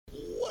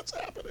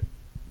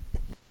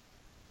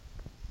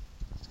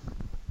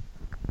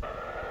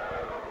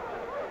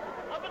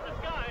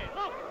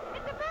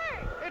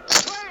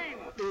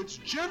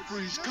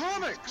Jeffrey's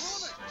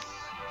Comics!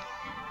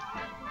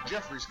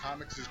 Jeffrey's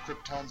Comics is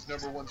Krypton's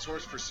 #1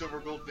 source for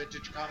silver gold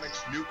vintage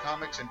comics, new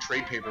comics, and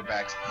trade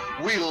paperbacks.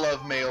 We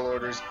love mail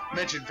orders.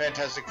 Mention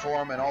Fantastic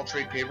Forum and all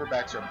trade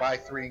paperbacks are buy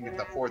 3 and get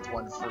the 4th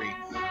one free.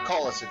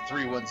 Call us at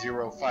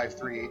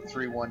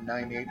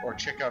 310-538-3198 or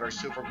check out our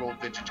silver gold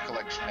vintage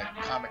collection at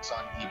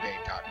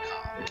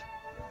comicsonebay.com.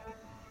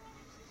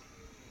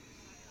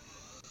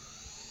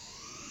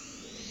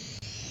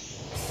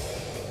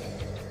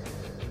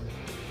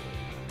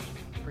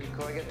 Pretty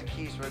cool. I got the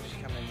keys, so I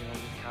just come in, you know,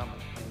 with comic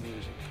and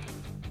music.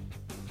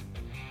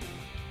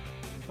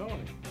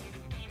 Tony.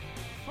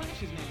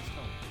 Flash's name is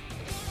Tony.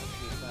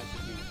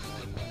 Flash's name is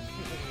Tony West.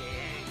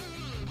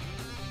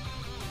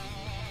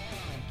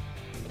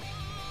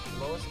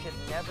 Lois could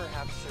never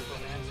have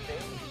Superman's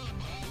baby.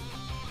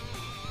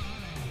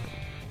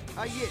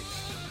 Ah,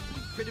 yes.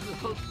 Incredible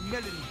Hulk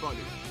melon butter.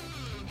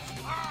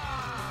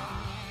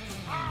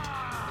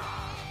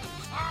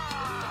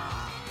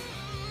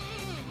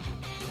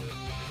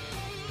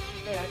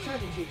 Hey, I tried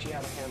to teach you how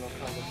to handle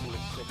comics in the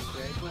 6th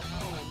grade, but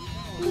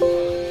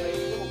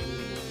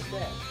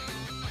instead.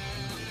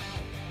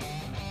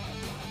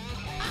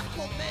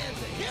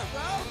 Aquaman's a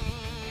hero!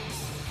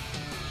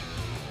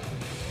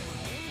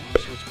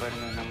 See what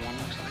Spider-Man #1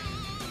 looks like?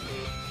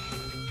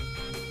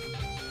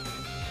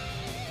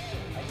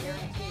 I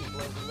guarantee you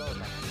blows the load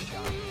like a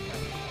shot.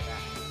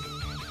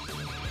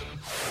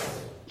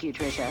 Thank you,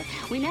 Trisha.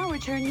 We now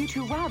return you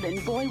to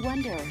Robin, Boy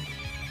Wonder.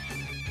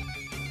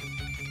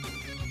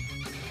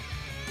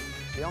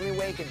 The only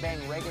way he could bang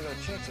regular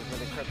chicks is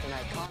with a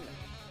kryptonite condom.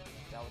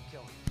 That would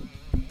kill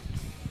him.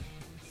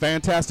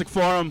 Fantastic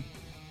Forum,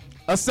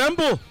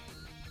 assemble!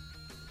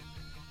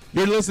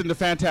 You're listening to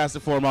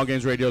Fantastic Forum, All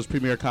Games Radio's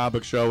premier comic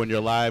book show and your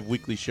live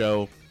weekly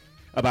show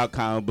about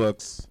comic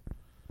books.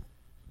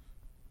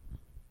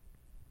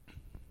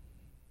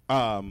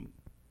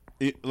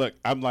 Look,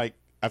 I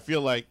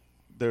feel like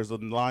there's a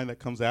line that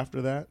comes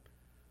after that,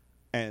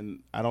 and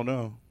I don't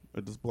know.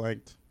 It just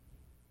blanked.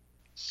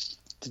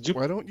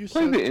 Why don't you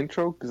play the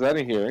intro? Because I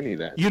didn't hear any of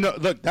that. You know,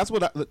 look, that's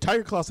what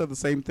Tiger Claw said the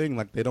same thing.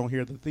 Like, they don't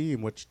hear the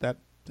theme, which that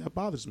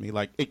bothers me.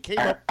 Like, it came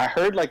up. I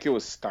heard like it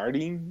was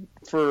starting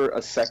for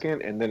a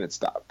second and then it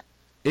stopped.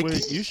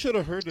 Wait, you should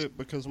have heard it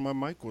because my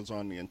mic was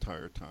on the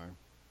entire time.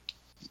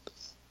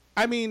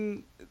 I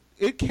mean,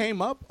 it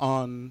came up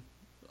on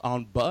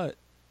Butt.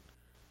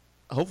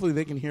 Hopefully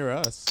they can hear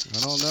us.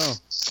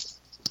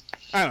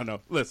 I don't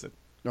know. Listen.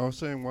 No, I was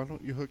saying, why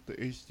don't you hook the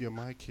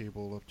HDMI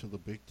cable up to the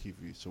big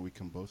TV so we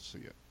can both see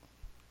it?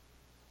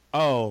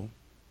 Oh.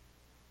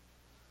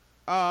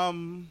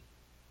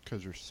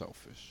 Because you're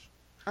selfish.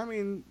 I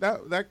mean,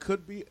 that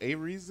could be a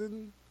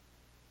reason.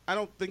 I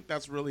don't think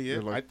that's really it.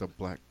 You're like the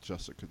Black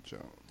Jessica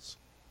Jones.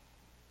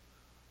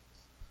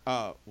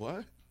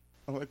 What?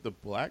 I'm like the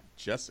Black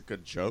Jessica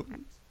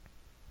Jones?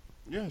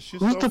 Yeah, she's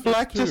Who's the selfish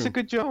Black too.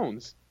 Jessica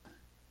Jones?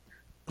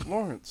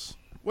 Lawrence.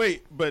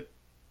 Wait, but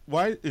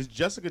why is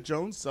Jessica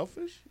Jones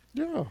selfish?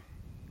 Yeah.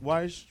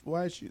 Why is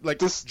she like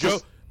Does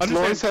Joe?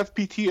 Lawrence have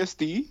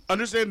PTSD?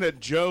 Understand that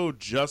Joe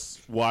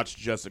just watched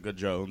Jessica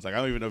Jones. Like, I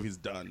don't even know if he's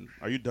done.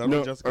 Are you done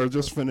with Jessica? I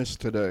just finished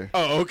today.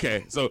 Oh,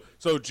 okay. So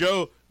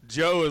Joe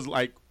is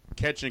like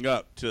catching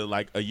up to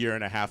like a year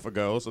and a half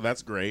ago. So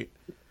that's great.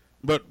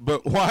 But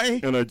why?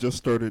 And I just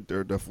started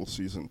Daredevil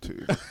season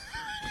 2.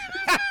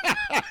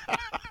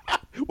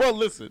 Well,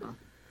 listen.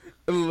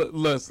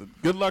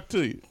 Good luck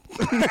to you.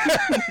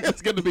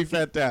 It's going to be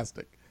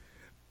fantastic.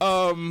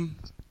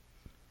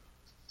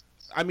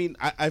 I mean,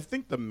 I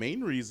think the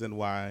main reason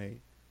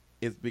why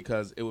is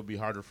because it would be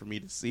harder for me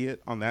to see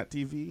it on that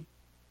TV.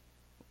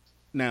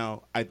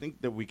 Now, I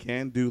think that we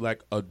can do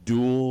like a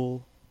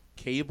dual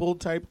cable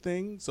type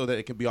thing so that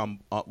it can be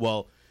on,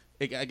 I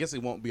guess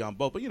it won't be on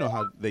both, but you know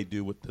how they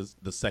do with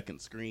the second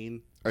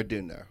screen. I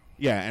did know.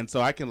 Yeah, and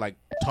so I can like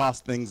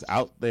toss things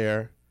out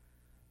there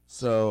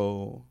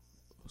so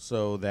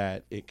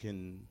that it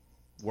can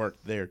work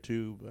there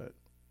too, but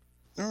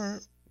all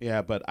right.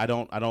 Yeah, but I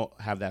don't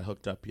have that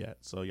hooked up yet,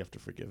 so you have to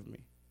forgive me.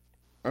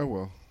 I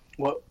will.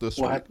 What week.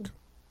 happened?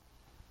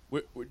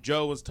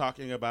 Joe was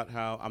talking about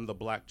how I'm the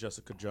Black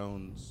Jessica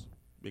Jones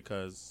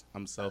because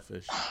I'm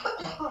selfish.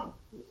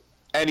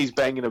 And he's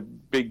banging a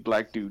big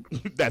black dude.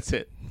 That's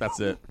it.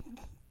 A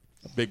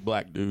big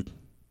black dude.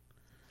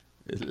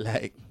 It's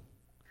like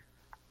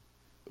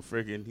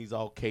friggin' he's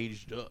all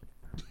caged up.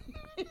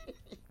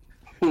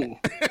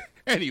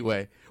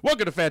 Anyway,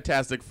 welcome to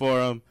Fantastic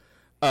Forum,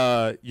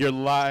 your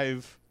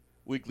live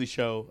weekly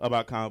show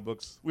about comic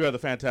books. We are the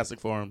Fantastic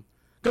Forum,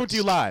 coming to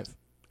you live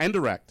and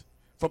direct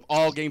from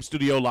All Game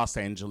Studio Los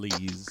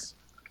Angeles.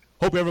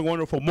 Hope you're having a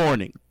wonderful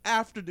morning,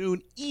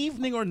 afternoon,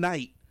 evening, or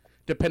night,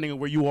 depending on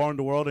where you are in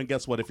the world. And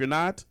guess what? If you're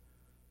not,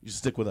 you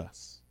stick with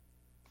us,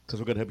 because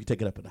we're going to help you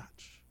take it up a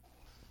notch.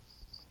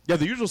 You have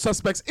the usual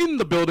suspects in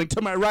the building.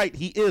 To my right,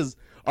 he is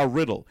a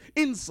riddle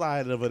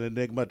inside of an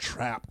enigma,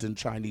 trapped in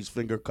Chinese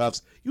finger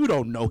cuffs. You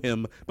don't know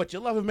him, but you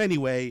love him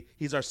anyway.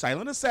 He's our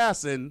silent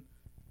assassin,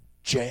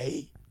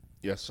 Jay.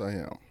 Yes, I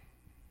am.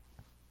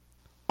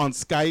 On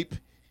Skype,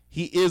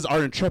 He is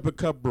our Intrepid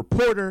Cub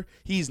reporter.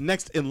 He's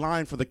next in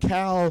line for the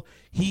Cal.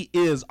 He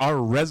is our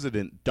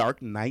resident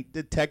Dark Knight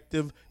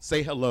detective.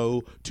 Say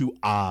hello to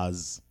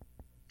Oz.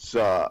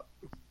 Sup?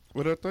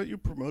 But I thought you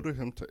promoted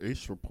him to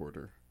ace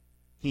reporter.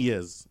 He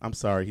is. I'm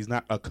sorry. He's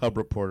not a Cub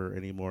reporter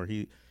anymore.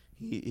 He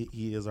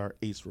is our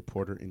ace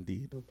reporter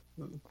indeed.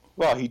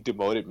 Well, he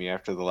demoted me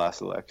after the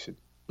last election.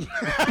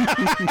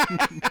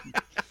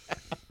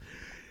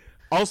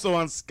 Also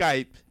on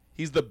Skype,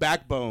 he's the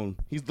backbone.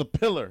 He's the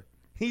pillar.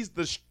 He's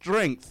the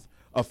strength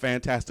of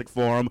Fantastic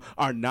Forum.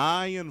 Our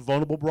nigh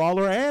invulnerable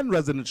brawler and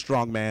resident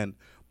strongman,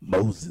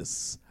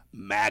 Moses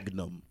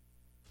Magnum.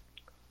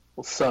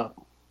 What's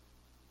up?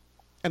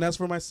 And as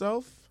for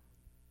myself,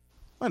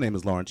 my name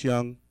is Lawrence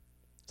Young.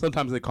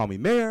 Sometimes they call me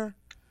Mayor.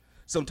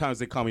 Sometimes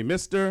they call me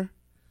Mister.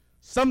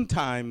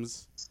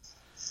 Sometimes,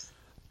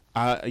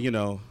 I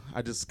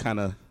just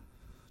kind of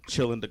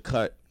chill in the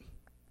cut.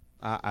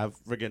 I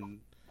friggin'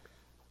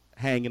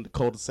 hang in the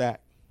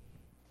cul-de-sac.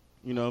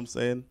 You know what I'm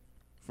saying?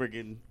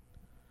 Friggin'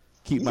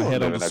 keep my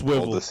head on the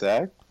swivel.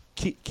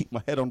 Keep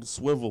my head on the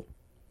swivel.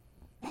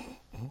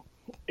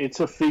 It's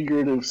a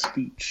figurative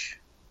speech.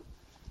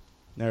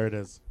 There it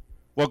is.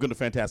 Welcome to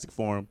Fantastic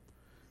Forum.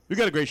 We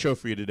got a great show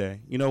for you today.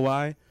 You know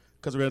why?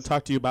 Because we're going to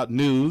talk to you about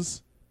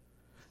news,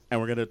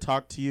 and we're going to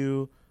talk to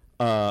you.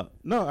 I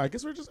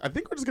think we're just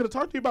going to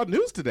talk to you about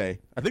news today.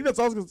 I think that's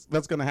all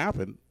that's going to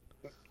happen.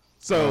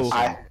 So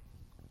I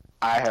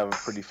have a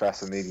pretty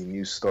fascinating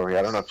news story.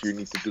 I don't know if you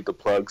need to do the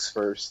plugs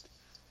first.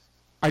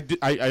 I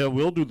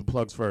will do the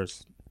plugs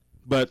first.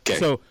 But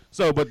okay.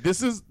 But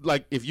this is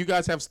like, if you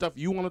guys have stuff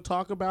you want to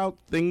talk about,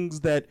 things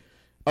that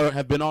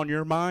have been on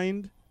your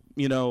mind,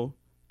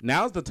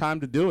 now's the time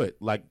to do it.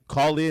 Like,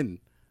 call in,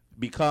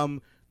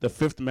 become the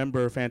 5th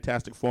member of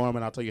Fantastic Forum,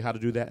 and I'll tell you how to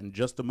do that in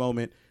just a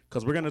moment,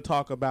 because we're going to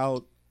talk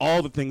about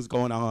all the things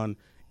going on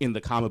in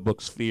the comic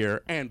book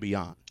sphere and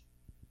beyond.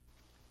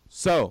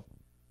 So,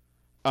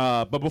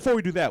 but before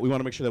we do that, we want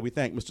to make sure that we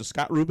thank Mr.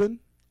 Scott Rubin,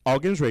 All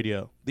Games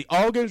Radio, the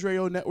All Games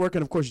Radio Network,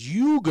 and of course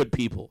you good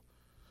people,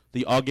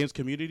 the All Games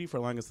community, for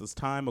allowing us this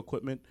time,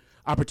 equipment,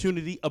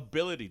 opportunity,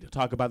 ability to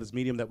talk about this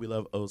medium that we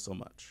love oh so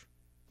much,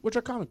 which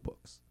are comic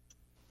books.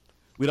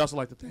 We'd also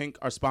like to thank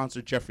our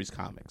sponsor, Jeffrey's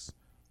Comics,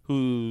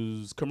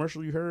 whose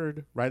commercial you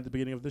heard right at the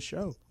beginning of this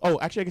show. Oh,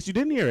 actually, I guess you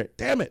didn't hear it.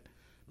 Damn it.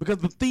 Because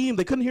the theme,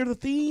 they couldn't hear the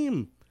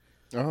theme.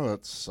 Oh,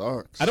 that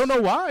sucks. I don't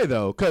know why,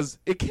 though, because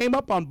it came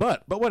up on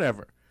but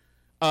whatever.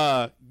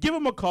 Give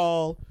them a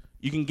call.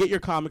 You can get your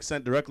comics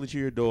sent directly to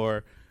your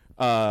door.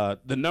 The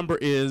number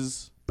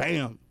is,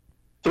 bam,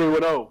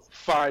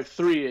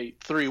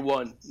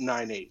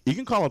 310-538-3198. You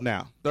can call them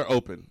now. They're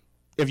open.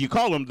 If you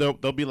call them,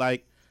 they'll be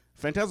like,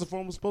 Fantastic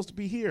Forum was supposed to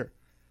be here,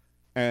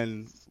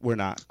 and we're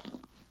not.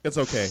 It's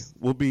okay.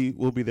 We'll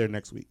be there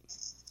next week.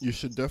 You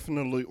should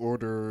definitely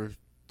order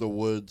the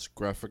Woods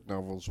graphic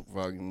novels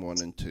volume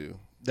 1 and 2.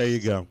 There you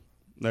go.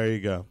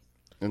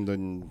 And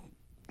then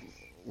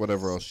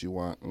whatever else you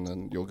want, and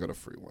then you'll get a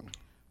free one.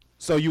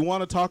 So you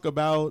want to talk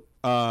about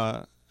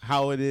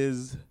how it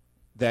is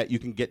that you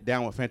can get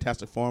down with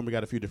Fantastic Forum? We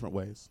got a few different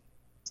ways.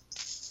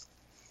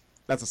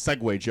 That's a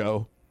segue,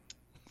 Joe.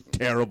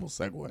 Terrible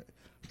segue.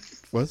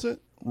 Was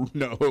it?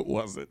 No, it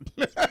wasn't.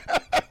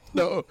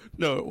 No,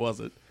 it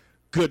wasn't.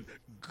 Good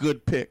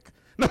pick.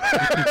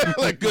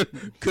 Like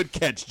good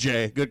catch,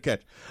 Jay. Good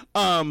catch.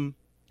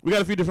 We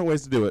got a few different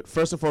ways to do it.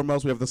 First and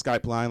foremost, we have the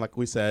Skype line, like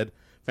we said.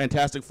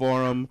 Fantastic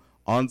Forum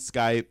on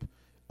Skype.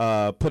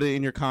 Put it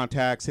in your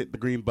contacts, hit the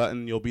green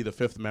button. You'll be the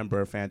 5th member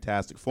of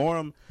Fantastic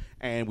Forum.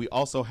 And we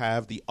also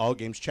have the All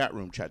Games chat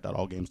room,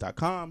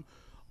 chat.allgames.com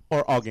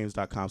or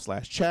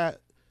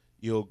allgames.com/chat.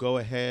 You'll go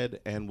ahead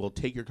and we'll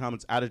take your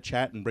comments out of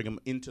chat and bring them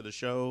into the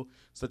show,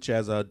 such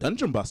as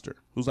Dungeon Buster,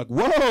 who's like,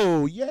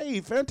 whoa,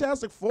 yay,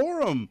 Fantastic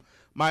Forum.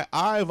 My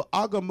Eye of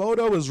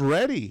Agamotto is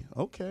ready.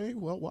 Okay,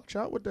 well, watch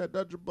out with that,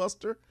 Dungeon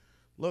Buster.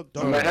 Look,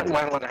 don't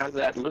might want to have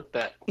that looked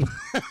at.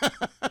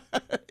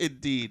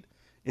 Indeed.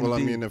 Well, I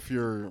mean, if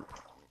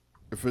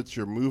it's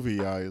your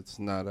movie eye, it's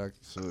not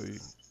actually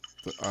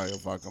the Eye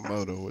of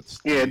Agamotto. It's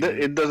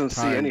it doesn't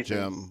see anything.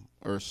 Gem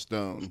or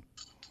stone.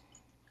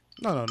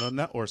 No,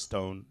 not or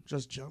stone,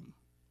 just gem.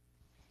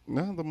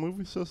 No, the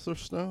movie says they're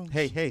stone.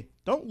 Hey,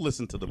 don't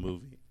listen to the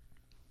movie.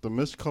 The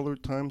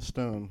miscolored time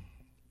stone.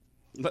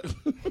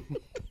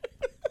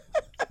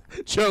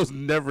 Joe's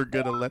never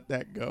gonna let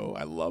that go.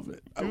 I love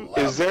it.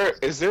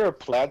 Is there a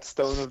plaid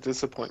stone of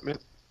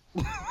disappointment?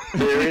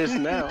 There is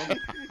now.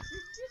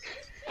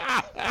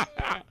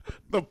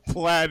 The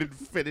plaid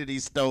infinity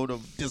stone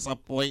of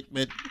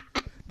disappointment.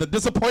 The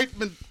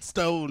disappointment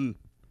stone.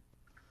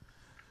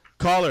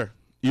 Caller,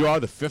 you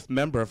are the 5th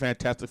member of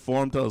Fantastic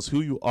Forum. Tell us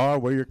who you are,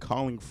 where you're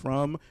calling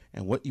from,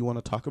 and what you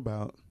want to talk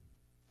about.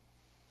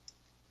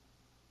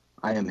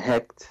 I am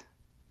Hecht.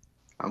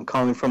 I'm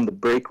calling from the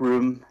break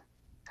room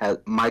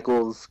at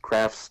Michael's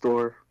Craft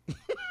Store.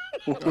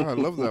 Oh, I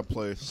love that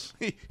place.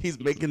 He's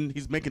making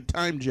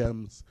time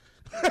gems.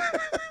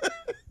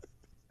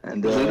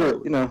 And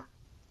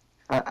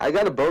I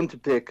got a bone to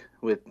pick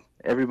with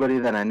everybody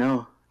that I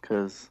know,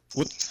 cause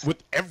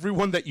with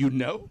everyone that you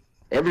know.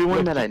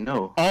 Everyone that I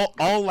know.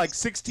 All like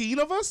 16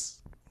 of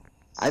us?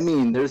 I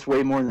mean, there's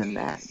way more than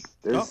that.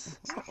 If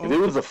it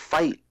was a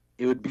fight,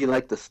 it would be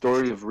like the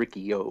story of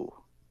Ricky O.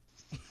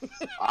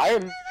 I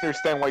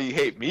understand why you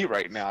hate me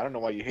right now. I don't know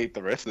why you hate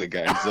the rest of the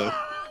guys. So.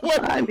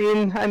 I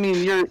mean,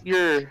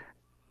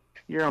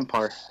 you're on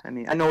par. I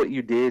mean, I know what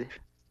you did.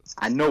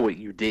 What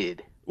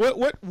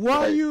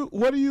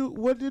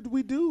did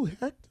we do,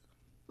 Hecht?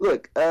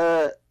 Look,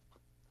 all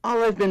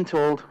I've been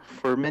told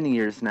for many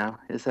years now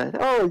is that,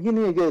 oh, you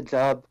need to get a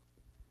job.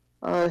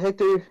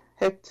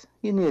 Hecht,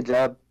 you need a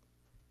job.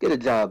 Get a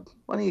job.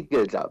 Why don't you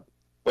get a job?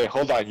 Wait,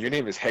 hold on. Your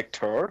name is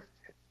Hector?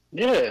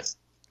 Yes.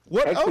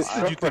 What else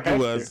did you think it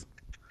was?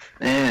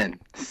 Man,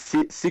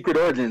 secret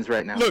origins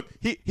right now. Look,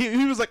 he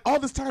was like, all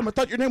this time I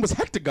thought your name was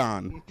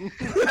Hectagon.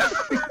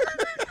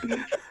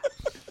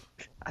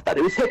 I thought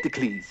it was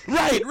Hectocles.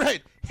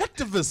 Right.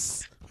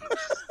 Hectivus.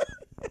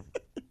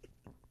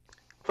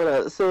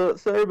 But so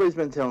everybody's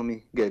been telling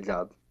me get a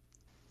job.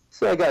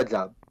 So I got a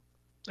job.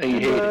 And you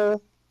hate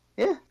it?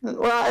 Yeah.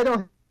 Well, I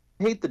don't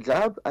hate the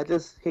job. I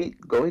just hate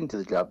going to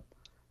the job.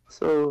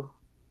 So.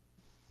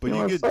 But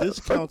you get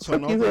discounts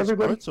on all those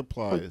art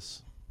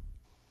supplies.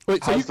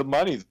 Wait, so how's the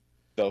money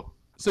though?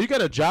 So you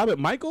got a job at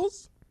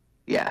Michael's?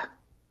 Yeah.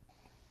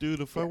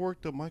 Dude, if I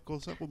worked at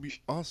Michael's, that would be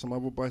awesome. I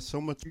would buy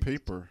so much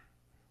paper.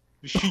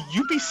 Should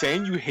you be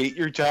saying you hate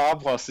your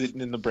job while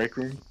sitting in the break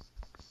room?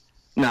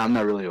 No, I'm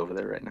not really over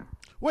there right now.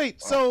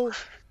 Wait,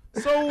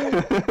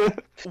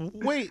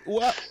 wait,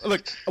 well,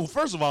 look,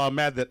 first of all, I'm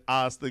mad that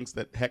Oz thinks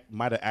that Heck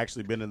might have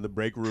actually been in the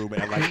break room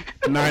at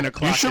like 9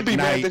 o'clock. You should be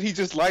mad that he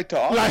just lied to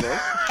Oz.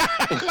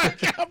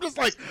 I'm just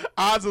like,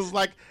 Oz is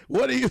like,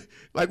 what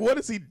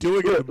is he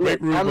doing in the break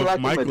room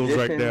of Michael's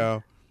right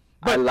now?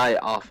 I lie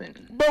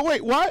often. But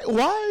wait,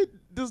 why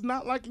does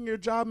not liking your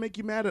job make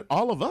you mad at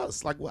all of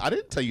us? Like, I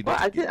didn't tell you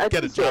to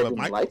get a job at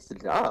Michael's. I like the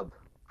job.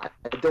 I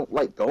don't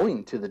like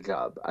going to the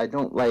job. I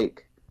don't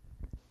like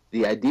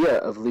the idea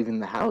of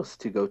leaving the house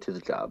to go to the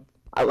job.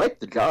 I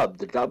like the job.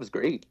 The job is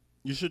great.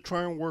 You should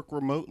try and work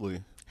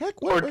remotely. Heck,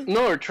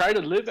 or try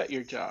to live at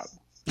your job.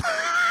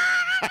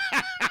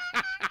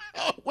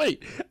 Oh,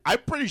 wait, I'm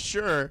pretty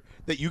sure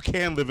that you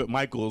can live at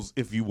Michael's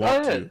if you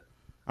want to.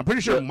 I'm pretty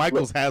sure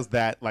Michael's has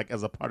that like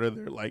as a part of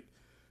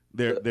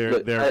their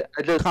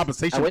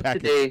compensation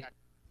package.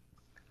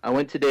 I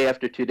went today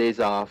after 2 days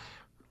off,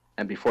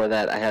 and before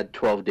that I had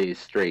 12 days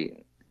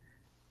straight.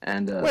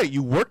 And wait,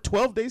 you worked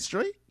 12 days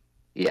straight?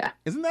 Yeah.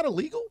 Isn't that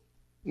illegal?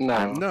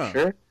 No.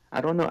 Sure. I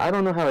don't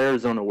know how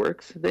Arizona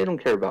works. They don't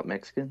care about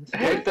Mexicans.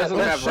 It doesn't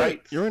have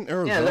rights. You're in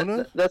Arizona?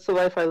 Yeah, that's the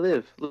life I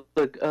live.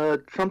 Look,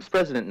 Trump's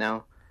president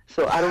now,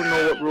 so I don't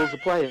know what rules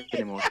apply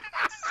anymore.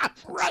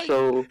 Right.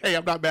 So, hey,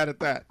 I'm not mad at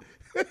that.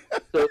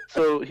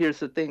 so here's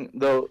the thing,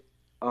 though.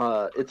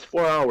 It's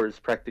 4 hours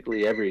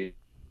practically every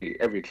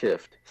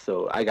shift.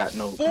 So I got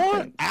no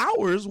 4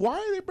 hours? Why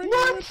are they bringing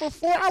you in for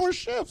 4-hour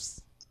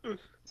shifts?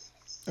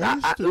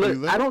 I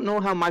don't know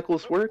how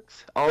Michael's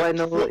works. All I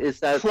know is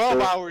that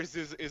 12 hours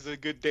is a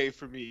good day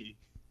for me.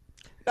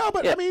 No,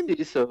 but yeah, I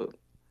mean, so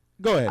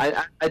go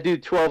ahead. I do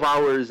 12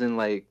 hours in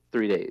like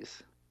 3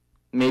 days,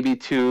 maybe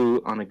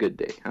 2 on a good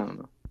day. I don't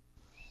know,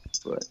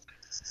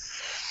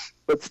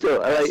 but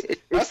still,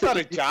 that's not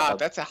a job.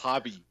 That's a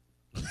hobby.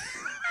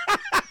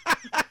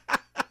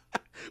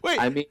 Wait,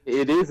 I mean,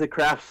 it is a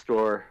craft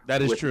store.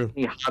 That is with true.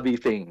 Many hobby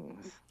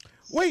things.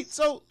 Wait,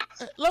 so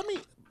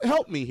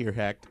help me here,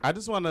 Hecht. I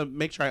just want to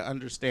make sure I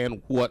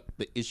understand what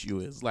the issue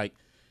is. Like,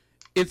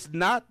 it's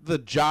not the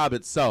job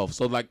itself.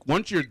 So, like,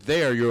 once you're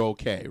there, you're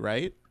okay,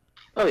 right?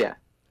 Oh, yeah.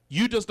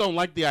 You just don't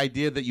like the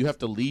idea that you have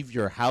to leave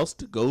your house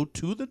to go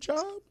to the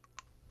job?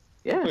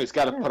 Yeah. He's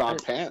got to put on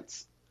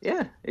pants.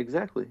 Yeah,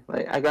 exactly.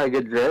 Like, I gotta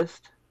get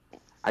dressed.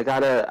 I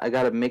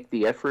gotta make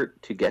the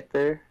effort to get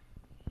there.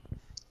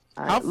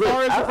 How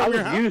far is it from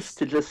your house? I was used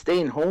to just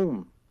staying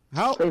home.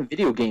 Playing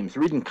video games,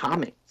 reading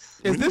comics.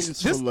 Is this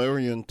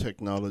Solarian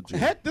technology?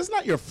 Heck, this is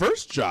not your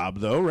first job,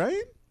 though,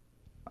 right?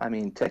 I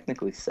mean,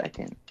 technically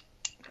second.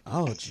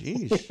 Oh,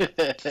 jeez.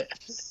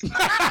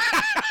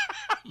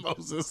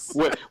 Moses.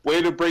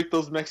 Way to break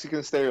those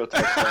Mexican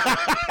stereotypes.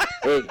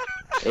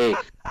 Hey,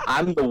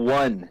 I'm the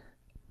one.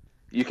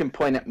 You can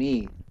point at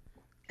me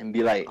and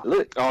be like,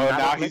 look. Oh,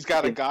 now he's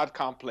got a god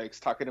complex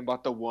talking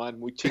about the one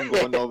we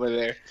chingon over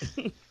there.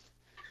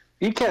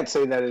 You can't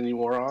say that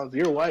anymore, Oz.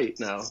 You're white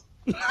now.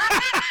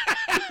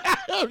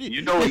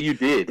 You know what you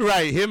did.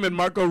 Right, him and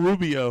Marco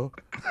Rubio.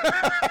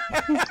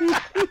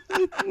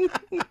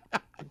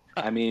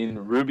 I mean,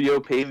 Rubio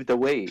paved the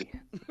way.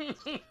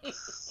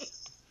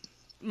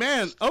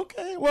 Man,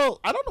 okay. Well,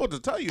 I don't know what to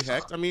tell you,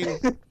 Hecht. I mean,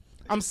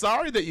 I'm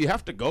sorry that you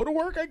have to go to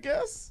work, I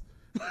guess.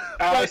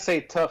 I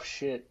say tough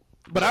shit.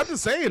 But I'm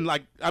just saying,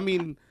 like, I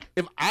mean,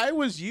 if I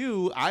was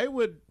you, I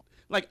would,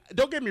 like,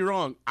 don't get me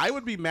wrong, I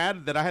would be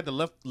mad that I had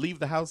to leave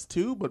the house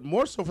too, but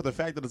more so for the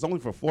fact that it's only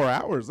for 4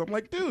 hours. I'm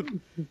like, dude,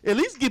 at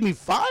least give me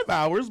 5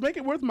 hours, make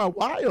it worth my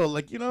while,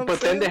 like, you know.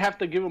 But then they have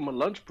to give them a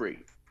lunch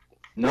break.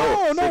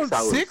 No,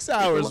 6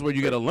 hours where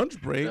you get a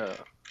lunch break.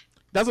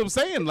 That's what I'm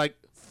saying, like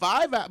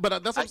 5 hours.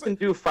 But that's what I'm saying. I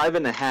can do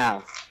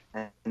 5.5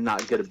 and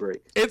not get a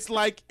break. It's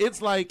like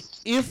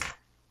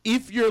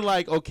if you're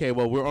like, okay,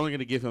 well, we're only going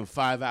to give him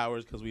 5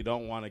 hours because we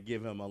don't want to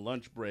give him a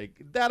lunch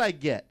break. That I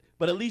get.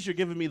 But at least you're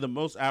giving me the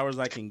most hours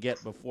I can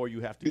get before you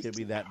have to give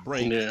me that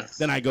break. Yeah.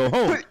 Then I go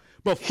home.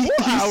 But 4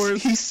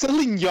 hours. He's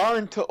selling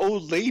yarn to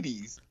old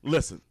ladies.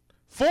 Listen,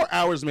 4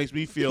 hours makes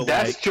me feel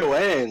That's like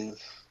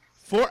Joanne's.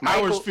 4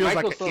 hours feels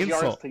Michael like an sells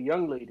yarns insult. to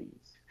young ladies.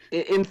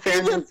 In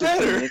fairness,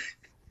 better.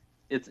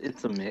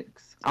 it's a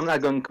mix. I'm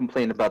not going to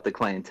complain about the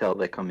clientele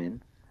that come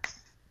in.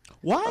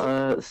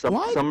 Why?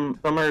 Some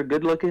are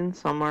good looking,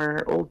 some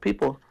are old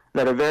people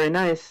that are very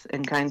nice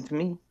and kind to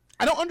me.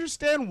 I don't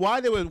understand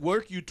why they would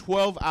work you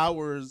 12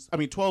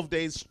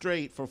 days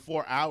straight for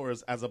 4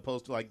 hours as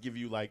opposed to like give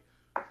you like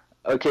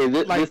Okay,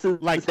 this is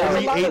like this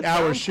is- 3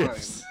 8-hour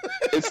shifts.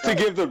 It's to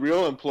give the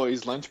real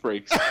employees lunch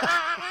breaks.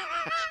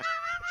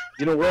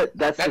 You know what?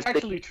 That's the thing.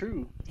 actually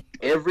true.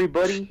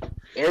 Everybody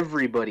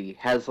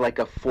has like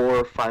a 4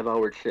 or 5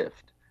 hour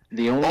shift.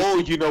 The only Oh,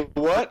 you know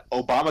what?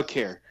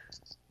 Obamacare.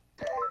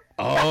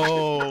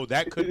 Oh,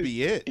 that could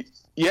be it.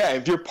 Yeah,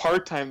 if you're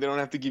part-time, they don't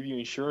have to give you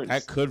insurance.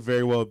 That could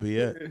very well be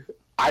it.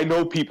 I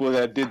know people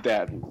that did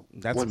that.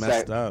 That's once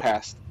messed that up.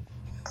 passed.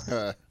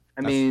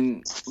 I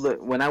mean,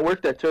 look, when I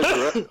worked at Toys R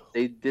Us,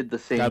 they did the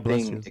same God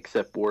bless thing you.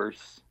 except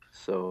worse.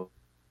 So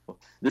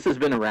this has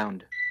been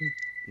around.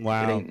 It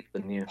Wow. ain't the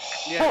new.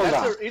 Yeah, Hold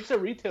on. it's a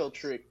retail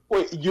trick.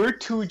 Wait, your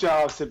 2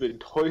 jobs have been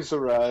Toys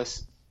R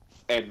Us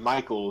and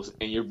Michael's,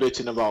 and you're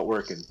bitching about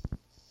working.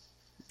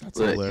 That's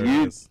Look,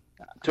 hilarious.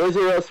 Toys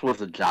R Us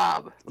was a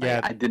job. Like,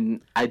 Yeah.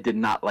 I did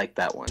not like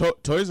that one.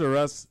 Toys R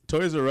Us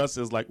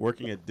is like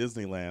working at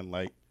Disneyland.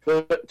 Like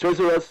Toys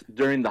R Us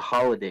during the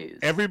holidays.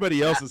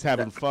 everybody else is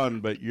having fun,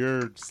 but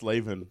you're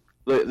slaving.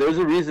 Look, there's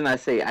a reason I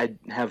say I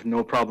have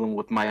no problem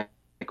with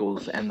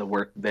Michael's and the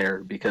work there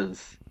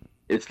because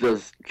it's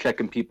just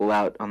checking people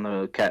out on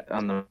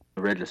the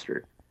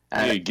register.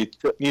 You need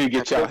to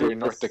get you out here in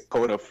North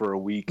Dakota for a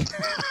week.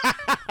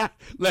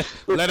 let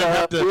him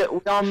have to.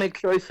 We all make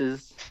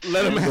choices.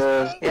 Let him and,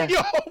 have. yeah.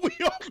 We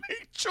all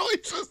make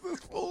choices. This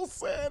fool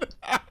said.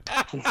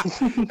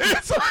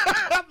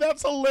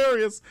 That's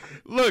hilarious.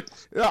 Look,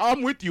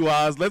 I'm with you,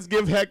 Oz. Let's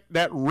give Heck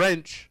that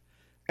wrench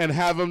and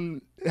have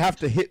him have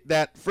to hit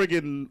that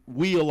friggin'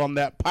 wheel on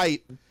that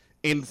pipe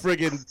in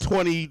friggin'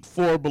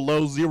 24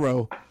 below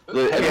zero.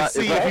 And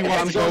see if he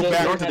wants to go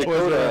back to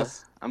Toys R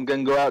Us. I'm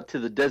gonna go out to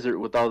the desert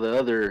with all the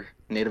other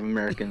Native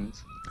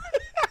Americans.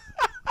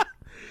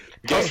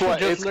 Guess what?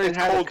 Just It's learn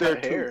how to cold there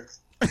cut too. hair.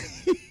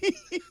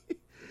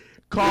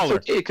 Caller.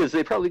 It's okay because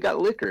they probably got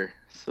liquor,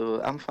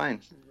 so I'm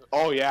fine.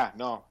 Oh yeah,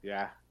 no,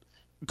 yeah.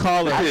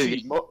 Caller.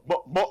 Actually,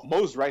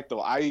 Mo's right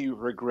though. I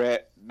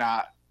regret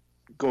not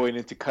going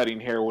into cutting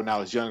hair when I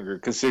was younger,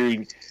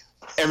 considering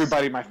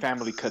everybody in my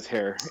family cuts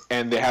hair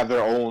and they have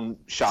their own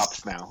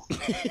shops now.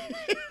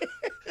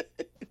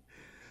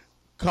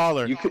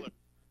 Caller.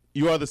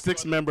 You are the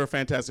 6th member of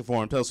Fantastic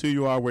Forum. Tell us who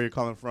you are, where you're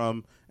calling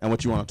from, and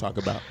what you want to talk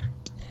about.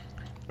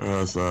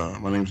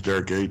 My name's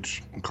Derek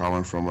H. I'm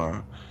calling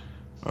from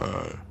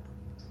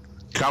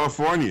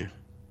California.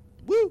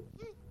 Woo!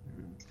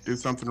 Did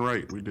something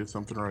right. We did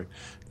something right.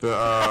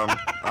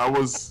 I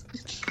was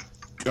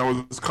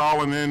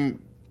calling in.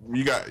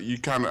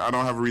 I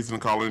don't have a reason to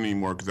call in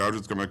anymore because I was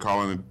just gonna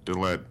call in to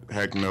let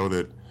Heck know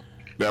that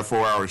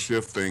 4-hour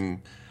shift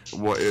thing.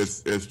 Well,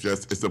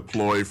 it's a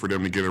ploy for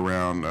them to get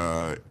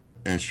around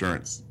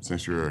insurance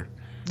since you're.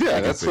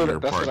 That's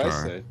what I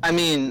said. I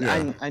mean,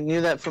 Yeah. I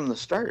knew that from the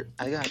start.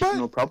 I got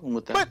no problem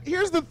with that. But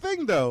here's the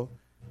thing, though.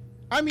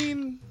 I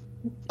mean,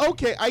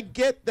 okay, I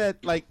get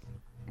that. Like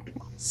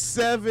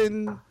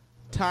 7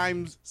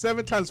 times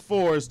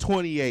 4 is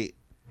 28,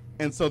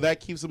 and so that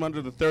keeps him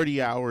under the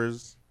 30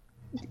 hours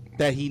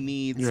that he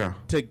needs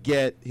to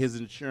get his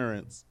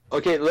insurance.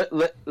 Okay,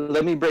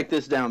 let me break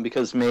this down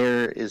because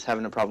Mayor is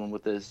having a problem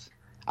with this.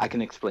 I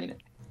can explain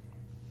it.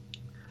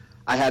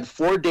 I had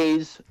 4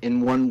 days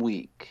in 1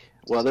 week.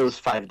 Well, there was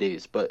 5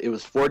 days, but it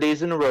was 4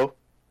 days in a row.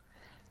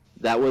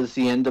 That was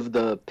the end of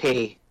the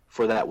pay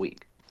for that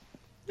week.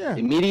 Yeah.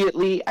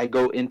 Immediately, I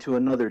go into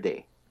another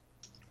day.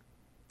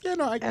 Yeah,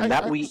 no,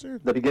 That week,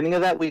 the beginning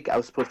of that week, I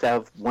was supposed to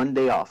have 1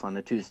 day off on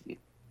a Tuesday.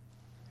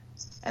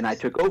 And I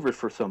took over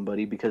for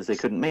somebody because they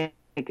couldn't make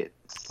it.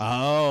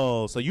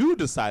 Oh, so you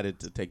decided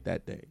to take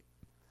that day.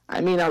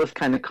 I mean, I was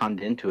kind of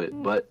conned into it,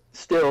 but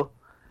still,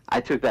 I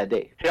took that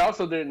day. He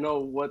also didn't know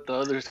what the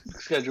other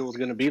schedule was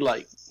going to be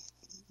like.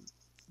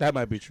 That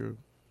might be true.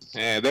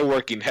 Man, they're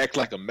working heck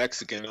like a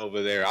Mexican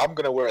over there. I'm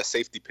gonna wear a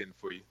safety pin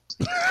for you.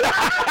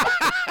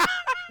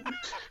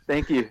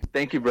 Thank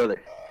you,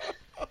 brother.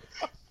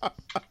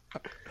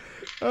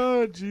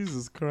 Oh,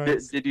 Jesus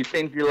Christ! Did you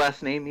change your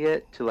last name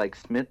yet to like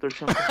Smith or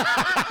something?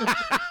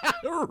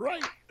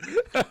 Right.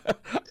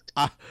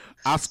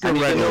 Oscar I need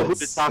to know who Reynolds.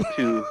 to talk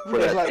to for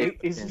It's that. like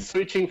he's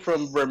switching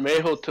from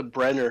Bermejo to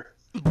Brenner.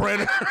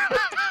 Brenner.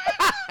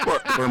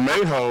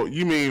 Bermejo,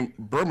 you mean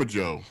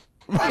Bermejo?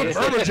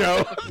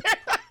 Bermejo.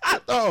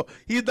 Oh,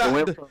 he's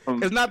not.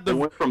 It's not the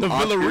went from the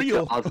Oscar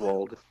Villarreal. to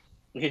Oswald.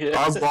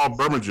 Yeah. Oswald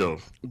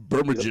Bermajo.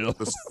 Bermajo.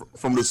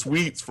 From the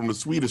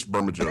Swedish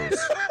Bermajos.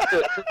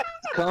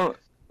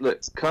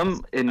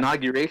 Come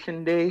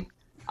inauguration day,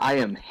 I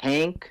am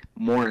Hank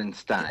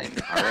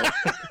Morenstein. All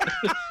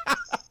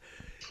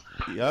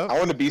right. I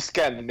want to be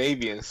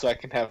Scandinavian so I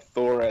can have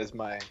Thor as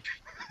my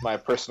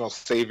personal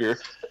savior.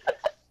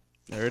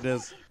 There it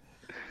is.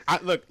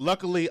 Look,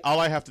 luckily, all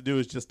I have to do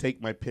is just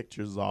take my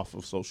pictures off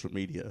of social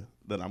media.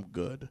 Then I'm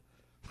good.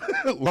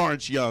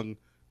 Lawrence Young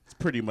is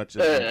pretty much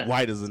as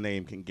white as a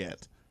name can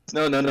get.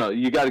 No.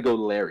 You got to go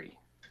Larry.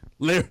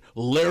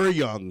 Larry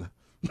Young.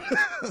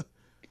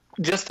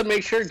 Just to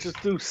make sure,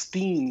 just do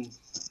Steen.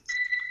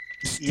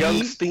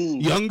 Young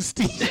Steen. Young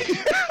Steen.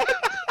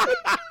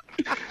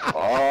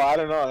 Oh, I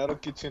don't know. That'll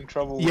get you in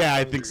trouble. Yeah,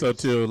 I think so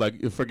too. Like,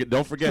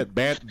 don't forget,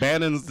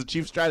 Bannon's the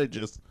chief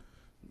strategist.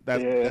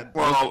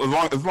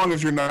 Well, as long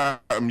as you're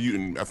not a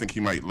mutant, I think he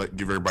might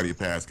give everybody a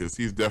pass because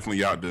he's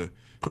definitely out to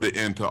put an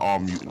end to all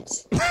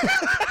mutants. Well,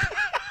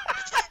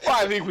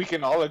 I think we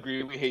can all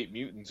agree we hate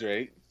mutants,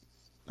 right?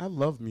 I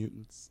love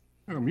mutants.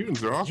 Yeah,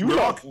 mutants are awesome. You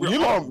love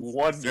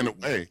one in a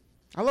way.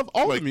 I love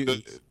all the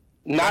mutants.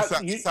 You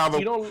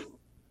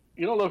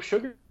don't love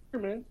Sugar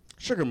Man.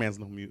 Sugar Man's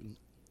no mutant.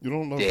 You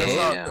don't know.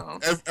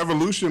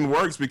 Evolution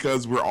works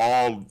because we're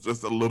all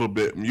just a little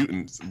bit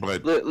mutants,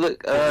 but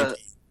look.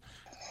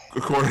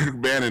 According to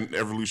Bannon,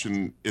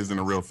 evolution isn't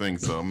a real thing,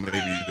 so maybe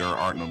there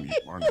aren't no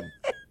mutants.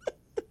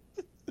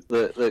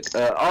 Look.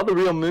 All the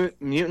real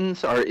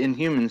mutants are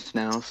Inhumans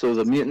now, so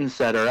the mutants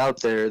that are out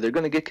there, they're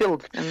gonna get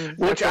killed.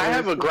 Which I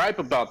have a gripe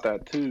about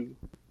that too.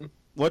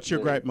 What's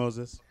your gripe,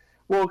 Moses?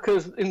 Well,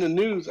 because in the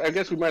news, I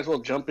guess we might as well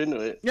jump into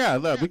it. Yeah,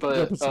 we can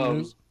jump into some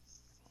news.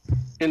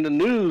 In the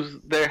news,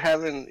 they're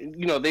having,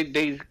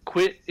 they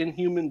quit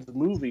Inhumans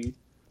movie.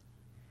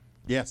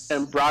 Yes.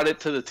 And brought it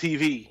to the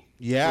TV.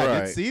 Yeah, right.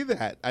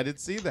 I did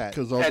see that.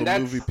 Because all the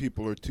movie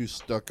people are too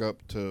stuck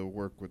up to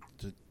work with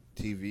the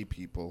TV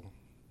people.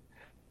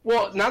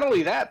 Well, not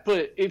only that,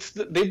 but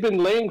they've been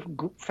laying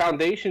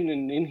foundation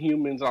in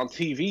Inhumans on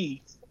TV,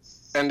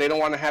 and they don't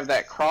want to have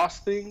that cross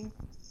thing.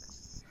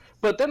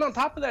 But then on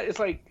top of that, it's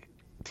like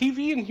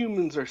TV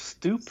Inhumans are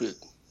stupid.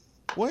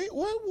 Wait,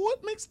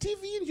 what makes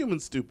TV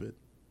Inhumans stupid?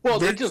 Well,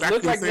 they just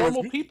look like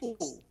normal people.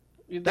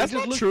 That's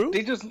not true.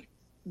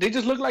 They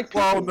just look like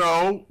people. Well,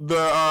 no,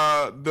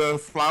 the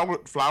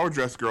flower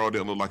dress girl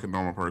didn't look like a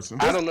normal person.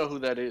 I don't know who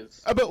that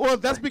is.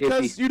 But that's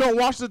because you don't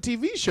watch the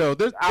TV show.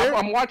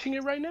 I'm watching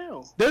it right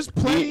now. There's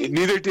plenty.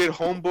 Neither did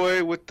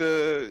Homeboy with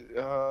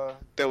the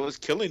that was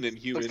killing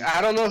Inhumans. Like,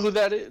 I don't know who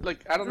that is.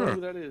 Like, I don't know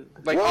who that is.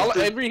 Like,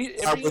 every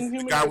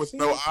Inhuman guy with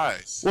no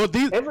eyes. Well,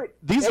 these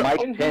are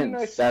Mike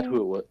Pence. That's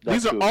who it was.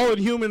 These are all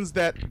Inhumans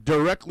that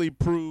directly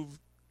prove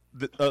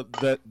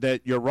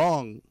that you're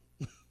wrong.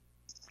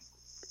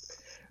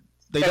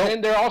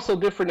 And they're also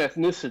different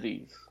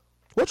ethnicities.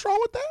 What's wrong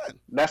with that?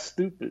 That's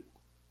stupid.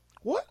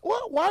 What?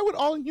 Why would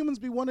all humans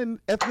be one in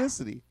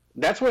ethnicity?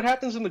 That's what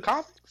happens in the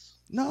comics.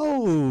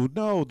 No.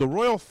 The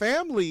royal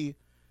family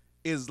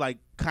is like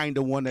kind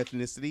of one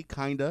ethnicity,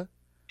 kind of.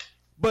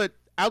 But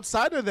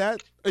outside of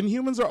that,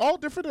 Inhumans are all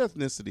different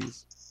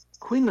ethnicities.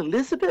 Queen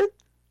Elizabeth?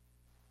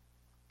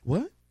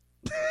 What?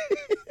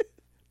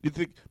 You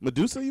think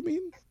Medusa, you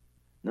mean?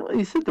 No,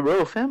 you said the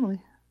royal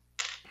family.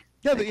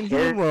 Yeah, the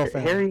Inhuman royal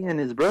family. Harry and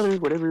his brother,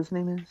 whatever his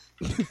name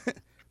is.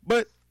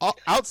 But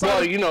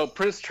outside... Well,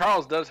 Prince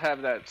Charles does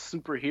have that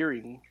super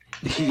hearing.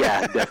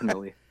 Yeah,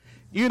 definitely.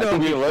 Queen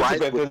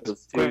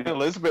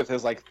Elizabeth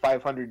is like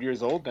 500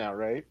 years old now,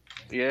 right?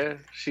 Yeah,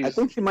 I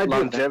think she might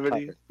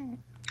longevity.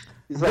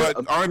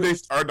 But aren't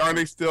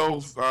they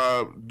still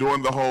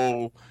doing the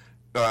whole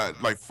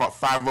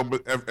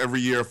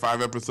every year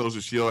 5 episodes of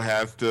S.H.I.E.L.D.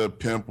 has to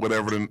pimp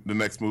whatever the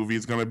next movie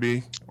is going to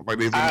be? Like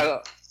they've been...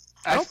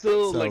 I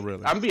still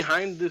really. I'm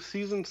behind this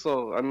season,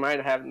 so I might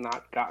have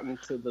not gotten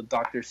to the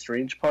Doctor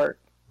Strange part.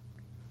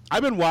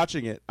 I've been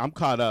watching it. I'm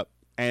caught up,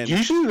 and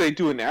usually they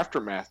do an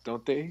aftermath,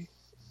 don't they?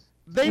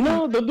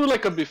 They'll do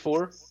like a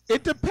before.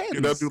 It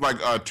depends. They'll do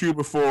like 2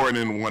 before and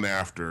then 1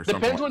 after.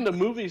 Depends when the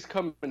movie's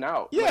coming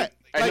out. Yeah,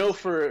 I know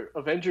for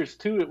Avengers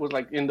 2, it was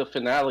like in the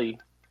finale.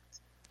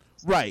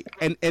 Right,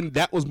 and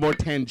that was more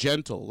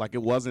tangential. Like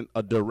it wasn't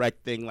a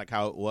direct thing, like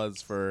how it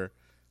was for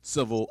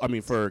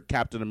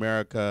Captain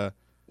America.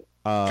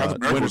 Captain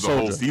America was the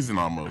whole season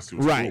almost.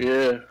 Right. Cool.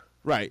 Yeah.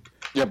 Right.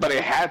 Yeah, but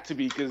it had to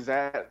be because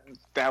that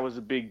was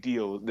a big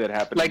deal that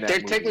happened. Like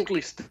they're movie.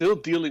 Technically still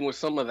dealing with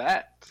some of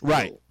that.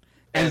 Right.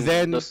 And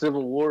then the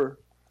Civil War.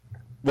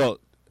 Well,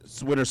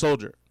 Winter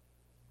Soldier.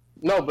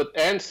 No, but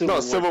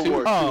Civil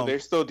War too. Oh. They're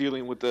still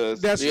dealing with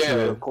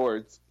the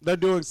Accords. They're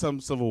doing some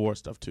Civil War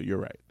stuff too. You're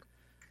right.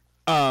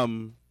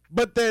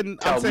 But then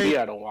Tell me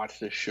I don't watch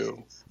this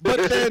show.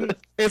 But then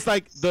it's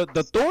like the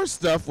Thor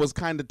stuff was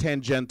kind of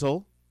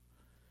tangential.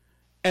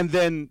 And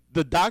then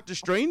the Doctor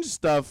Strange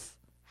stuff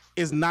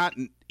is not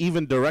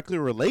even directly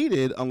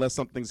related unless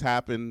something's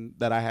happened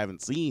that I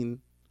haven't seen.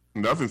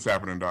 Nothing's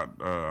happening.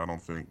 I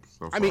don't think.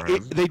 So I mean,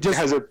 they just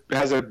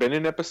has there been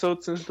an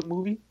episode since the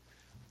movie?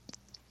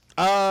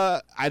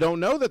 I don't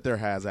know that there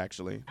has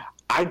actually.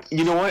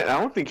 You know what? I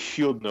don't think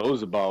S.H.I.E.L.D.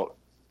 knows about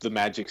the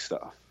magic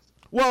stuff.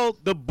 Well,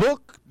 the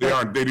book They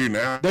do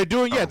now. they're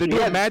doing they're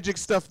doing magic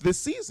stuff this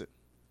season.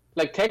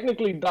 Like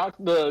technically,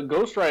 the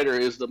Ghost Rider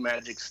is the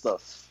magic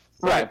stuff.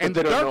 Right, and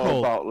but the they don't know Darkhold.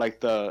 about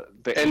like the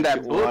And that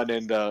ancient book? one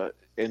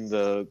and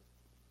the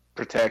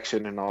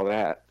protection and all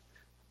that.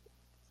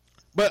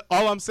 But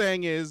all I'm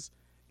saying is,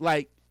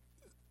 like,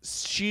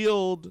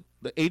 Shield,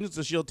 the Agents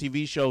of Shield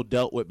TV show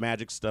dealt with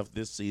magic stuff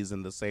this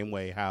season the same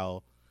way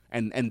how,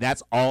 and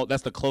that's all.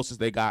 That's the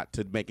closest they got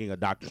to making a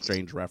Doctor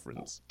Strange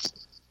reference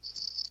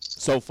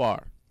so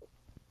far.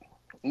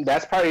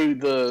 That's probably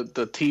the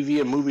TV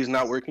and movies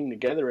not working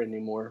together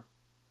anymore.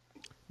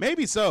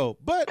 Maybe so,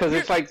 but Because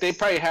it's like they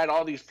probably had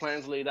all these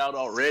plans laid out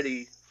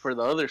already for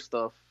the other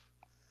stuff.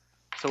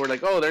 So we're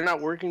like, oh, they're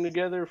not working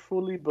together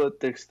fully, but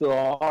they still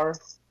are.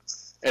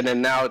 And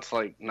then now it's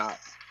like not.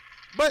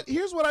 But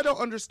here's what I don't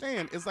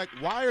understand: is like,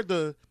 why are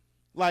the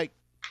like?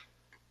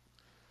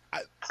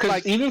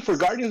 Because even for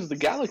Guardians of the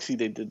Galaxy,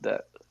 they did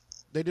that.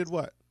 They did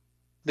what?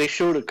 They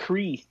showed a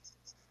Kree.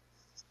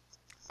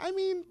 I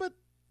mean, but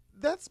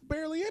that's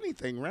barely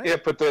anything, right? Yeah,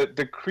 but the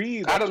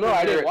Kree. I don't know.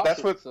 I didn't watch That's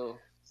it, what so.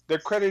 they're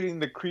crediting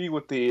the Kree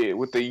with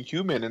the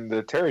human and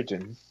the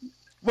Terrigen.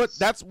 But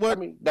that's what.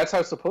 I mean, that's how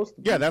it's supposed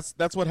to be. Yeah,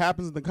 that's what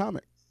happens in the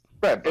comic.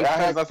 Right, but that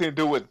has nothing to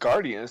do with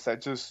Guardians.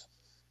 That just,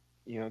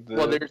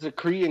 Well, there's a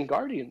Kree in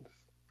Guardians.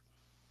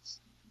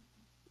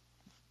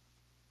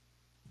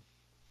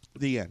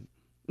 The end.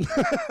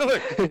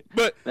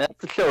 But that's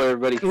the show,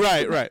 everybody.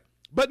 Right.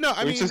 But no,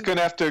 I we're mean, just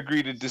gonna have to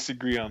agree to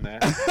disagree on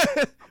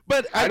that.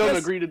 but I don't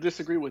guess- agree to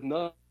disagree with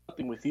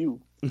nothing with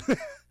you.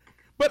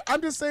 But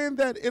I'm just saying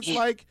that it's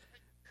like,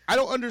 I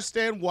don't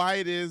understand why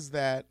it is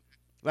that,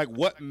 like,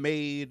 what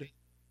made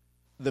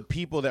the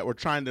people that were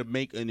trying to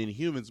make an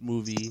Inhumans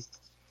movie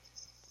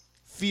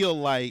feel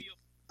like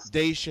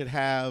they should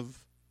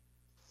have.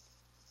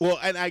 Well,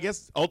 and I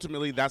guess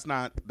ultimately that's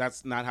not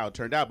how it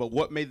turned out. But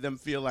what made them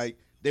feel like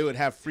they would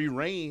have free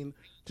reign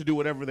to do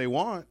whatever they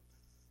want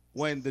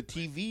when the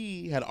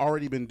TV had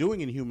already been doing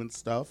Inhuman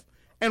stuff,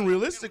 and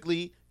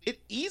realistically, it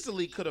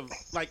easily could have,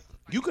 like,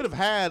 you could have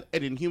had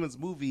an Inhumans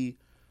movie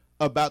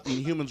about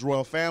the Inhumans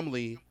royal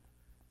family,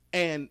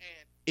 and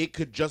it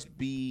could just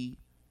be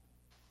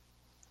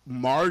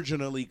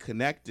marginally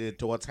connected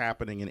to what's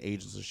happening in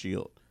Agents of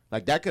S.H.I.E.L.D.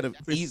 Like, that could have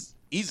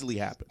easily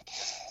happened.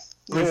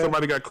 I think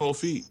somebody got cold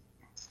feet.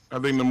 I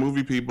think the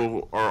movie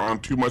people are on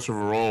too much of a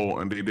roll,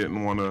 and they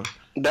didn't want to.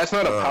 That's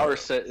not a power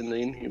set in the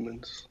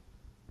Inhumans.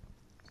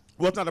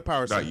 Well, it's not a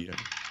power set. Not yet.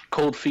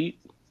 Cold feet.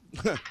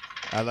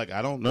 I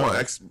don't know.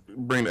 Well,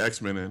 bring the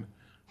X-Men in.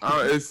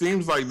 It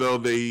seems like though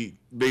they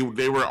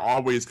were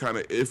always kind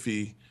of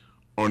iffy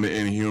on the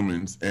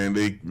Inhumans, and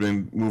they've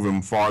been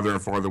moving farther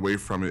and farther away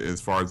from it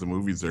as far as the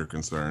movies are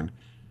concerned.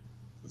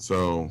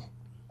 So,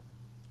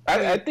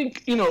 I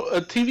think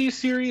a TV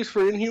series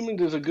for Inhumans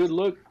is a good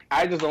look.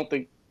 I just don't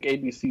think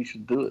ABC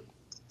should do it.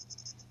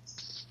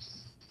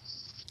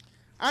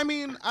 I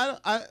mean,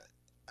 I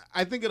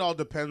think it all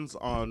depends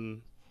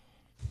on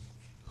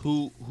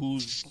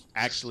who's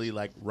actually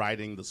like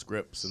writing the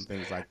scripts and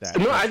things like that.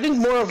 No, I think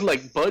more of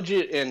like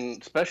budget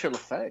and special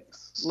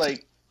effects.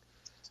 Like,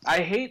 I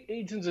hate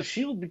Agents of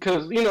S.H.I.E.L.D.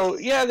 because,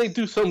 they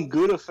do some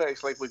good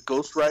effects like with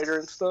Ghost Rider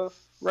and stuff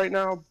right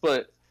now,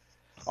 but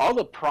all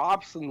the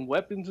props and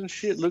weapons and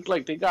shit look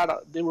like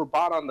they were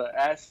bought on the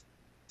as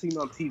seen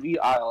on TV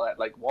aisle at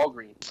like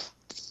Walgreens.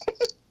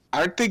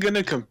 Aren't they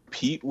gonna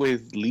compete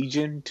with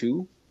Legion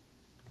too?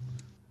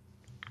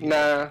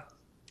 Nah.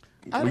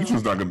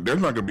 Legion's not gonna. There's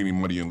not gonna be any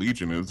money in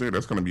Legion, is there?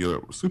 That's gonna be a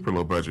super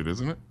low budget,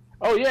 isn't it?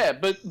 Oh yeah,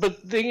 but the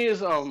thing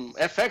is,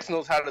 FX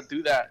knows how to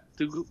do that,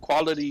 do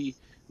quality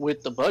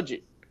with the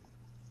budget.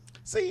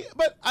 See,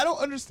 but I don't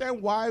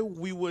understand why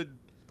we would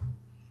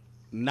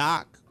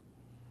knock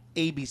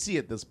ABC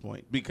at this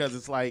point, because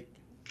it's like,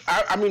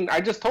 I mean,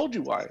 I just told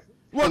you why.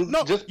 Well, And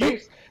no, just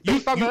based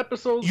on the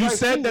episodes you I've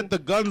said seen, that the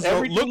guns don't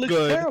everything look looks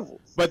good, terrible.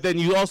 but then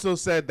you also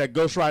said that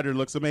Ghost Rider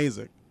looks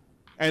amazing,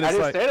 and I it's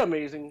didn't like, say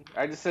amazing.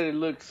 I just said it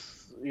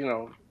looks,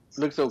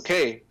 looks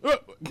okay.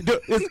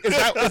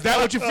 is that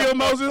what you feel,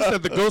 Moses?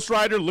 That the Ghost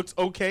Rider looks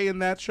okay in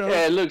that show?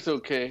 Yeah, it looks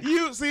okay.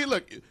 You see,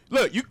 look,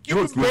 you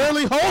looks can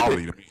barely movie hold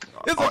quality it.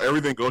 to me.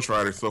 Everything Ghost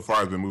Rider so far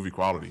has been movie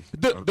quality.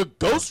 The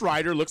Ghost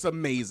Rider looks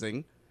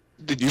amazing.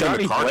 Did Even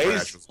Johnny the car crash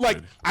Blaze was Like,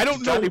 good. I don't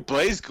know. Johnny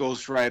Blaze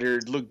Ghost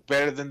Rider looked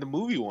better than the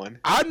movie one?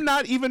 I'm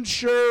not even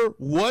sure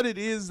what it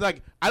is.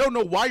 Like, I don't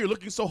know why you're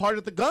looking so hard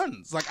at the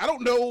guns. Like, I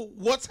don't know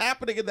what's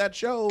happening in that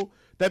show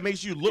that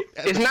makes you look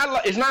at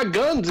It's not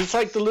guns. It's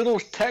like the little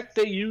tech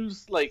they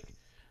use. Like,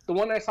 the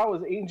one I saw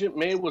was Agent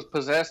May was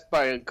possessed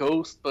by a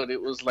ghost, but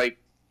it was like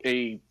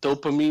a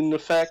dopamine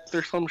effect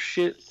or some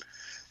shit.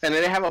 And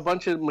then they have a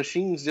bunch of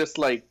machines, just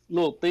like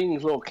little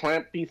things, little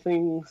clampy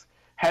things,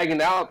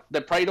 hanging out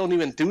that probably don't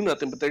even do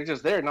nothing, but they're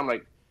just there. And I'm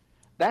like,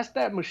 that's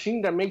that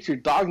machine that makes your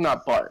dog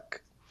not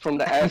bark from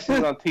the as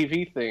seen on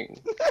TV thing.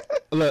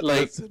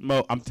 Listen,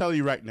 Mo, I'm telling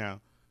you right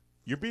now,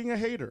 you're being a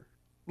hater.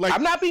 Like,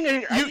 I'm not being a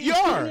hater. You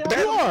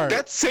are.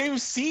 That same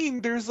scene,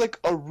 there's like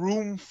a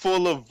room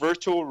full of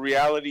virtual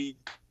reality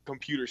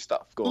computer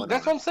stuff going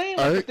That's on. what I'm saying.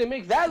 Like, if they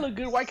make that look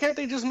good, why can't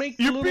they just make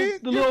the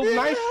little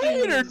knife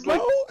hater, thing?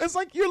 bro. It's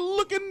like you're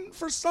looking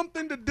for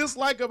something to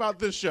dislike about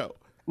this show.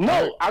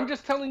 No, I'm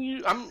just telling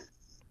you. I'm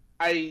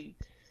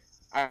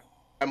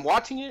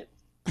watching it.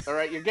 All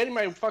right, you're getting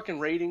my fucking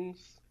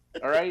ratings.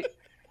 All right,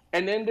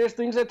 and then there's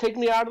things that take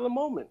me out of the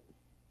moment.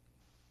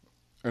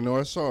 I know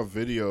I saw a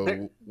video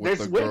with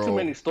There's a way girl. too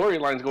many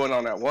storylines going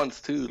on at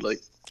once too.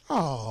 Like,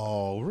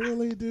 oh,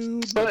 really,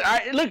 dude? but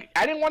I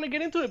didn't want to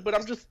get into it,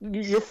 but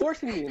you're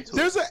forcing me into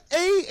There's it. an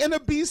A and a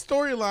B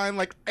storyline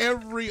like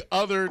every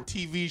other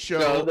TV show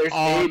No, there's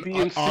on, A, B,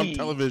 and on C.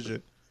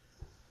 television.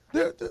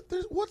 There's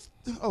what's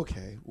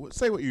okay?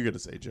 Say what you're gonna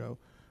say, Joe.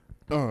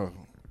 Oh,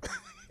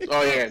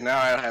 Oh yeah, now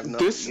I have no.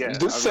 This yeah,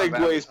 this I'm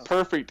not segues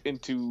perfect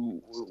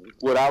into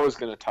what I was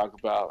going to talk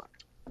about.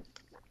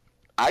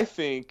 I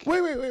think.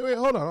 Wait,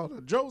 hold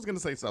on. Joe was gonna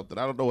say something.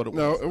 I don't know what it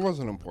no, was. it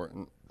wasn't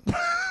important.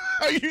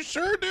 Are you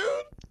sure, dude?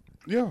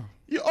 Yeah.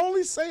 You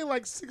only say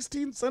like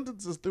 16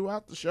 sentences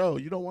throughout the show.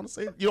 You don't want to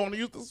say. You don't want to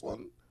use this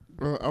one.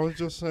 I was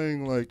just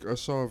saying, like, I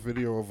saw a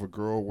video of a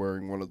girl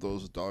wearing one of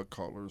those dog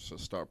collars that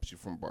stops you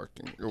from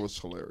barking. It was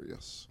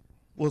hilarious.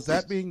 Was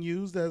that being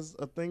used as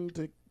a thing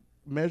to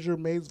measure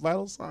May's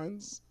vital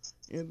signs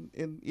in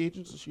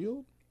Agents of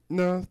S.H.I.E.L.D.?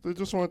 No, they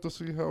just wanted to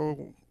see how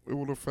it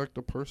would affect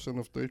a person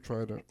if they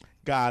tried it.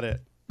 Got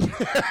it.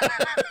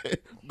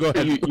 Go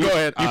ahead. Go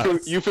ahead.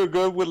 You feel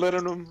good with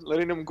letting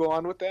them go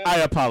on with that? I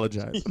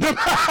apologize.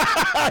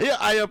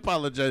 I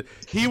apologize.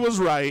 He was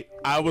right.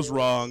 I was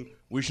wrong.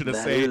 We should have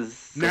said.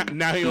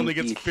 Now he only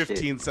gets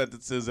 15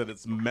 sentences, and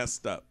it's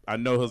messed up. I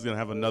know he's gonna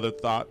have another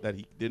thought that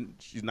he didn't.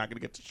 She's not gonna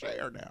get to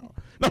share now.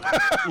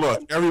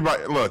 Look,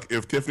 everybody. Look,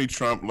 if Tiffany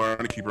Trump learned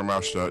to keep her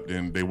mouth shut,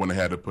 then they wouldn't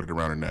have had to put it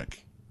around her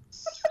neck.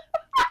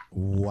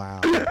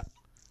 Wow.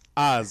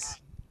 Oz.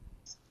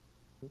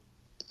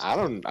 I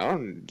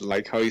don't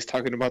like how he's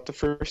talking about the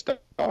first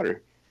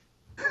daughter.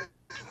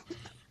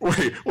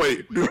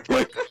 Wait. Dude,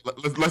 like,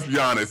 let's be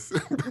honest.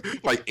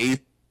 Like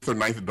 8th or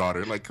 9th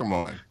daughter. Like, come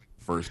on,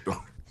 first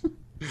daughter.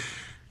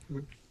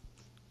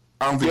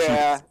 I don't think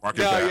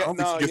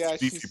she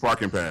gets DC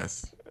parking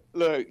pass.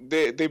 Look,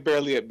 they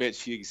barely admit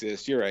she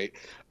exists. You're right.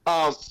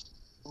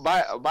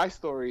 My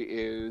story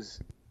is,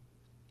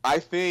 I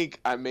think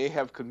I may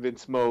have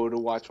convinced Mo to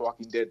watch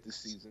Walking Dead this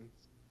season.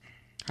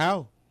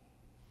 How?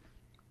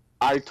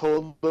 I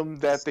told them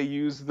that they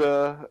use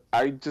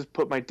I just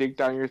put my dick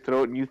down your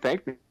throat and you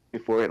thank me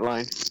for it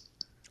line.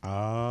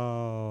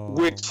 Oh.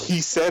 Which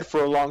he said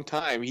for a long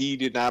time. He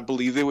did not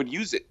believe they would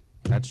use it.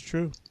 That's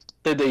true.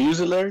 Did they use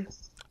it, Larry?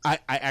 I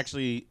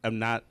actually am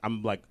not.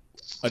 I'm like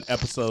an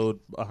episode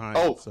behind.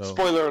 Oh, so.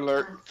 Spoiler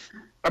alert.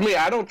 I mean,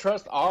 I don't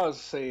trust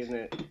Oz saying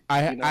it. I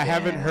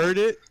haven't heard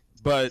it,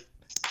 but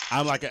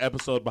I'm like an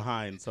episode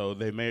behind, so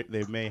they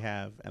may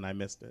have, and I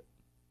missed it.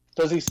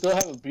 Does he still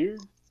have a beard?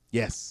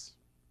 Yes.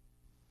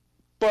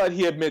 But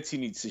he admits he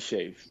needs to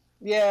shave.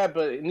 Yeah,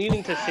 but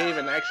needing to shave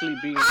and actually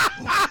being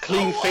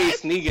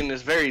clean-faced Negan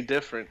is very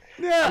different.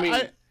 Yeah, I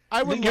mean,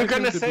 I would you're like him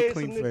gonna to say be it's a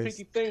clean-faced.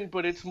 nitpicky thing,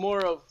 but it's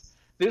more of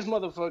this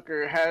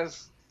motherfucker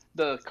has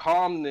the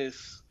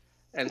calmness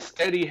and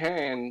steady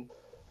hand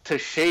to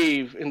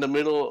shave in the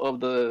middle of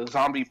the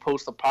zombie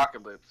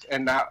post-apocalypse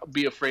and not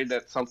be afraid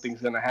that something's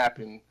gonna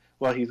happen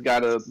while he's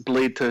got a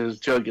blade to his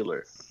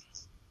jugular.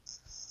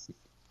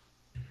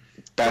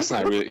 That's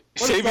not really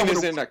shaving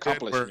isn't an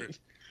accomplishment.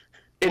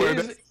 It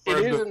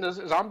is in the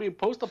zombie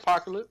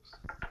post-apocalypse.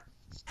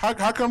 How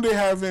come they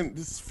haven't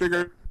just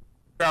figured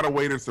out a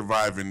way to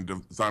survive in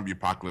the zombie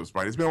apocalypse?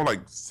 Right, it's been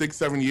like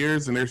 6-7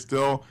 years, and they're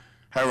still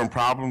having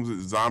problems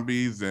with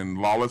zombies and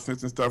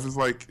lawlessness and stuff. It's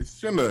like it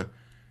shouldn't have.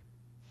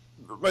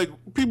 Like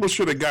people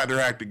should have got their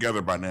act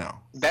together by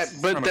now.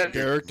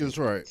 Eric is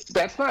right.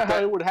 That's not how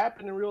it would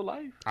happen in real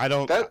life. I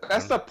don't.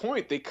 That's the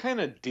point. They kind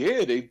of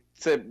did. They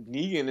said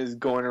Negan is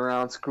going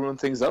around screwing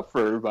things up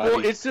for everybody.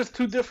 Well, it's just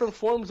two different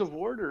forms of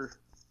order.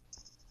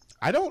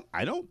 I don't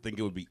think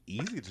it would be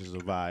easy to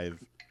survive.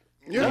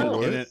 Yeah,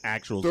 in an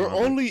actual. There are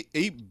zombie. only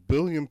 8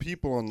 billion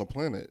people on the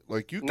planet.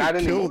 Like you Not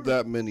can kill anymore.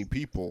 that many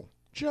people.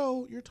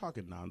 Joe, you're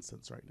talking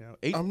nonsense right now.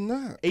 I'm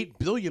not. 8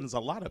 billion is a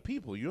lot of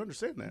people. You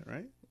understand that,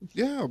 right?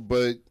 Yeah,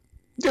 but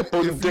most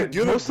if you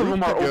get of a them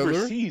group are together-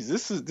 overseas.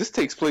 This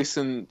takes place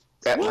in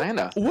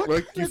Atlanta. What?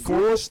 Like you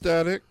form a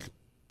static,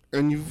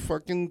 and you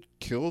fucking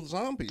kill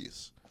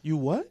zombies. You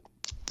what?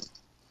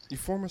 You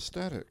form a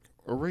static,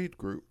 a raid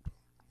group.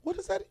 What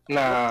is that?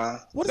 Nah,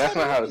 What does that's that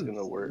not how mean? it's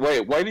gonna work.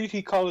 Wait, why did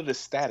he call it a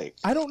static?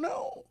 I don't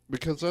know.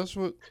 Because that's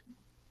what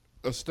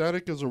a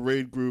static is, a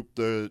raid group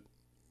that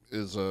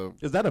is a.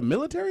 Is that a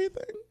military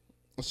thing?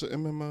 It's an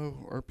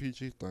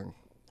MMORPG thing.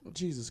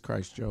 Jesus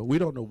Christ, Joe. We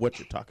don't know what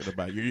you're talking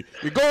about. You're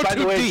going By too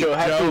the way, deep, Joe,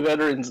 happy Joe.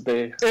 Veterans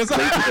Day. It's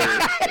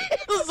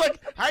like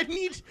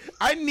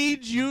I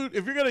need you.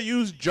 If you're gonna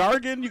use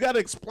jargon, you got to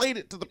explain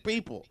it to the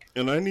people.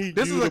 And I need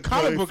This you is a to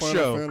comic play book Final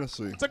show.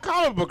 Fantasy. It's a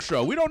comic book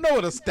show. We don't know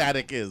what a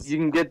static is. You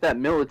can get that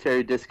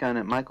military discount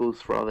at Michael's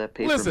for all that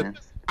paper, Listen, man.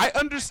 I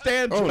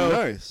understand, Oh, Joe.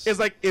 nice. It's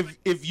like if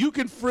you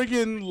can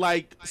friggin'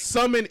 like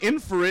summon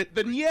Infinite,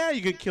 then yeah,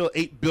 you can kill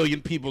 8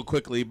 billion people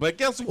quickly. But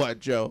guess what,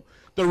 Joe?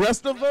 The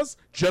rest of us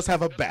just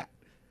have a bat.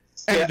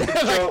 And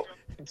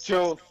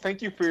Joe,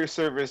 thank you for your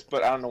service,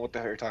 but I don't know what the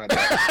hell you're talking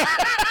about.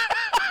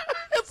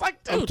 It's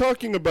like, dude. I'm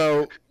talking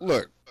about,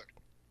 look,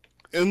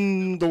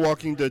 in the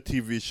Walking Dead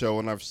TV show,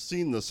 and I've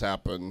seen this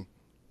happen,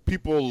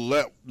 people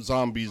let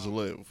zombies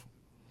live.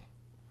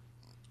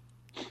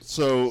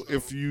 So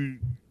if you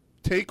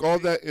take all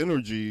that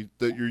energy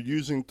that you're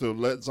using to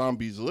let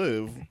zombies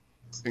live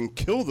and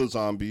kill the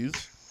zombies,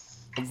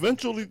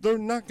 eventually they're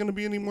not going to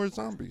be any more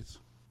zombies.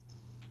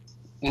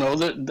 No,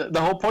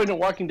 the whole point of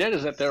Walking Dead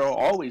is that there will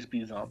always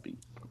be zombies.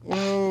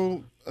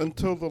 Well,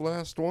 until the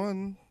last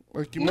one.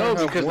 Like you No, might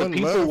have because the one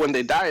people, left. when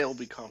they die, will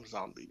become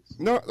zombies.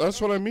 No,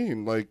 that's what I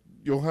mean. Like,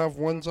 you'll have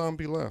one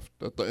zombie left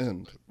at the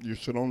end. You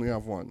should only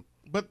have one.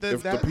 But then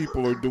if the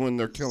people are doing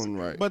their killing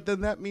right. But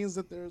then that means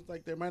that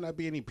there might not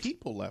be any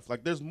people left.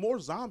 Like there's more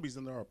zombies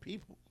than there are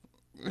people.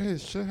 Hey,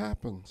 shit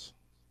happens.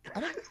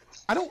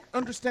 I don't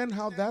understand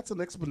how that's an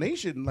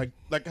explanation. Like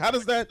how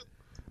does that?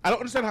 I don't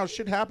understand how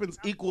shit happens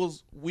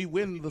equals we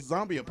win the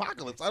zombie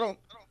apocalypse.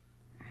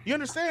 You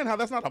understand how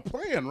that's not a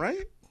plan,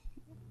 right?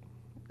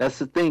 That's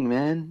the thing,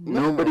 man.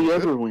 Nobody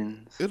ever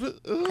wins.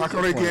 How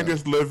come they can't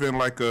just live in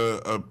like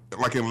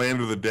like in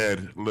Land of the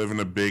Dead, live in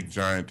a big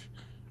giant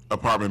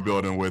apartment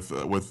building with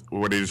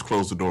where they just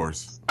close the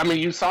doors? I mean,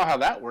 you saw how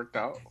that worked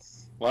out.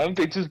 Why don't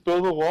they just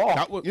build a wall?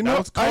 That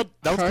was called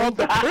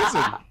the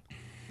prison.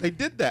 They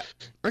did that.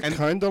 I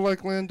kind of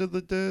like Land of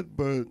the Dead,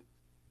 but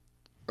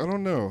I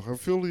don't know. I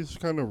feel he's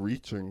kind of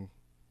reaching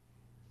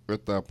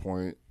at that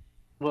point.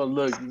 Well,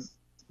 look,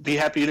 be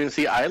happy you didn't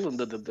see Island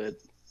of the Dead.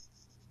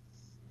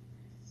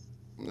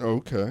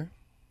 Okay.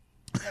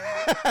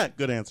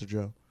 Good answer,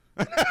 Joe.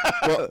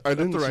 Well, I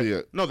didn't see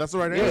it. No, that's the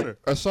right answer.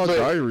 I saw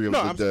Diary of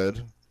the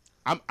Dead.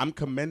 I'm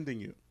commending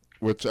you.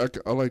 Which I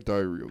like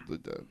Diary of the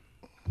Dead.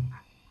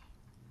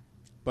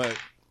 But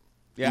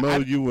yeah, no,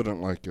 you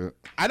wouldn't like it.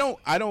 I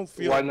don't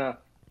feel. Why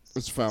not?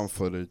 It's found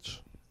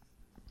footage.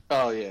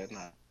 Oh yeah, no,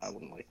 I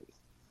wouldn't like it.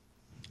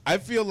 I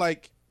feel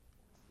like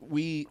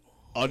we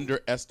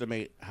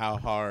underestimate how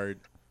hard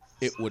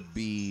it would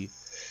be.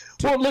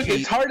 Well, look,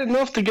 it's hard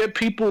enough to get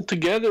people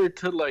together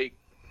to like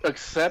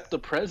accept the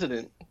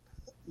president.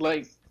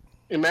 Like,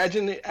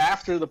 imagine it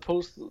after the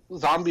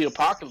post-zombie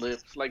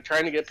apocalypse, like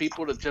trying to get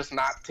people to just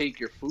not take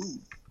your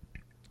food.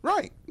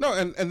 Right. No,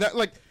 and that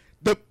like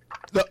the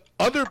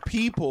other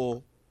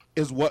people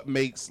is what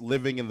makes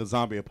living in the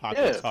zombie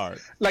apocalypse hard.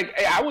 Like,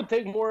 I would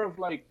take more of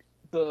like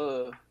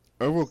the.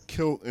 I will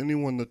kill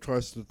anyone that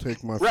tries to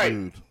take my Right.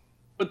 food.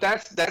 But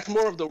that's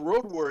more of the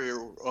road warrior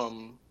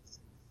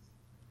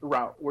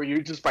route, where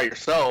you're just by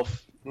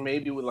yourself,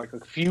 maybe with like a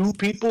few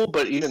people,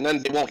 but even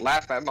then they won't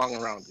last that long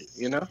around you,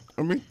 you know?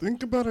 I mean,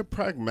 think about it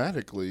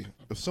pragmatically.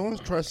 If someone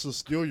tries to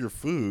steal your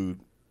food,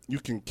 you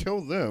can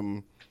kill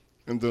them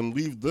and then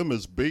leave them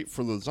as bait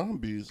for the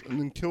zombies and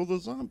then kill the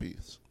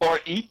zombies. Or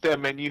eat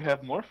them and you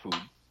have more food.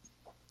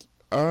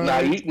 You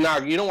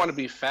don't want to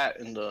be fat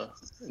in the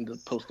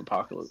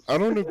post-apocalypse. I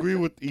don't agree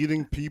with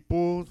eating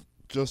people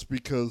just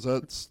because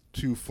that's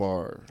too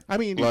far. I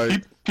mean,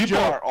 like, people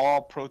are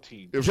all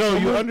protein. if Joe, you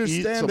someone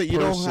understand eats a that you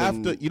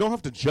person- don't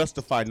have to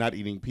justify not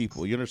eating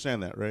people. You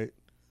understand that, right?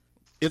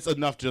 It's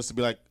enough just to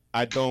be like,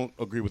 I don't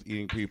agree with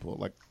eating people.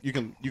 Like you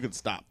can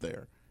stop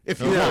there. If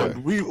you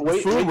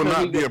want. Food would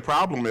not be a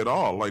problem at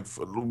all. Like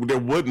there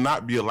would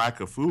not be a lack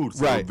of food,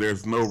 so Right.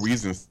 there's no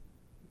reason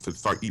to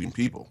start eating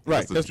people. Right.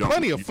 That's the There's jump.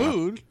 plenty of You know?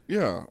 food.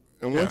 Yeah,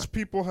 and Yeah. once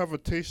people have a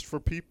taste for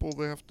people,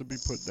 they have to be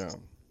put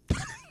down.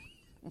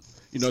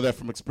 You know that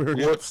from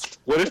experience.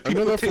 What if I know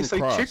people that from taste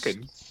like Cross.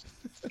 chicken?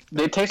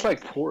 They taste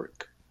like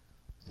pork.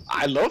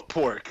 I love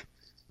pork.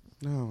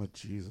 Oh,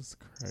 Jesus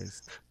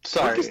Christ.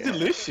 Sorry, Pork is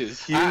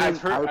delicious. I've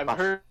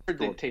heard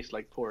they taste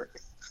like pork.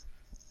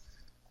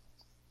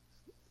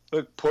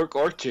 Look, pork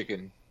or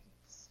chicken,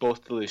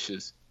 both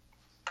delicious.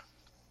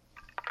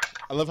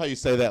 I love how you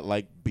say that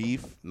like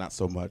beef, not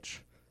so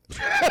much.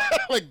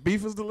 Like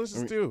beef is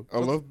delicious too. I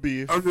love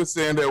beef. I'm just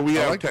saying that we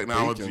I have like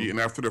technology, bacon. and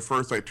after the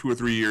first like 2 or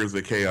 3 years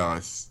of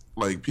chaos,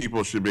 like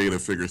people should be able to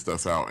figure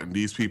stuff out, and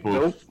these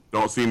people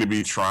don't seem to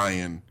be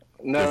trying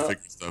No, to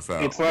figure stuff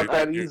out. it's not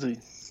that easy.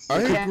 I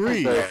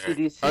agree. The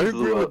CDC I agree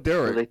blew with up, so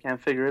Derek. they can't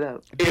figure it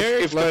out.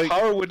 If the like-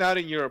 power went out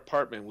in your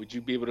apartment, would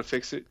you be able to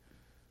fix it?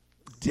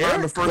 Not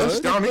in the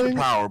first Derek down could. the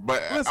power,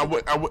 but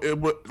it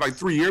would like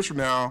 3 years from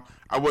now,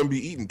 I wouldn't be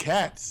eating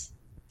cats.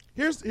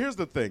 Here's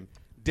the thing.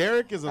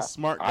 Derek is a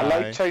smart guy. I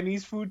like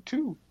Chinese food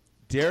too.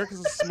 Derek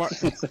is a smart.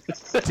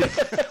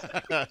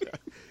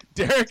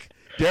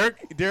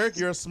 Derek,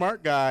 you're a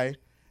smart guy,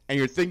 and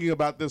you're thinking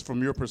about this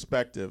from your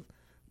perspective.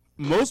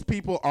 Most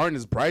people aren't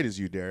as bright as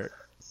you, Derek.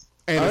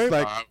 And it's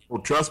like,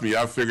 Well, trust me,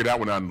 I figured that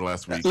one out in the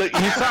last week. Look,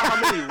 you saw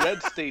how many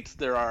red states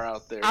there are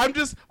out there. I'm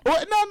just no.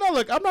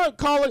 Look, I'm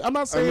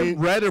not saying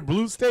red or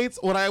blue states.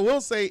 What I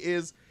will say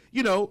is,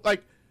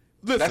 like,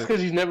 listen. That's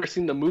because you've never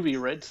seen the movie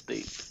Red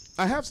State.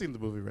 I have seen the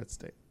movie Red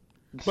State.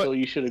 so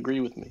you should agree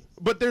with me.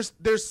 But there's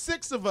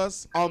 6 of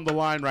us on the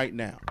line right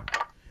now,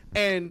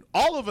 and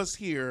all of us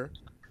here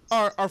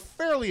are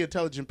fairly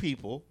intelligent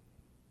people.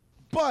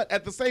 But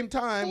at the same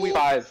time, we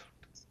 5.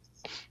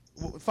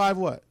 5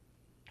 what?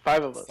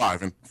 5 of us.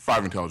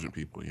 Five intelligent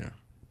people. Yeah.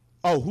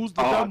 Oh, who's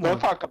the dumb Don't one?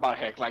 talk about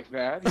Heck like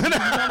that. He's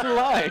on the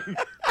line.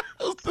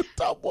 Who's the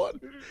dumb one?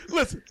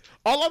 Listen,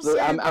 all I'm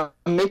saying. I'm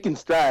making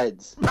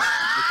strides.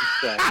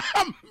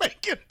 I'm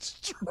making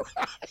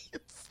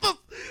strides.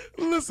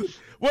 Listen,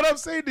 what I'm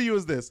saying to you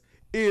is this: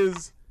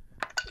 is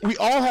we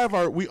all have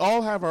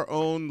our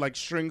own like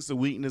strengths and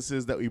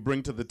weaknesses that we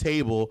bring to the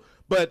table.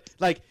 But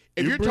like,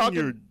 if you're bring talking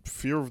your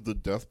fear of the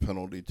death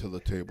penalty to the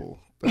table.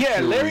 Yeah,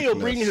 your Larry will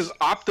weakness. bring his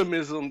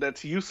optimism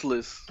that's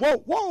useless.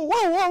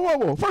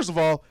 Whoa. First of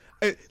all,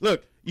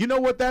 look, you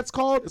know what that's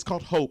called? It's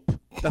called hope.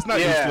 That's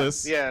not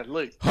useless. Yeah,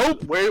 look.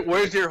 Hope.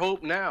 Where's your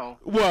hope now?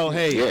 Well,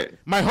 hey,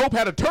 my hope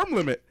had a term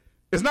limit.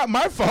 It's not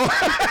my fault.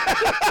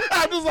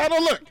 I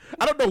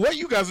don't know what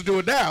you guys are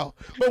doing now.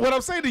 But what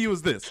I'm saying to you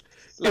is this.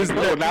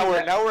 Now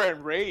we're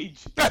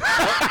enraged.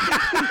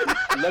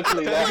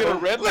 Luckily, that get a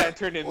red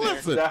lantern in there.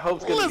 That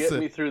hope's gonna get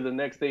me through the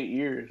next 8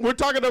 years. We're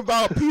talking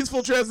about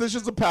peaceful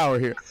transitions of power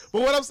here.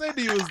 But what I'm saying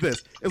to you is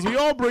this: is we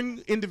all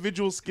bring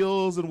individual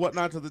skills and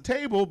whatnot to the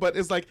table. But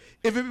it's like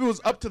if it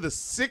was up to the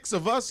 6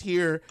 of us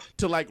here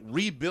to like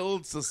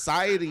rebuild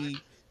society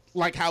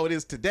like how it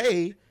is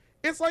today.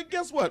 It's like,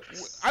 guess what?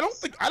 I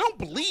don't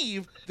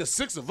believe the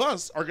 6 of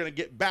us are gonna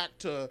get back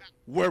to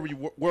where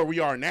we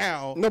are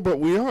now. No, but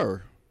we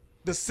are.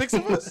 The 6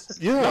 of us?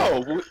 Yeah.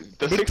 No,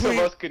 the 6 of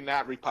us could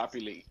not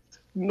repopulate.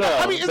 No,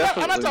 I mean, I'm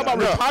not talking about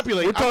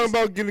repopulate. We're talking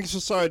about getting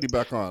society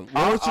back on.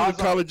 Lawrence is a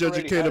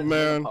college-educated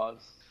man.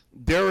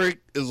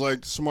 Derek is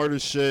like smart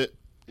as shit.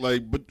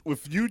 Like, but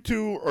if you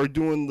two are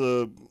doing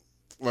the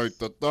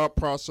thought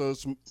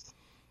process,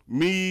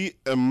 me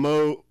and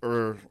Mo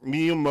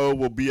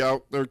will be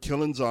out there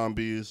killing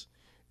zombies,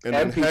 and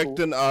then Hecht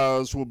and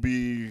Oz will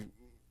be,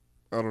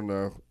 I don't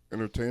know,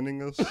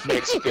 entertaining us.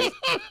 Mexican.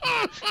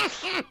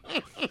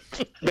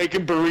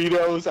 Making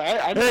burritos.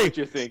 I know what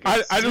you're thinking. I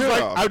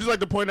would just like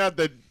to point out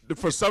that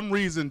for some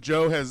reason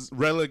Joe has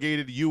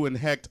relegated you and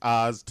Hecht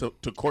Oz to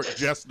court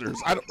jesters.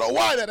 I don't know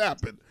why that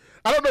happened.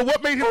 I don't know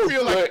what made him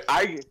feel like.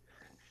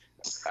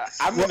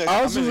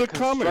 Oz is a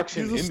comic.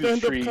 He's a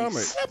stand-up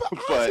comic.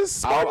 But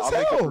I'll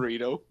make a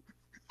burrito.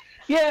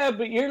 Yeah,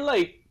 but you're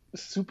like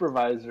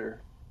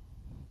supervisor.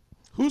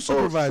 Who's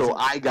supervisor? So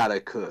I gotta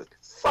cook.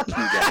 Fuck you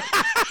guys.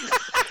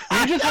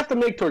 You just have to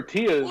make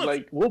tortillas.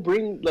 Like, we'll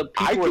bring the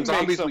people and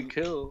zombies we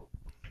kill.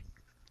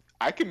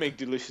 I can make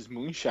delicious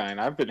moonshine.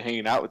 I've been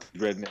hanging out with the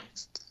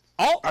rednecks.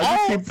 I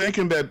just keep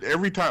thinking that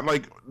every time,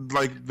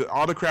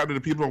 all the crap that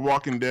the people in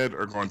Walking Dead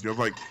are going through,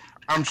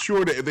 I'm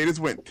sure that if they just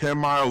went 10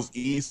 miles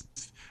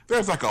east,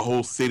 there's like a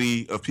whole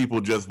city of people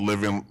just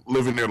living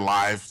their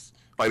lives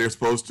like they're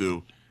supposed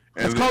to.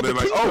 And they're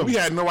like, oh, we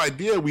had no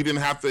idea we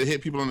didn't have to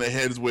hit people in the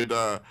heads with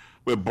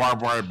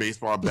barbed wire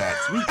baseball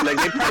bats. Like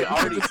they probably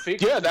already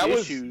fixed that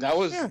was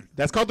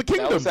that's called the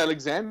kingdom. That was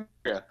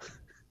Alexandria.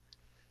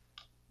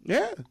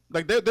 Yeah,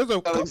 like there's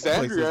a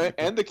Alexandria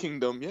and the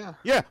kingdom. Yeah.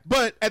 Yeah,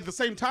 but at the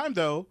same time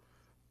though,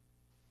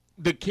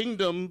 the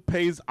kingdom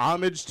pays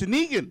homage to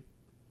Negan.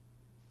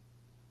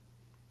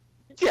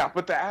 Yeah,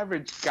 but the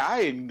average guy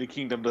in the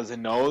kingdom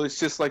doesn't know. It's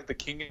just like the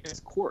king in his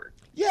court.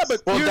 Yeah,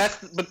 but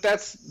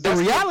that's the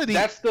reality.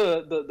 That's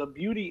the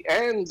beauty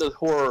and the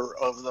horror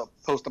of the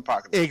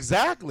post-apocalypse.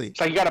 Exactly. It's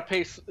like you got to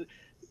pay.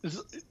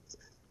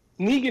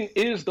 Negan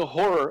is the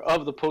horror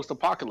of the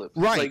post-apocalypse.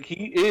 Right. Like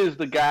he is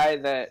the guy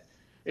that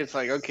it's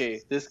like, okay,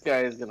 this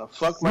guy is gonna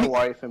fuck my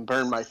wife and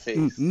burn my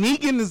face.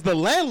 Negan is the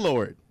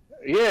landlord.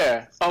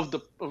 Yeah, of the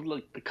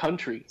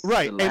country.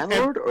 Right. The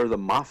landlord or the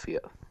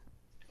mafia?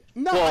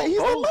 No, he's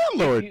the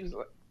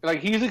landlord.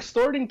 He's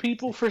extorting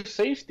people for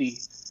safety,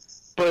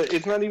 but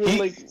it's not even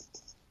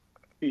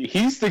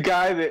he's the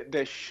guy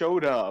that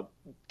showed up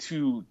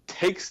to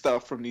take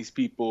stuff from these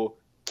people,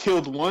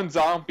 killed one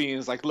zombie, and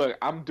is like, "Look,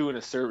 I'm doing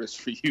a service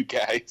for you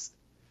guys."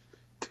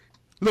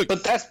 Look,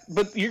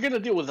 but you're gonna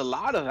deal with a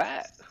lot of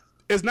that.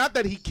 It's not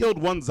that he killed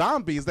one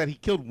zombie; it's that he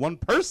killed one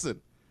person.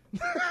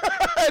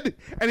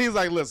 and he's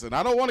like, "Listen,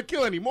 I don't want to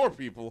kill any more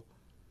people."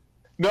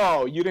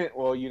 No, you didn't.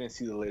 Well, you didn't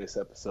see the latest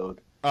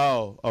episode.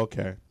 Oh,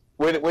 okay.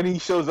 When he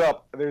shows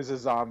up, there's a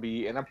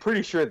zombie, and I'm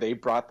pretty sure they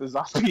brought the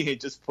zombie and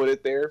just put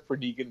it there for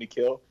Negan to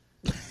kill.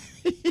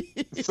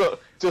 So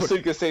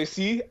you can say,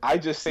 "See, I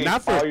just saved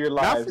all your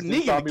lives." Not for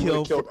this Negan zombie to kill,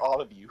 would have killed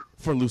all of you.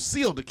 For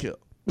Lucille to kill.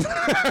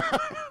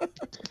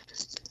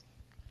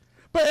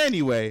 But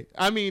anyway,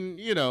 I mean,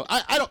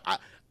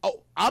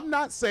 I'm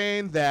not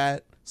saying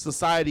that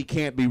society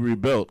can't be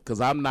rebuilt because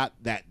I'm not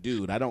that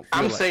dude.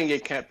 I'm saying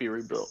it can't be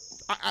rebuilt.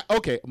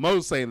 Okay,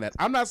 Mo's saying that.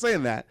 I'm not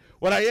saying that.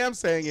 What I am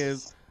saying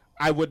is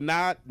I would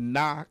not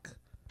knock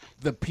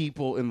the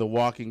people in The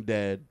Walking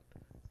Dead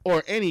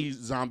or any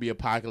zombie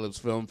apocalypse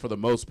film for the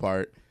most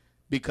part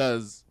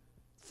because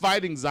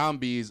fighting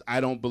zombies,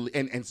 I don't believe,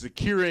 and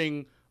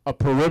securing a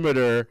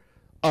perimeter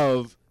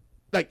of,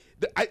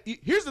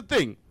 here's the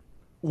thing.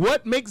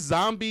 what makes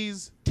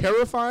zombies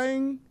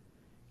terrifying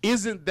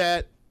isn't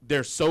that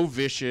they're so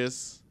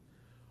vicious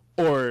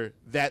or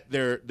that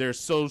they're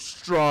so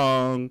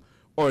strong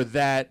or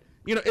that,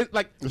 you know, it's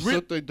like it's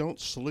that they don't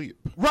sleep.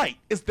 Right.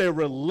 It's their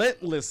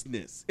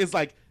relentlessness. It's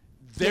like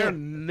they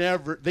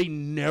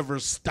never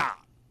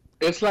stop.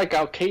 It's like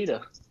Al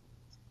Qaeda.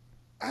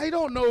 I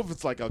don't know if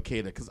it's like Al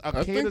Qaeda because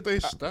I think they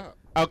stop.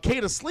 Al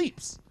Qaeda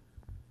sleeps.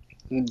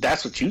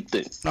 That's what you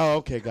think. Oh,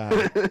 okay, got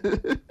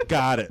it.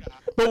 Got it.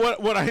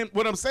 But what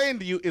I'm saying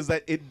to you is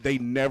that they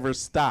never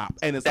stop,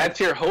 and it's that's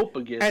your hope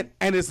again.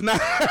 And it's not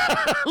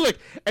look,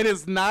 and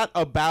it's not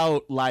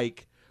about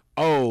like,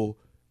 oh,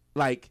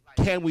 like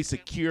can we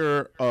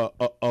secure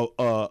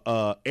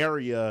a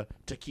area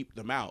to keep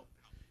them out?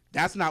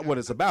 That's not what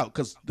it's about.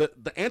 Because the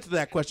answer to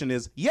that question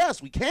is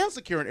yes, we can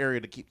secure an area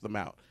to keep them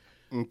out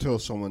until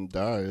someone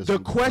dies. The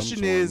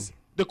question is,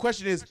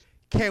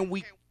 can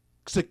we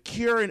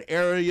secure an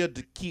area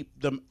to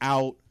keep them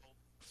out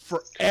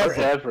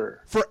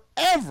forever?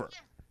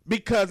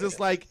 Because it's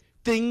like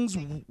things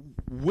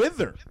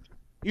wither.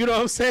 You know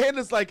what I'm saying?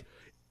 It's like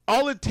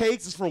all it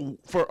takes is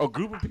for a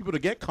group of people to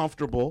get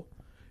comfortable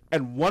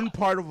and one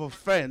part of a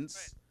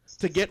fence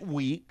to get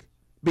weak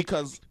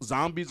because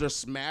zombies are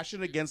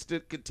smashing against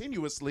it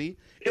continuously.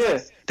 Yeah,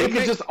 they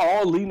could just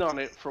all lean on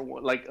it for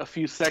like a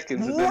few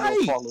seconds and then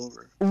they'll fall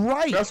over.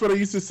 Right. That's what I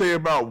used to say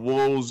about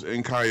wolves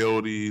and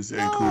coyotes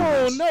and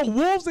cougars. No,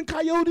 wolves and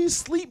coyotes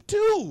sleep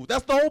too.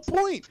 That's the whole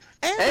point.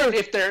 And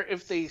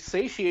if they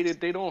satiated,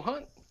 they don't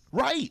hunt.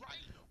 Right.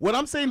 What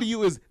I'm saying to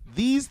you is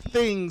these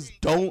things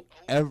don't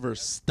ever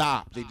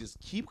stop. They just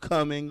keep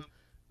coming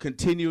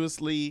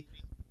continuously.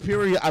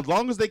 Period. As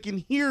long as they can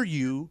hear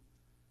you,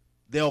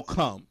 they'll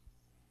come.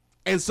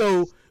 And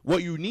so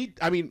what you need,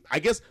 I mean, I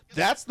guess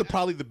that's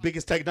probably the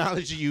biggest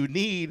technology you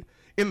need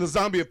in the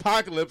zombie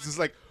apocalypse is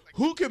like,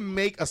 who can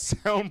make a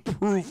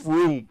soundproof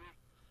room?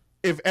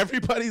 If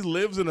everybody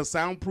lives in a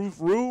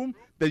soundproof room,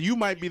 then you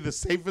might be the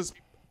safest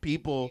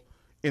people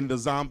in the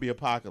zombie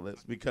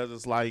apocalypse because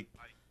it's like,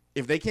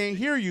 if they can't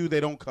hear you,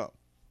 they don't come.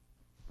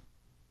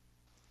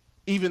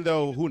 Even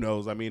though, who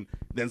knows? I mean,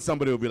 then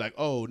somebody will be like,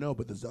 oh, no,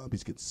 but the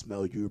zombies can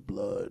smell your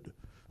blood.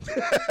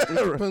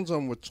 It depends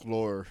on which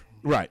lore.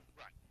 Right.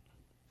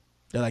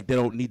 They're like, they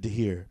don't need to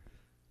hear.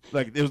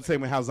 Like, it was the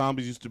same way how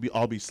zombies used to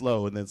all be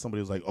slow, and then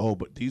somebody was like, oh,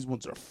 but these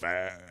ones are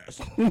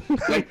fast.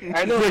 Like,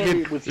 I know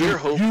with your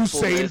hopefulness,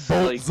 Usain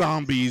Bolt like,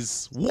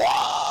 zombies.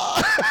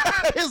 What?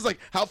 It's like,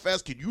 how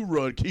fast can you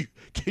run? Can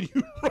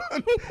you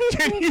run?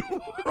 Can you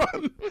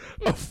run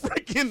a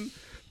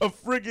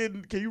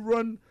friggin' can you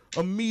run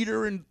a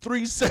meter in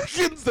 3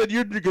 seconds? Then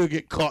you're gonna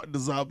get caught in the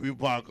zombie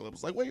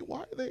apocalypse. Like, wait,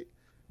 why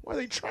are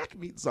they track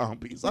meet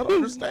zombies? I don't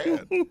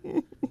understand.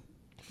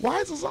 Why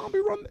is a zombie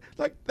run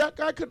like that?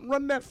 Guy couldn't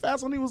run that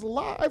fast when he was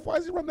alive. Why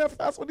is he run that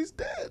fast when he's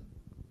dead?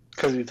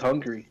 Because he's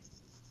hungry.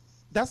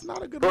 That's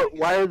not a good. But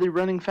why are they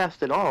running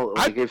fast at all?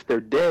 Like if they're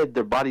dead,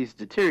 their body's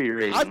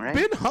deteriorating. I've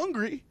been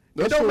hungry.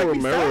 That's what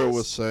Romero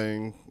was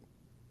saying.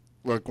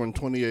 Like when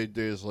 28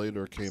 Days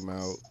Later came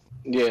out.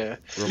 Yeah,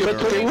 but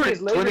 28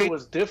 Days Later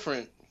was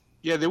different.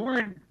 Yeah, they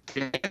weren't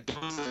dead.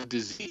 It was a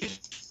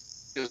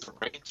disease. It was a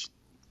rage.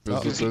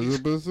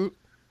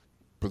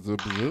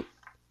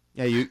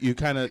 Yeah, you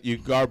kind of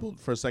garbled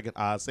for a second.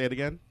 Say it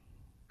again.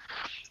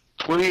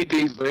 28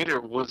 Days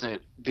Later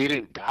they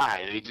didn't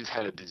die. They just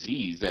had a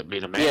disease that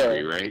made them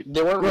angry, right?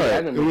 They weren't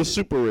right. It was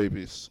super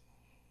rabies.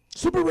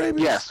 Super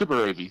rabies? Yeah,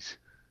 super rabies.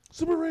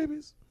 Super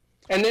rabies.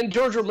 And then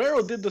George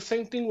Romero did the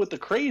same thing with the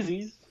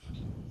Crazies.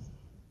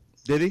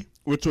 Did he?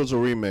 Which was a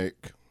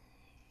remake.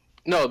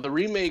 No, the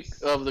remake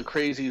of the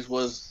Crazies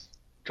was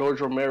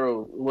George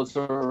Romero. Was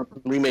the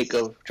remake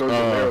of George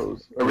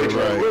Romero's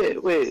original.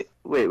 Right. Wait.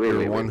 You're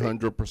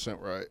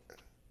 100% right.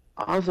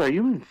 Oz, are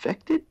you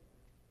infected?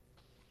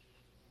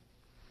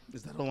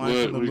 Is that a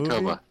line from the movie?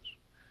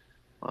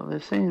 Well, they're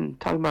talking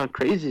about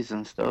crazies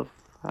and stuff.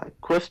 I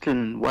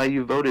question why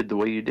you voted the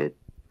way you did.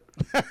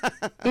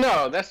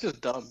 No, that's just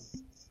dumb.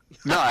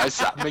 No,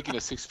 I'm making a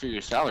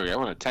 6-figure salary. I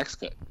want a tax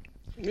cut.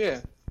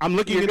 Yeah, I'm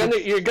looking.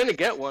 You're gonna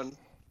get one,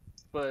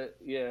 but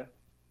yeah.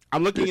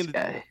 I'm looking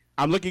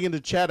in the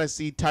chat. I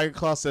see Tiger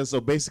Claw says so.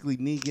 Basically,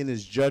 Negan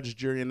is judge,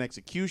 jury, and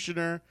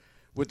executioner.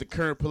 With the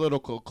current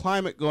political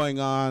climate going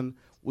on,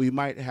 we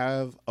might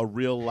have a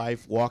real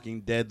life Walking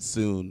Dead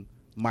soon,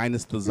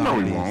 minus the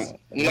zombies.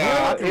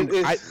 No,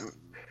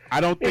 I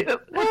don't think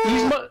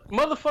these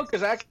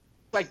motherfuckers act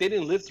like they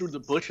didn't live through the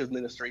Bush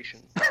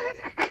administration.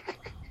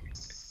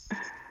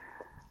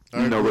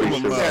 We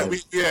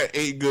had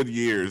 8 good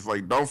years.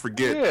 Like, don't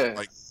forget,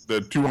 like the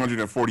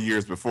 240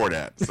 years before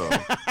that. So,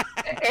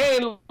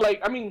 and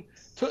like, I mean,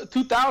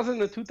 2000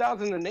 to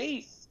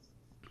 2008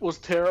 was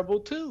terrible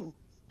too,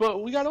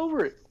 but we got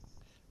over it.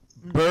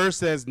 Burr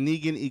says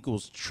Negan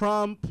equals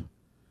Trump.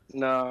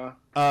 Nah,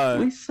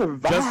 we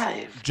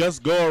survived.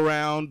 Just go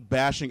around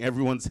bashing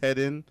everyone's head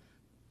in.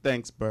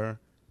 Thanks, Burr.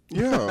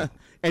 Yeah,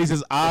 and he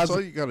says Oz. That's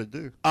all you gotta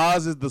do.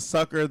 Oz is the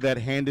sucker that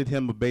handed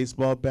him a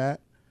baseball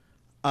bat.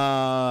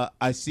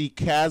 I see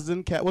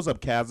Kazan. What's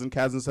up, Kazan?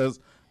 Kazan says,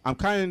 I'm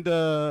kind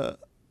of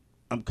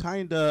I'm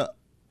kind of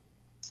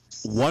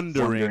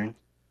wondering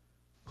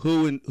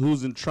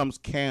who's in Trump's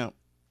camp.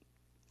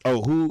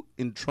 Oh, who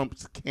in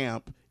Trump's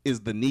camp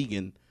is the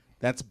Negan?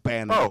 That's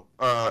Bannon.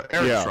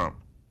 Eric Trump.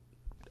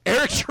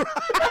 Eric Trump.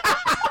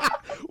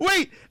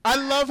 Wait, I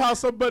love how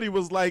somebody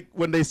was like,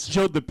 when they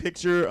showed the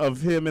picture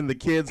of him and the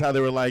kids, how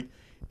they were like,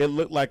 it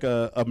looked like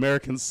a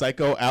American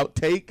Psycho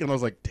outtake, and I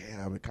was like,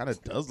 damn, it kind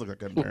of does look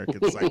like an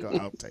American Psycho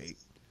outtake.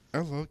 I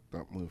like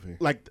that movie.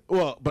 Like,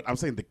 well, but I'm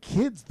saying the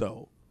kids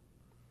though,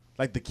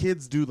 like the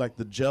kids do like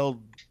the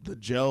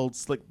gelled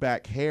slick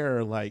back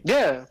hair, like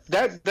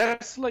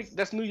that's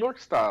New York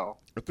style.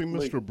 I think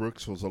Mr.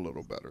 Brooks was a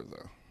little better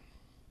though.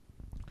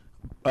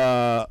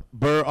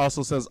 Burr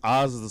also says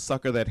Oz is the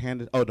sucker that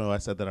handed. Oh no, I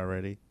said that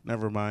already.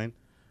 Never mind.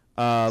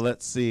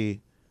 Let's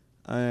see.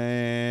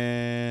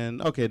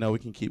 And okay, no, we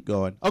can keep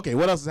going. Okay,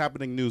 what else is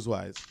happening news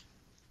wise?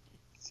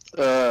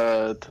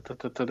 The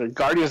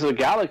Guardians of the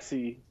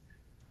Galaxy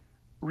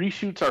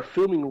reshoots are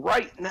filming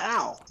right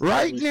now.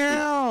 Right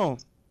now.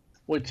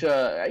 Which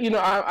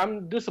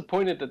I'm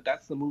disappointed that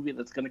that's the movie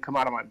that's going to come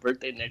out on my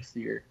birthday next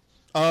year.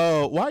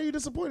 Oh, why are you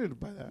disappointed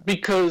by that?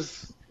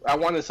 Because I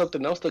wanted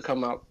something else to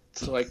come out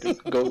so I could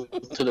go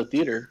to the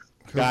theater.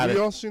 Have we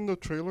all seen the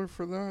trailer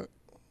for that?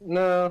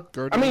 No.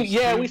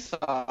 Guardians we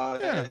saw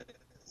it. Yeah.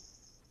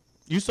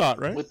 You saw it,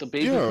 right? With the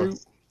baby group.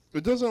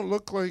 It doesn't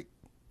look like,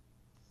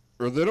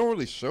 or they don't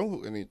really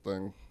show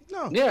anything.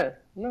 No. Yeah,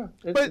 no.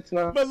 It's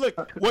not. But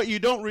look, what you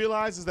don't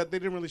realize is that they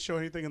didn't really show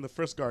anything in the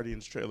first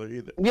Guardians trailer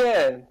either.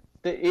 Yeah,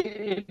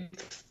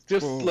 it's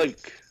just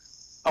like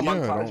a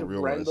montage of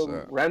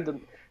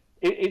random.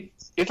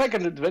 It's like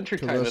an adventure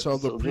kind of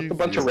episode. Just a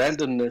bunch of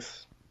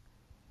randomness.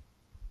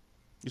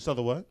 You saw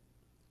the what?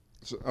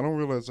 So I don't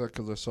realize that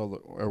because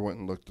I went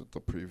and looked at the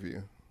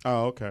preview.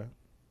 Oh, okay.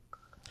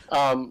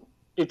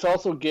 It's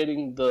also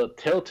getting the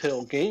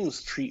Telltale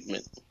Games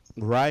treatment.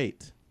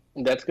 Right.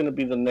 And that's going to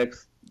be the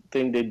next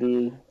thing they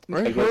do.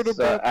 I heard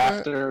about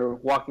after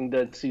Walking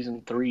Dead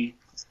season 3.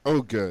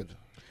 Oh, good.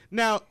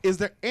 Now, is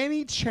there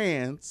any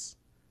chance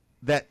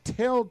that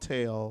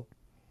Telltale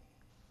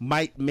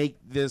might make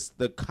this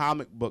the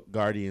comic book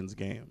Guardians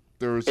game?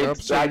 There is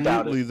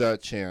absolutely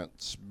that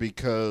chance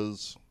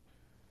because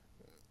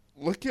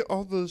look at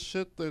all the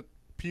shit that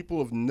people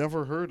have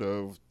never heard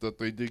of that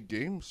they did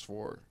games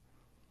for.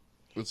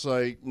 It's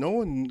like no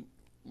one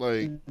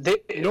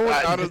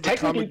out of the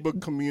comic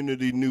book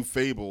community knew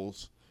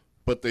Fables,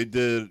 but they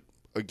did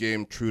a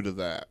game true to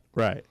that.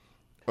 Right.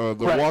 The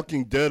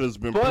Walking Dead has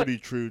been pretty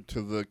true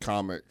to the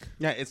comic.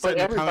 Yeah, it's but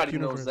everybody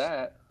knows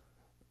that.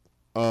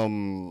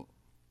 I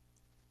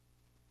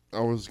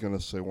was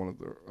gonna say one of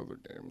the other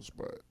games,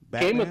 but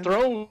Game of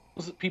Thrones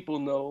people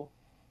know,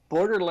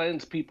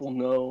 Borderlands people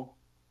know.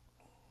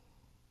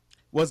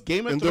 Was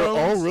Game of and Thrones?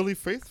 They're all really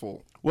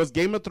faithful. Was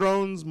Game of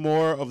Thrones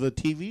more of the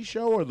TV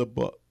show or the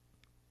book?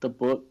 The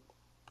book.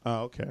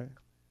 Oh, okay.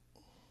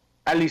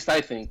 At least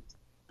I think.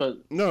 But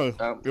no,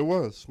 it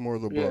was more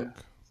the book.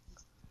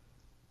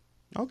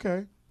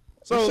 Okay.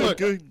 So So it's a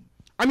good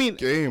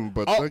game,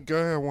 but that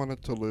guy I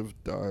wanted to live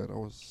died.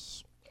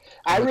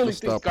 I really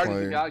think Guardians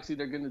of the Galaxy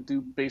they're going to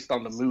do based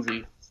on the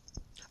movie.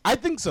 I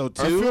think so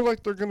too. I feel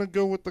like they're going to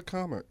go with the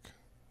comic.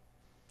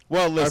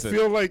 Well, listen. I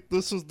feel like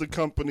this is the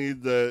company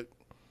that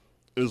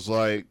is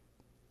like,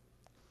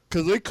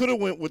 because they could have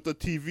went with the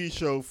TV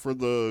show for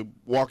the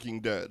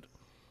Walking Dead,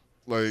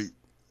 like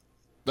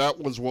that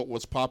was what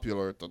was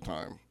popular at the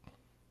time.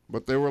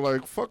 But they were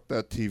like, "Fuck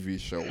that TV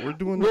show. We're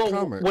doing the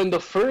comic." When the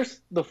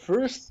first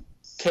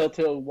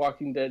Telltale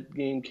Walking Dead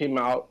game came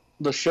out,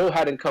 the show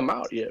hadn't come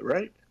out yet,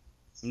 right?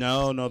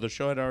 No, the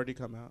show had already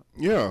come out.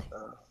 Yeah.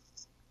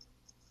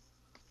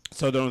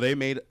 So no, they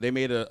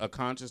made a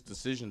conscious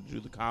decision to do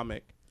the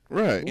comic,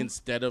 right,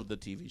 instead of the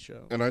TV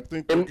show. And I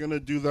think they're gonna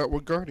do that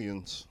with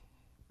Guardians.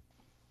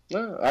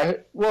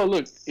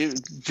 Look,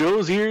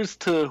 Joe's ears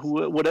to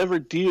whatever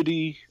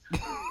deity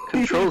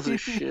controls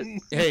this shit.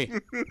 Hey,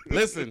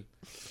 listen,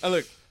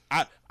 look,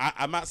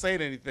 I'm not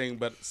saying anything,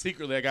 but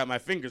secretly I got my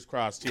fingers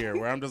crossed here,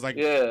 where I'm just like,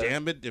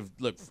 damn it,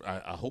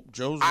 I hope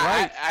Joe's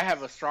right. I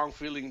have a strong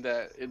feeling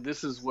that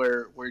this is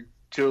where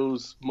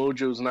Joe's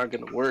mojo's not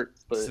gonna work.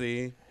 But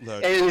see,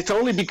 look, and it's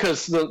only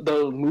because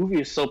the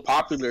movie is so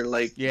popular.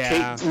 Like,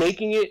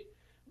 making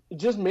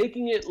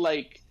it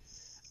like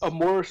a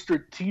more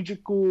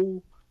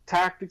strategical,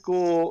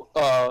 tactical,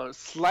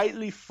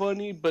 slightly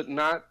funny, but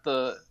not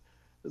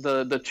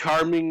the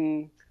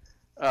charming,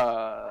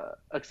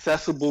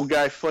 accessible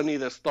guy funny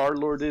that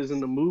Star-Lord is in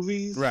the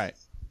movies. Right.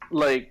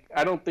 Like,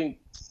 I don't think.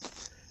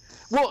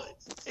 Well,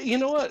 you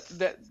know what?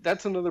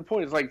 That's another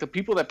point. It's like the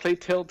people that play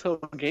Telltale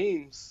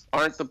games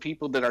aren't the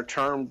people that are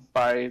charmed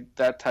by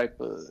that type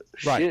of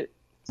shit.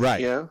 Right.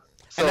 Yeah.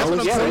 So that's what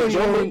I'm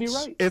saying.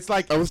 Right. It's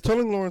like I was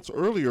telling Lawrence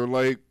earlier,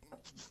 like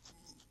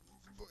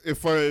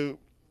if I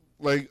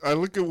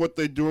look at what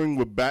they're doing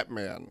with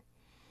Batman,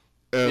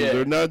 and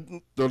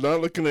they're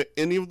not looking at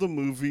any of the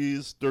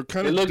movies. They're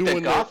kind of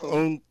doing their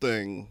own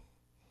thing.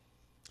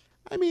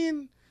 I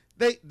mean,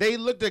 they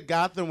looked at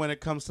Gotham when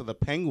it comes to the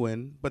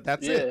Penguin, but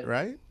that's it,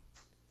 right?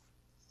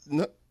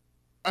 No,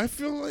 I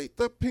feel like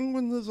the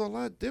Penguin is a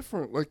lot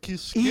different. Like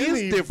he's skinny, He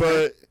is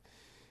different,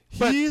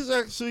 but he's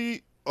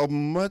actually a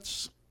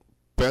much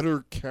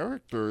better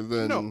character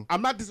than. No,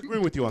 I'm not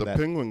disagreeing with you on the that.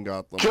 Penguin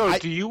Gotham. Joe,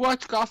 do you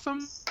watch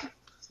Gotham?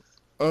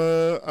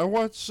 I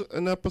watch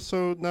an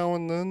episode now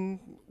and then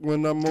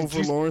when I'm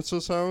over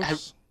Lawrence's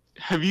house.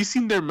 Have you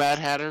seen their Mad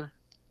Hatter?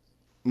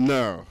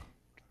 No.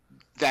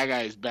 That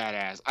guy is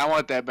badass. I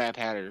want that Mad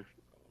Hatter.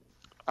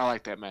 I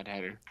like that Mad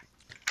Hatter.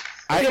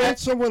 I heard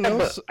someone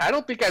else. I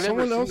don't think I've ever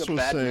Someone seen else the was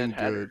Bad saying Mad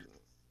Hatter. good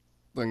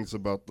things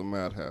about the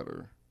Mad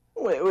Hatter.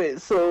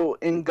 Wait. So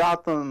in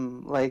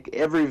Gotham, like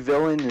every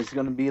villain is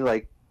gonna be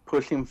like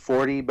pushing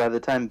 40 by the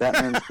time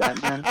Batman's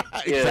Batman.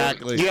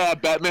 Exactly. Yeah,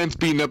 Batman's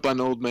beating up on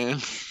old man.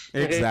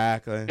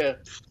 Exactly. Yeah.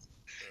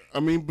 I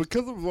mean,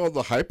 because of all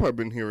the hype I've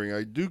been hearing,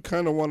 I do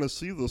kind of want to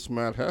see this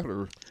Mad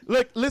Hatter.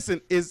 Look,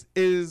 listen,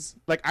 is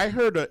like I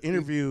heard an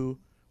interview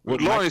with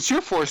Lawrence,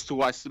 you're forced to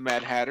watch the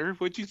Mad Hatter.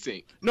 What'd you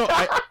think? No,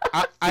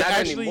 I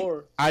actually,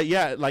 anymore.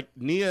 like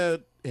Nia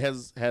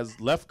has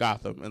left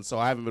Gotham, and so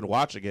I haven't been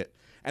watching it.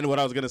 And what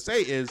I was gonna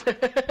say is,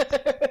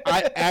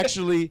 I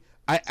actually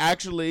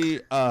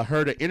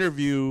heard an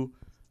interview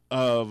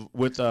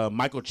with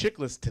Michael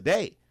Chiklis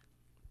today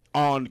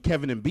on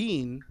Kevin and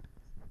Bean,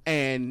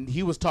 and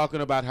he was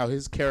talking about how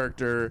his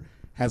character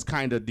has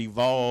kind of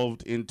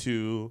devolved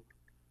into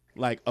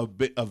like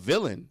a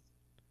villain,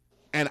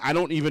 and I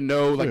don't even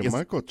know like Wait,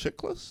 Michael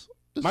Chiklis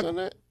is in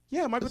it?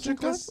 Yeah, Michael Is he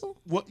Chiklis. Gotham?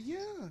 What? Yeah,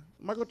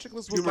 Michael Chiklis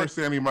was People are like,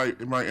 saying it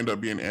might end up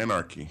being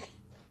Anarchy.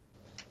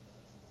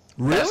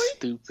 really? That's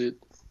stupid.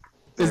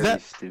 Is Very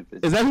that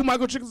stupid? is that who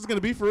Michael Chiklis is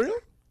gonna be for real?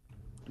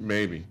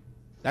 Maybe.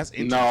 That's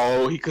interesting.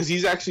 No, because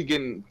he's actually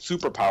getting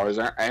superpowers.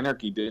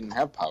 Anarchy didn't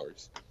have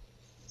powers.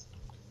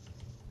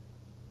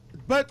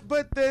 But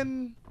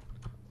then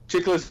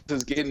Chiklis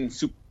is getting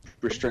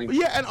super strength.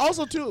 yeah, and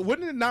also too,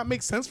 wouldn't it not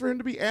make sense for him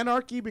to be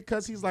Anarchy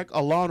because he's like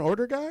a Law and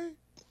Order guy?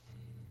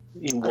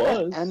 He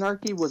was.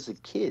 Anarchy was a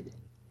kid.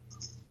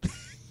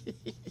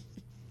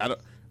 I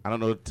don't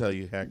know what to tell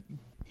you, Heck.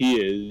 He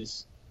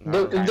is.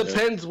 But it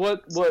depends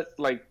what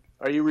like.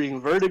 Are you reading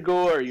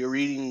Vertigo? Are you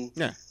reading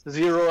Yeah.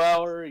 0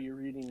 Hour? Are you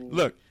reading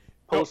Look,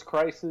 Post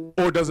Crisis?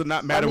 or does it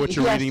not matter I mean, what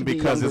you're he has reading to be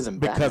because younger it's than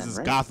because Batman, it's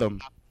right?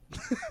 Gotham?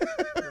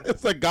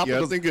 It's like Gotham. Yeah, I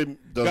doesn't- think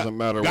it doesn't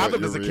matter what Gotham you're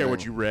doesn't care what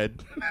reading. you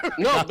read.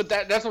 No, but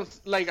that's what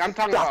like I'm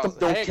talking Gotham about.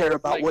 don't Heck, care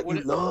about like, what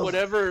you love.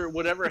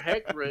 Whatever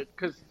Heck read,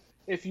 because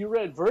if you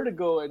read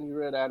Vertigo and you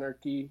read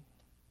Anarchy,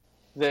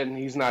 then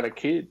he's not a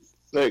kid.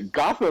 Like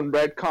Gotham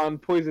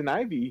retconned Poison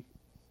Ivy,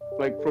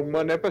 like from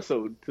one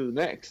episode to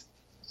the next.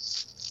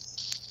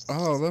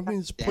 Oh, that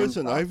means Damn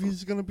Poison Gotham.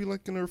 Ivy's gonna be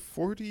like in her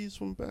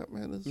 40s when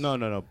Batman is.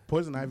 No.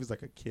 Poison Ivy's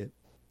like a kid.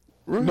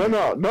 Right.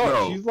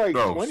 No. She's like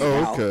 20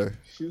 Oh, now. okay.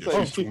 She's Yeah,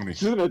 like she's 20.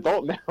 she's an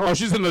adult now. Oh,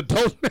 she's an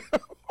adult now.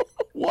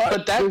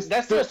 But that's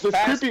just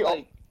fast. creepy,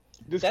 Like,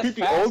 this that's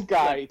creepy fast, old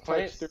guy like,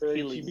 plant touched her and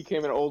she healing.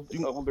 became an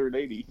older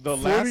lady. The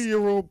last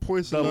 40-year-old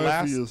Poison the Ivy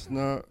last- is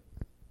not.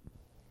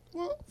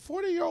 well,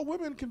 40-year-old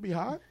women can be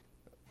hot.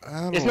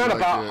 I don't it's not like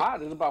about it.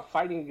 hot. It's about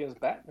fighting against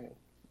Batman.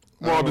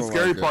 Well, I the don't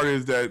scary like it. part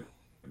is that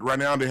right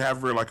now they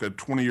have her like a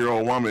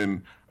 20-year-old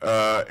woman,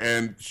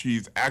 and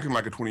she's acting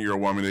like a 20-year-old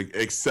woman,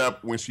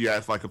 except when she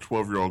acts like a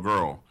 12-year-old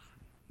girl,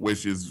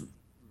 which is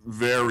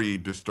very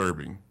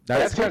disturbing.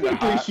 That's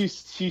Technically, she's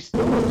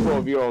still a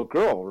 12-year-old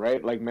girl,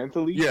 right? Like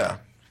mentally. Yeah,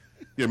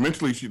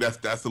 mentally, that's a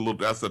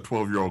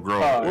 12-year-old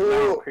girl.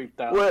 I'm creeped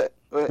out. What?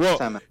 well.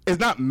 Time out. It's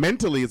not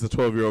mentally. It's a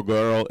 12-year-old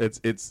girl.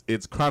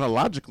 It's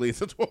chronologically.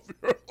 It's a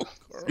 12-year-old girl.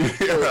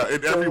 Yeah,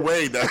 in every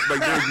way, that's like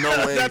there's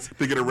no way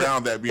to get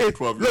around that being a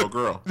 12-year-old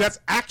girl. That's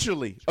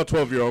actually a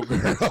 12-year-old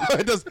girl.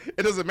 It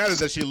doesn't matter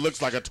that she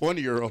looks like a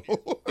 20-year-old.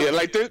 Yeah,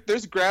 like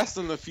there's grass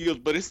in the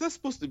field, but it's not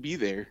supposed to be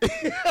there.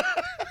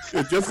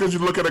 It's just because you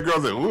look at a girl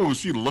and say, "Ooh,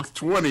 she looks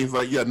 20," it's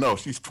like, yeah, no,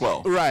 she's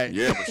 12. Right.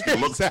 Yeah, but she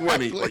looks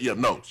 20. But yeah,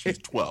 no, she's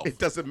 12. It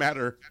doesn't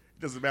matter.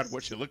 It doesn't matter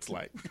what she looks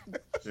like.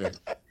 Yeah.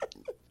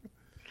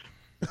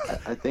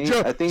 I think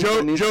Joe- I think Joe-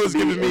 there needs Joe's to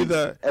be giving me an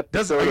the-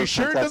 episode are you of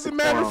sure it doesn't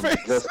Fantastic matter, Forum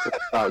Face? just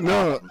about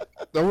No, Gotham.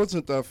 that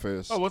wasn't that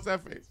face. Oh, what's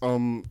that face?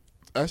 I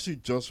actually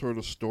just heard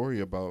a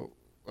story about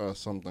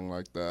something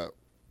like that,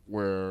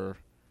 where,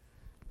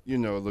 you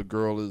know, the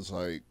girl is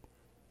like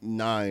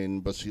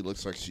 9, but she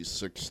looks like she's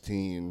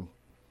 16,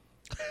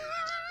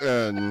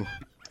 and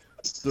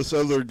this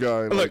other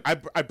guy, Look,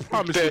 like, I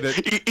promise you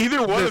that Either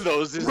one this- of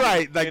those is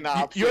right. Like an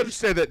option. you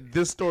understand that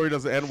this story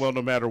doesn't end well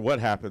no matter what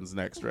happens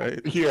next,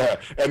 right? Yeah,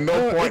 at no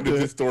Yeah, point it did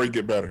did. this story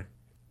get better.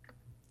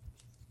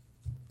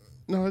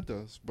 no, it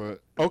does,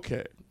 but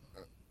Okay.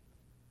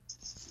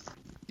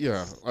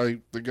 yeah,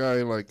 like the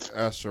guy like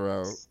asked her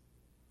out,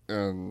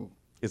 and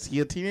Is he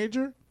a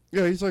teenager?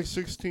 yeah, he's like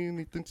 16.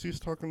 He thinks he's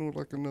talking with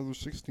like another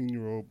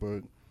 16-year-old,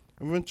 but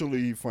eventually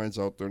he finds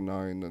out they're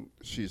 9 and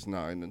she's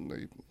 9, and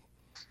they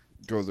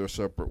go their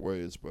separate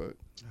ways. But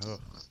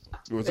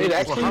it was It Well,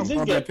 actually how did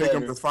long did get it take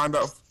him better. to find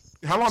out?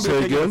 How long did Say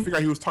it take him again? to figure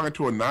out he was talking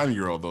to a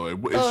 9-year-old though? It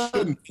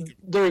shouldn't.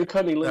 During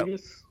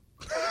cunnilingus.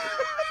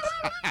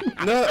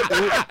 no,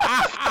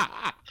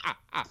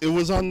 it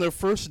was on their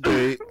first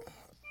date,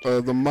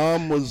 The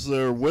mom was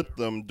there with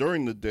them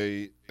during the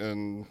date,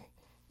 and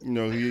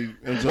he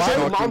ends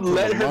up talking to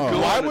the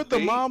mom. Why would the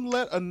mom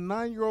let a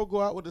 9-year-old go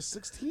out with a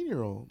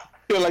 16-year-old?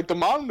 Yeah, like the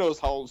mom knows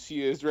how old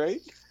she is, right?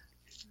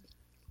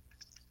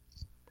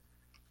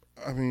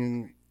 I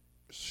mean,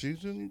 she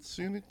didn't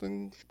see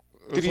anything.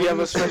 Did he have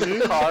a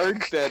special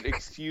card that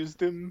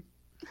excused him?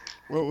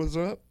 What was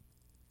that?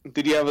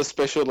 Did he have a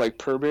special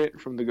permit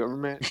from the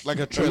government? Like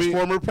a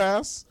transformer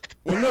pass?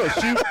 Well, no,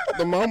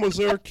 the mom was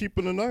there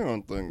keeping an eye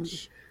on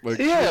things. Like,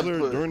 she was there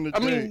during the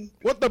day.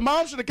 What the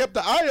mom should have kept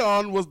the eye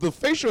on was the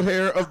facial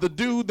hair of the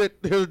dude that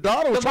her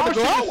daughter was trying to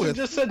go out with.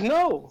 Just said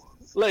no.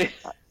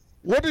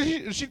 What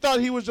did she thought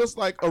he was just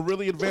like a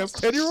really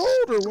advanced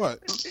 10-year-old or what?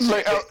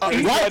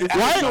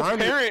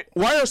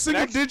 Why are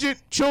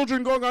single-digit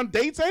children going on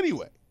dates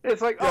anyway? It's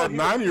like, a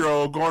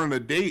 9-year-old going on a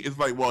date is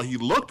like, well, he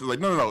looked like,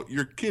 no,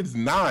 your kid's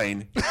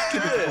 9. Your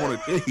kid doesn't go on a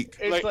date.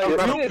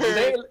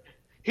 It's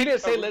he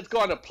didn't say, let's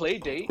go on a play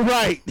date.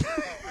 Right.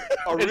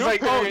 A real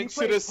parent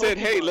should have said,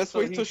 hey, let's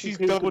wait till she's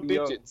double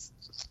digits.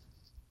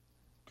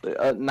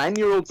 A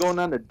 9-year-old going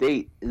on a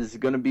date is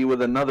going to be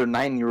with another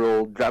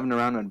 9-year-old driving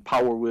around on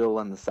Power Wheel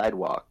on the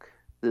sidewalk.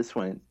 This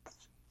went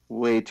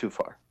way too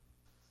far.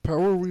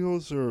 Power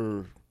Wheels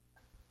they're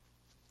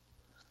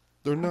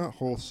not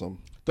wholesome.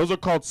 Those are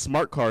called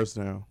smart cars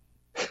now.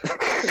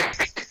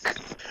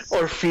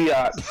 Or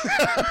Fiat.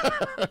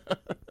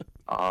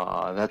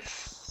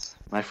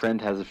 My friend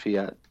has a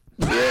Fiat.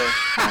 Yeah.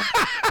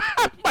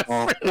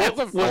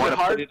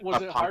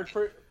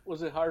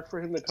 Was it hard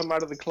for him to come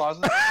out of the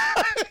closet?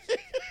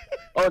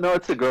 Oh no,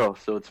 it's a girl,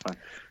 so it's fine.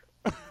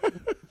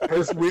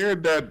 It's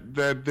weird that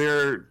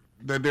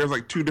there's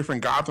like 2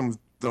 different Gothams,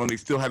 though, and they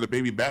still had the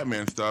Baby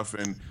Batman stuff,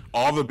 and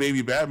all the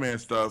Baby Batman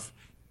stuff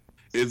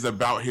is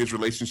about his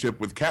relationship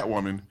with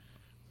Catwoman,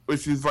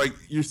 which is like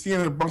you're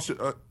seeing a bunch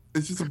of.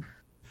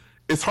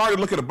 It's hard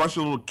to look at a bunch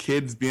of little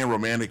kids being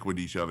romantic with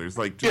each other. It's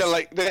like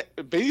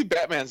that Baby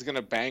Batman's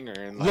gonna bang her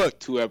in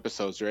 2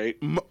 episodes, right?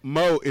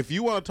 Mo, if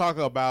you want to talk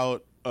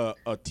about a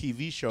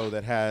TV show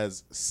that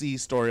has C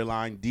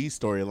storyline, D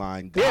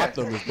storyline,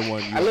 Gotham is the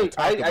one you want to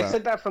talk about. I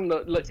said that from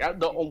the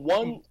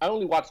one. I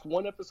only watched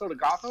 1 episode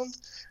of Gotham,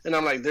 and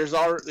I'm like,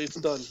 it's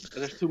done.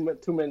 There's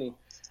too many,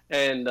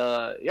 and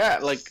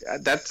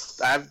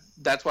that's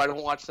why I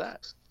don't watch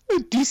that.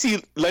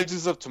 DC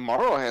Legends of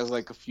Tomorrow has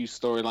a few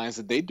storylines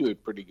that they do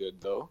it pretty good,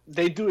 though.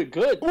 They do it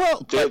good.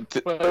 Well,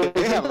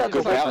 they have a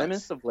good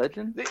balance. Of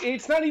Legend?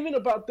 It's not even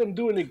about them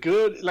doing it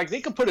good. Like, they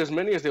can put as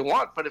many as they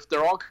want, but if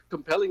they're all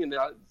compelling and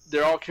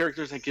they're all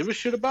characters I give a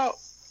shit about,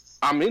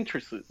 I'm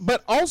interested.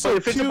 But also,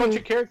 if it's a bunch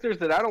of characters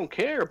that I don't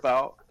care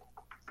about,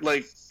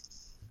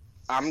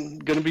 I'm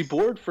gonna be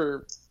bored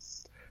for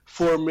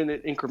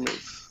 4-minute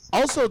increments.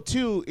 Also,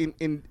 too,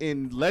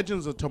 in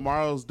Legends of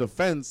Tomorrow's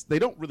defense, they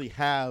don't really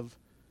have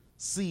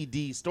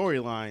CD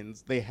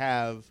storylines. They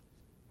have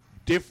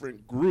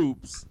different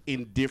groups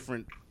in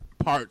different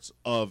parts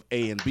of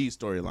A and B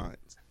storylines.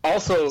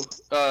 Also,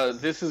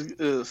 this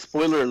is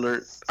spoiler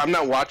alert. I'm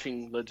not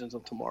watching Legends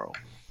of Tomorrow.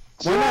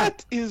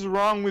 What is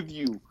wrong with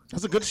you?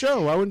 That's a good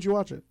show. Why wouldn't you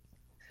watch it?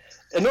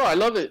 No, I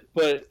love it,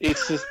 but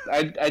it's just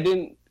I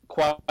didn't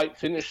quite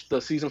finish the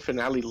season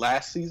finale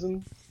last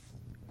season.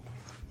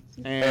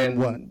 And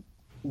what?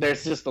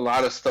 There's just a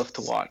lot of stuff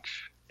to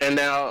watch, and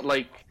now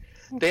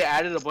they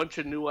added a bunch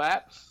of new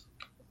apps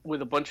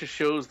with a bunch of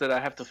shows that I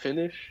have to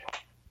finish.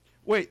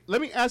 Wait,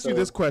 let me ask you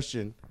this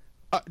question.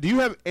 Do you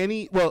have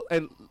any... Well,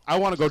 and I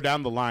want to go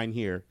down the line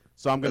here,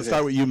 so I'm going to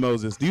start with you,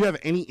 Moses. Do you have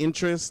any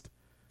interest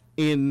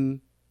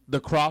in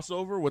the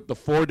crossover with the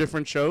 4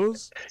 different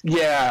shows?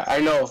 Yeah, I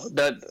know.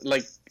 That,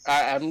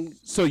 I'm...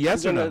 So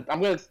yes or no?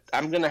 I'm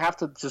gonna have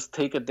to just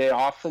take a day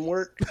off from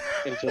work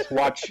and just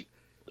watch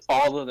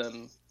all of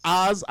them.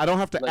 Oz, I don't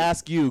have to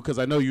ask you because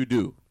I know you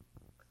do.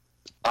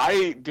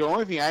 The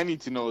only thing I need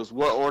to know is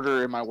what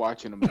order am I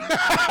watching them in?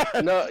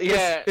 No,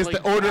 yeah, it's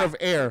the order of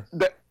air.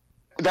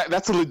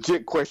 That's a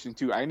legit question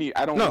too. I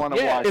don't want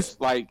to watch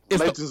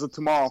Legends of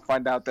Tomorrow and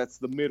find out that's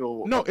the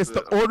middle. No, it's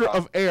the order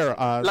of air.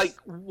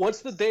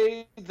 What's the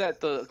day that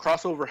the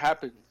crossover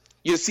happened?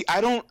 Yeah, see, I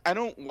don't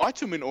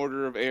watch them in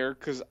order of air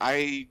because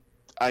I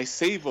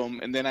save them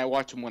and then I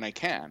watch them when I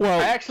can. Well,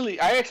 I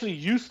actually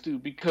used to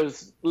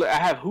because I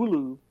have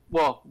Hulu.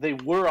 Well, they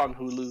were on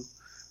Hulu.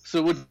 So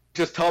it would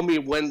just tell me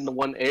when the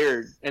one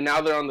aired, and now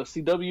they're on the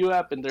CW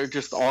app, and they're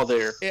just all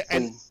there.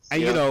 And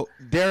you know,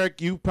 Derek,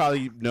 you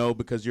probably know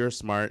because you're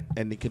smart,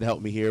 and it can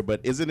help me here.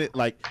 But isn't it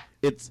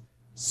it's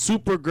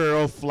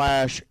Supergirl,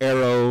 Flash,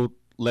 Arrow,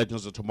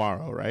 Legends of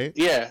Tomorrow, right?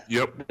 Yeah.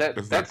 Yep.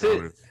 That's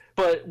it.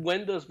 But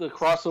when does the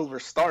crossover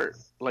start?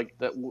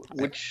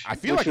 Which I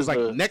feel like it's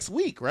next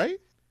week, right?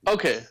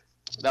 Okay,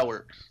 that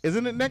works.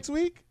 Isn't it next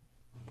week?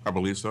 I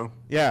believe so.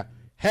 Yeah.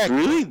 Heck,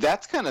 really?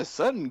 That's kind of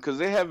sudden because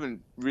they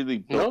haven't really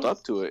built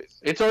up to it.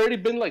 It's already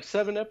been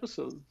 7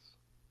 episodes.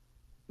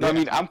 No, I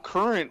mean, I'm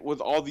current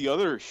with all the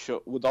other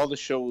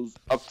shows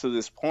up to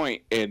this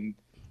point, and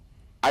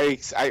I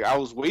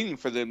was waiting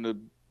for them to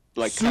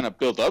kind of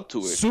build up to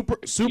it.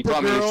 Supergirl. You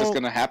tell me it's just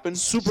gonna happen.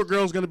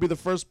 Supergirl's gonna be the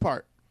first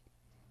part.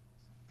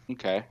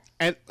 Okay.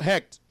 And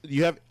heck,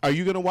 are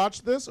you gonna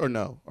watch this or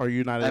no? Or are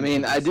you not? I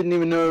mean, I didn't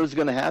even know it was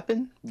gonna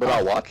happen, but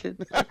I'll watch it.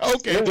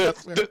 Okay.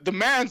 The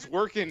man's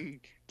working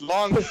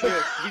long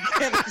shifts. We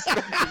can't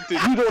expect him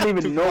to. You don't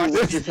even know what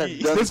this has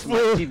done This to my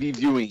fool- TV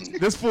viewing.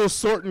 This fool's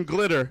sorting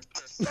glitter.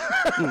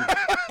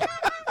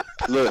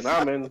 Look,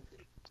 Nah, man.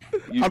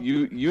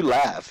 you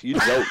laugh, you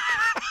joke.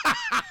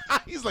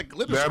 He's like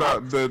glitter. That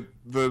swap. the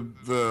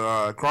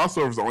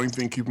crossover is the only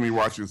thing keeping me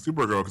watching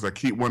Supergirl because I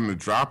keep wanting to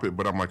drop it,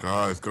 but I'm like,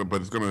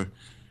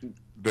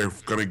 they're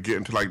gonna get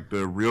into like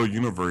the real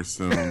universe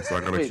soon, so I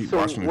gotta Wait, keep so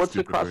watching it. what's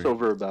the stupidly.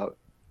 crossover about?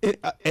 An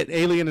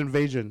alien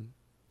invasion.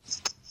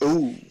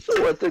 Ooh,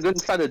 so what? They're gonna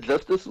try to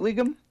Justice League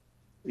him?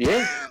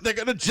 Yeah. They're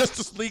gonna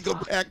Justice League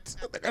them. They're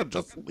gonna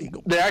Justice League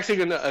them. They're actually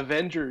gonna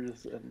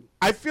Avengers. And...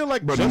 I feel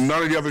like, But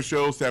none of the other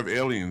shows have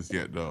aliens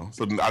yet, though.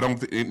 So I don't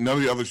think none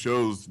of the other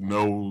shows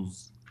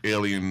knows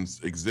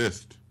aliens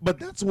exist. but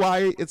that's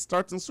why it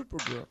starts in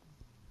Supergirl.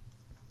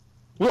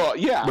 Well,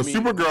 yeah. But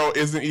Supergirl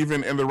isn't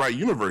even in the right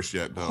universe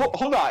yet, though.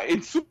 Hold on.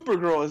 It's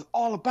Supergirl is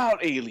all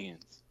about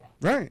aliens.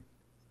 Right.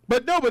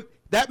 But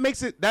that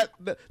makes it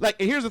like.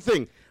 And here's the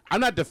thing: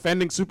 I'm not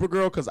defending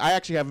Supergirl because I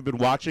actually haven't been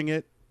watching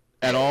it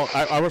at all.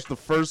 I watched the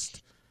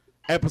first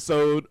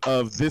episode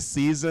of this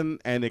season,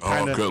 and it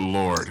kind of good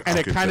lord! and I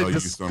it could kind of tell you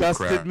some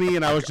disgusted crap. me,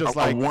 and I was just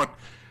like,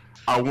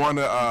 I want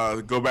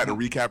to go back to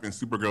recapping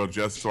Supergirl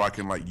just so I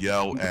can like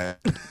yell at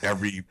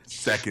every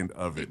second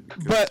of it.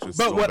 But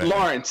what bad.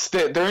 Lawrence,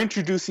 they're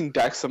introducing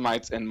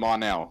Daxamites and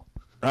Mon-El.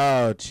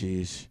 Oh,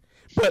 jeez.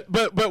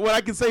 But what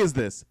I can say is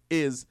this: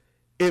 is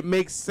it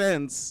makes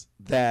sense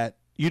that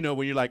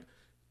when you're like,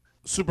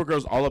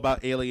 Supergirl's all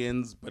about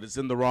aliens, but it's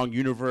in the wrong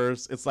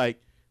universe. It's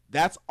like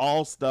that's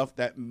all stuff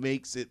that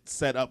makes it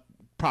set up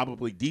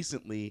probably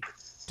decently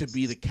to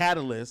be the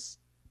catalyst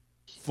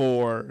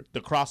for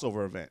the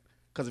crossover event.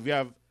 Because if you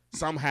have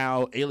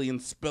somehow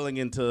aliens spilling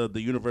into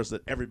the universe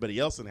that everybody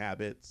else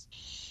inhabits,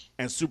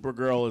 and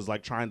Supergirl is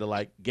like trying to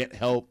like get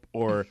help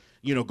or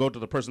go to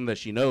the person that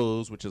she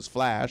knows, which is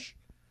Flash,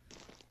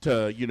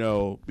 to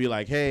be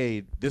like,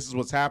 hey, this is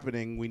what's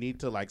happening, we need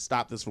to like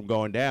stop this from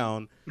going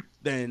down,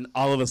 then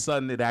all of a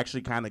sudden it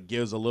actually kind of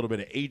gives a little bit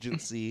of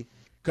agency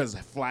because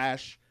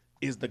Flash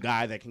is the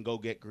guy that can go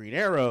get Green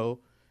Arrow,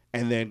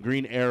 and then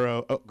Green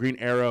Arrow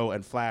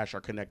and Flash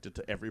are connected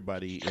to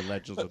everybody in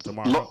Legends of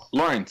Tomorrow.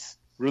 Lawrence,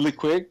 really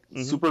quick,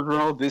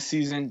 Supergirl this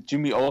season,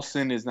 Jimmy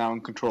Olsen is now in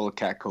control of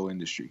Catco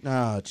Industry.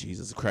 Oh,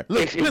 Jesus Christ.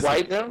 Is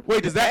white now?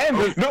 Wait, does that...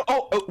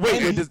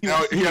 Wait,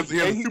 he has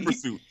a super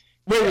suit.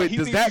 Wait,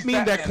 does that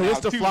mean that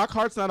Callista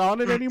Flockhart's not on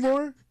it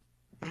anymore?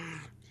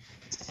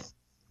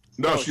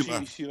 No, she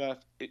left. She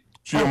left.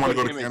 She didn't want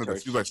to go to Canada.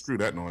 She's like, screw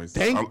that noise.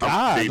 Thank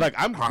God.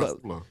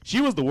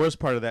 She was the worst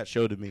part of that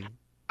show to me.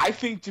 I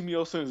think Jimmy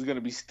Olsen is going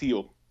to be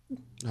Steel.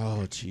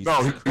 Oh, jeez.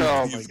 No,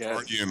 Oh, he's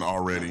Guardian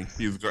already.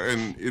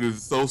 And it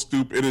is so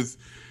stupid. His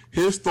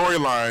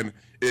storyline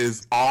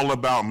is all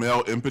about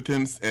male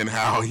impotence and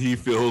how he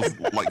feels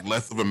like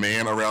less of a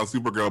man around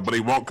Supergirl, but he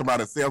won't come out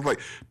and say, I was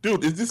like,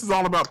 dude, this is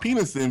all about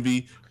penis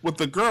envy with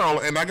the girl,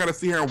 and I got to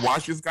sit here and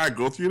watch this guy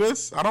go through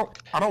this? I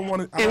don't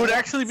want to. It would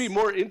actually be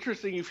more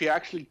interesting if you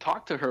actually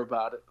talked to her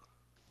about it.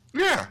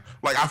 Yeah,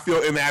 like I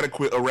feel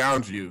inadequate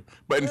around you,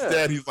 but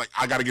instead he's like,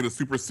 I got to get a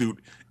super suit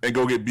and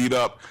go get beat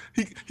up.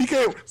 He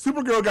came.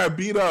 Supergirl got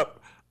beat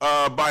up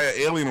by an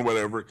alien or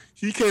whatever.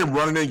 He came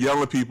running in,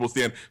 yelling at people,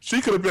 saying she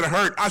could have been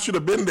hurt. I should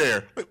have been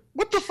there. Like,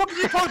 what the fuck are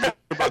you talking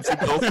about,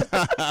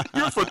 Supergirl?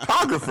 You're a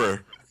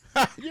photographer.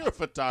 You're a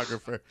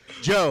photographer.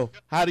 Joe,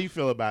 how do you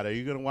feel about it? Are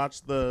you gonna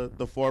watch the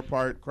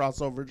 4-part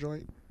crossover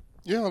joint?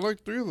 Yeah, I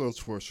like 3 of those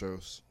 4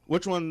 shows.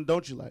 Which one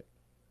don't you like?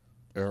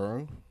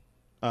 Arrow.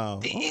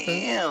 Oh,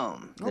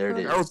 damn! There it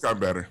is. Arrow's got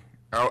better.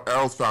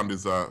 Arrow's found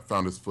his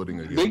footing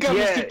again. They got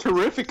Mr.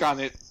 Terrific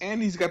on it,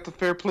 and he's got the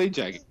fair play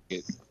jacket.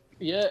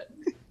 Yeah.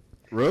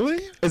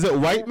 Really? Is it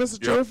white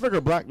Mr. Terrific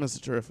or black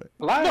Mr. Terrific?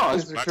 Black No,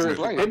 it's Mr. Black Terrific.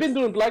 Mr. They've been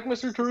doing Black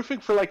Mr.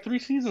 Terrific for like 3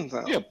 seasons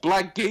now. Yeah,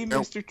 black gay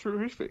Mr.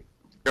 Terrific.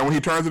 And when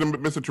he turns into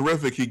Mr.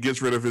 Terrific, he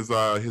gets rid of his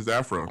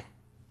afro.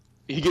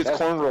 He gets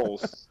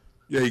cornrows.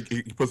 Yeah,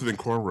 he puts it in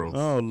cornrows.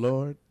 Oh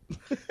Lord!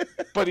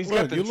 But he's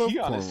got the you love T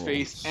on his cornrows.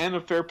 face and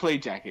a fair play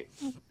jacket.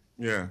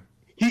 Yeah.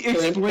 He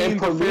explained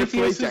the fair play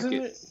Prometheus is in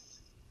jacket. it?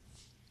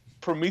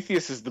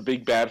 Prometheus is the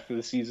big bad for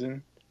the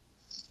season.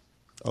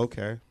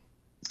 Okay.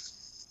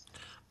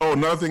 Oh,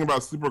 another thing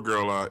about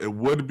Supergirl, it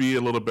would be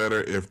a little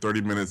better if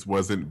 30 Minutes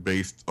wasn't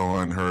based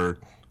on her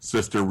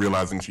sister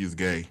realizing she's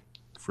gay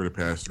for the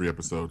past 3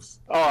 episodes.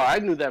 Oh, I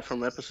knew that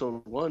from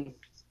episode 1.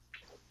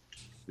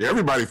 Yeah,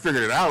 everybody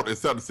figured it out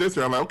except the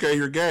sister. I'm like, okay,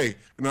 you're gay.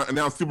 And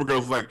now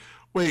Supergirl's like,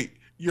 wait,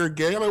 you're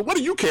gay? I'm like, what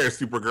do you care,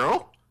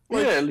 Supergirl?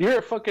 Like, Yeah, you're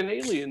a fucking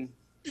alien.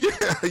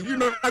 yeah, you're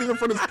not even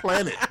from this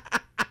planet.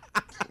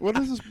 What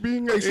does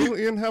being an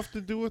alien have to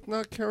do with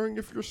not caring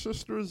if your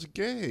sister is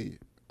gay?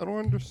 I don't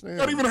understand.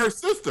 Not even her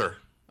sister.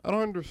 I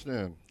don't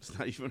understand. It's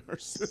not even her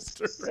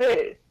sister.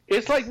 Hey,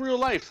 it's like real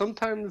life.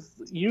 Sometimes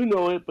you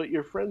know it, but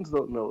your friends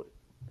don't know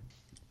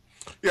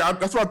it. Yeah,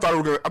 that's what I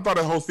thought. I thought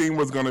the whole thing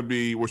was gonna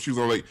be where she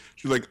was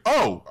like,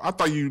 "Oh, I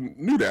thought you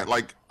knew that."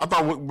 Like, I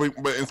thought,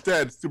 but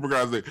instead,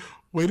 Supergirl was like,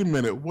 "Wait a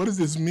minute, what does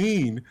this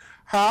mean?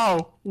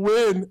 How?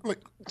 When?" Like,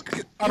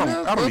 I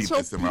don't need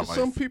this in my life.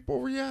 Some people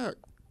react.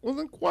 Well,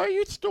 then why are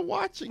you still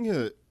watching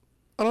it?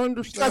 I don't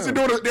understand.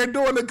 They're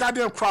doing the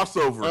goddamn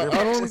crossover.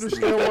 I don't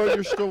understand why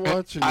you're still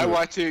watching it. I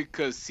watch it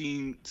because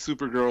seeing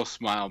Supergirl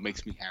smile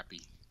makes me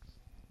happy.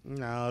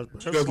 No,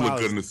 she does look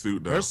good in the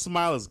suit, though. Her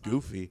smile is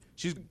goofy.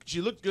 She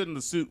looks good in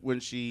the suit when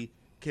she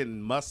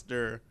can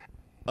muster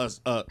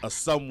a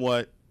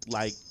somewhat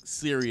like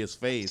serious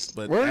face.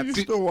 But why are you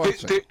still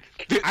watching?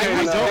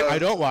 I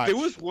don't watch. There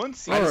was one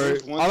scene. All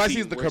right. All I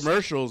see is the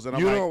commercials, and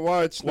I'm you like, don't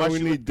watch. Now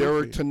we need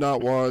Derek goofy? to not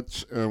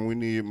watch, and we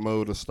need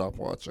Mo to stop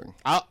watching.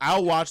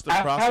 I'll watch the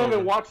crossover. I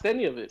haven't watched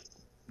any of it.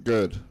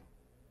 Good.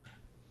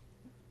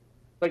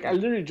 Like I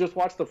literally just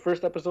watched the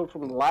first episode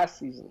from the last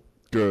season.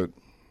 Good.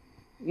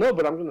 No,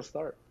 but I'm gonna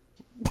start.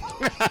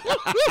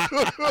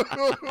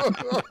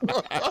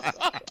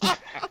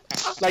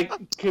 Like,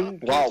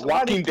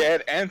 Walking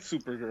Dead and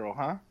Supergirl,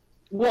 huh?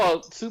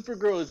 Well,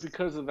 Supergirl is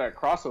because of that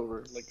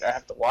crossover. Like, I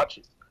have to watch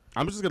it.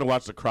 I'm just gonna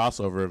watch the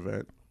crossover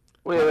event.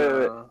 Wait.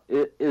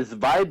 Is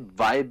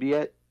Vibe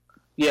yet?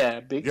 Yeah,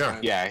 big Yeah. time.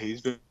 Yeah,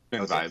 he's been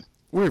Vibe.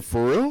 Wait,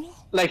 for real?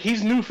 Like,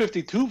 he's New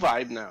 52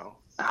 Vibe now.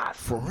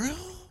 For real?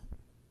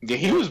 Yeah,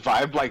 he was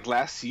Vibe like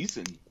last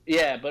season.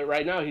 Yeah, but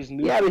right now he's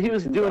New. Yeah, but he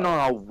was 52 doing Vibe.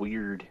 all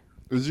weird.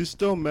 Is he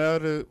still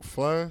mad at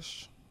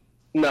Flash?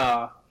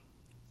 Nah.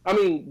 I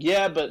mean,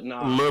 yeah, but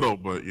nah. A little,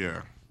 but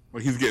yeah,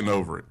 like he's getting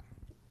over it.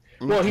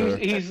 Well,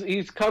 Okay.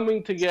 he's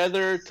coming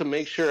together to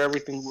make sure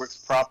everything works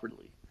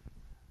properly.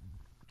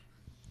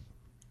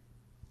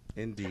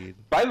 Indeed.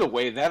 By the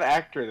way, that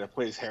actor that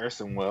plays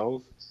Harrison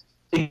Wells,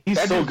 He's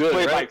that so dude good,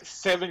 played right? like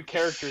 7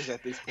 characters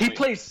at this point. He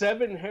plays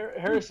 7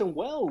 Harrison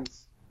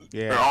Wells. And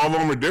Yeah. all of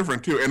them are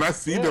different too, and I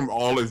see them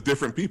all as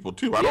different people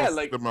too. I don't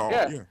see them all.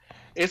 yeah. Yeah.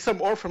 It's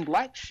some Orphan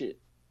Black shit.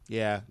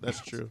 Yeah,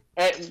 that's true.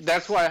 And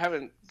that's why I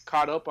haven't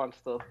caught up on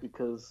stuff,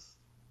 because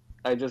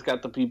I just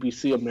got the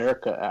BBC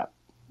America app.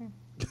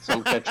 So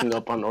I'm catching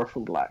up on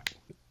Orphan Black.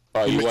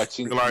 Oh, You you makes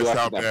watching? me realize you how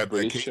watching bad that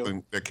British show?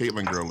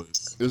 Caitlyn girl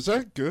is. Is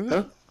that good?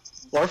 Huh?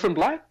 Orphan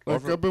Black?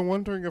 Like, I've been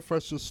wondering if I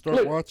should start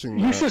Look, watching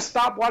you that. should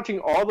stop watching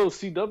all those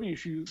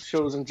CW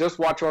shows and just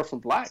watch Orphan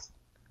Black.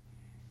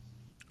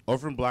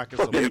 Orphan Black is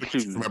Yeah,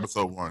 amazing. from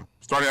episode 1.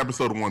 Starting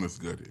episode 1 is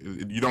good.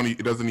 You don't need.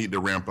 It doesn't need to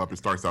ramp up. It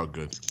starts out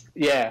good.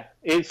 Yeah,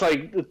 it's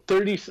like the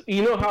 30.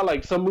 You know how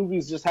like some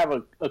movies just have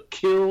a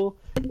kill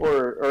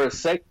or a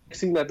sex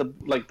scene at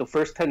the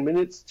first 10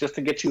 minutes just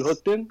to get you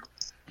hooked in.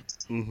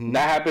 Mm-hmm.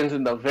 That happens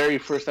in the very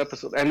first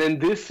episode, and then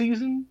this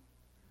season,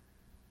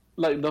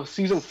 like the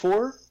season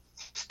 4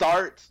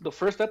 starts. The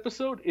first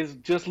episode is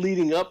just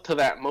leading up to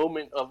that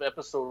moment of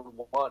episode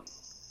 1,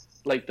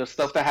 like the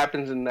stuff that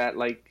happens in that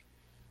like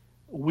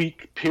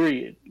week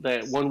period,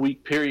 that 1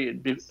 week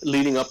period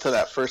leading up to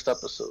that first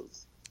episode.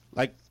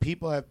 Like,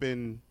 people have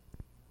been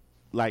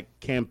like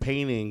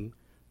campaigning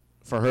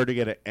for her to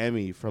get an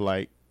Emmy for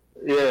like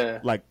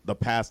the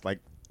past like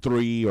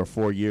 3 or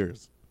 4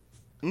 years.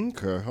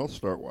 Okay, I'll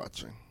start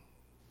watching.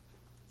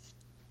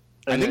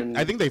 I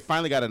think they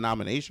finally got a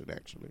nomination,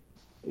 actually.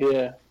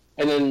 Yeah,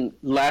 and then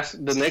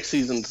the next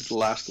season is the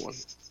last one.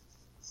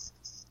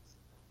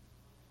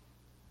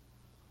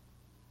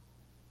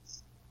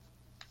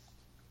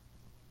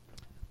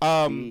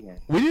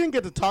 We didn't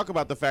get to talk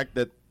about the fact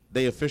that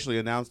they officially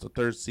announced the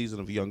 3rd season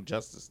of Young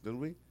Justice, did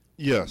we?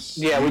 Yes.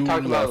 Yeah, we you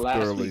talked about it left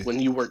last early. week when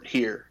you weren't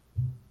here.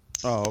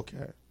 Oh,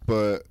 okay.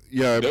 But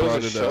yeah, I There brought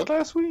was a it show up.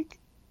 last week.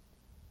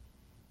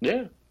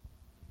 Yeah.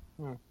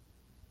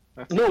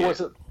 I No,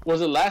 forget.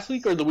 was it last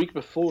week or the week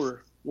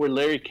before where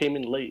Larry came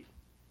in late?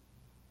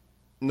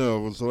 No,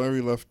 it was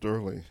Larry left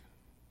early,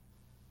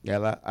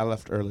 Yeah, I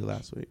left early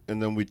last week.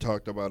 and then we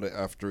talked about it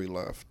after he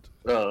left.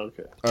 Oh,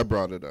 okay. I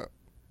brought it up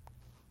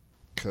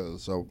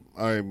because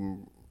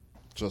I'm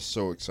just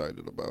so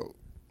excited about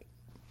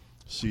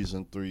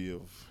season 3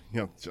 of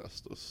Young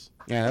Justice.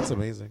 Yeah, that's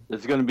amazing.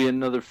 There's going to be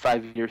another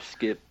 5-year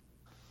skip.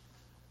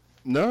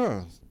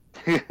 No,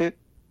 it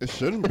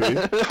shouldn't be.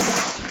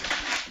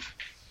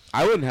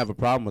 I wouldn't have a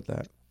problem with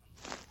that.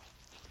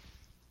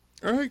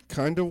 I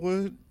kind of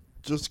would,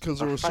 just because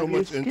there was so 5-year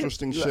much skip,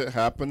 interesting yeah. shit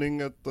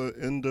happening at the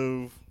end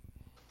of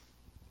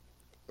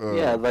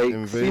Yeah, like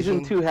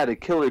Invasion. season 2 had a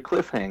killer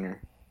cliffhanger.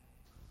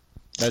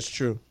 That's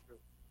true.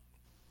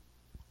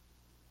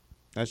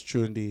 That's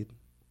true indeed.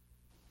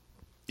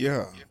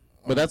 Yeah,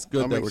 But that's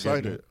good I'm that we're getting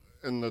excited, it.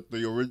 and that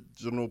the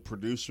original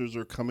producers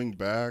are coming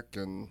back,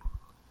 and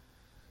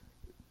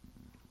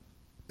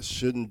it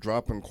shouldn't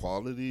drop in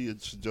quality.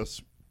 It should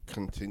just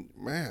continue.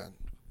 Man,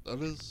 that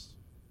is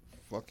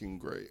fucking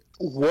great.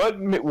 What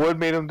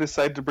made him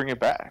decide to bring it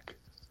back?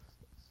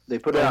 They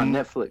put it on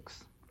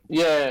Netflix.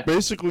 Yeah.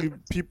 Basically,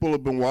 people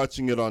have been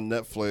watching it on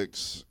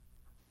Netflix,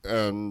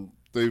 and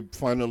they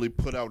finally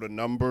put out a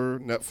number.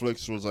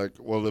 Netflix was like,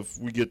 well, if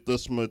we get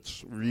this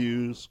much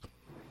views,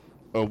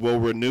 we'll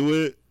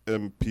renew it,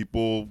 and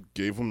people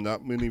gave them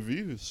that many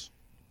views.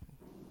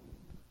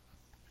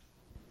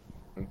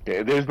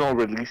 Okay, there's no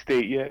release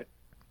date yet.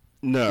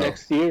 No.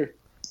 Next year.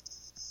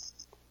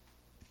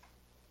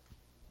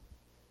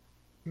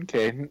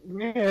 Okay,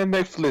 yeah,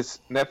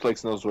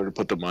 Netflix knows where to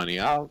put the money.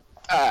 I'll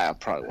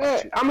probably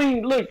watch it. I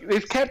mean, look,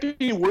 it can't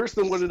be worse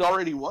than what it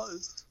already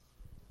was.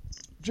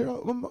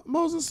 Gerald,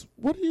 Moses,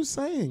 what are you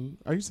saying?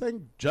 Are you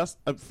saying just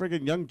a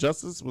friggin' Young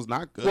Justice was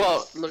not good?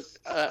 Well, look,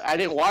 I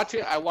didn't watch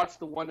it. I watched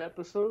the one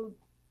episode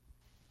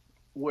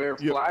where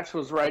Flash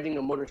was riding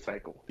a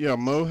motorcycle. Yeah,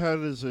 Mo had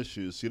his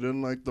issues. He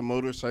didn't like the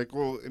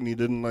motorcycle, and he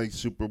didn't like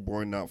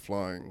Superboy not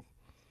flying.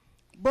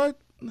 But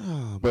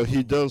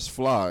he does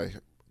fly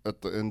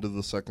at the end of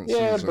the second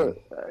Yeah, season.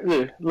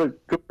 but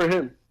look, good for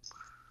him.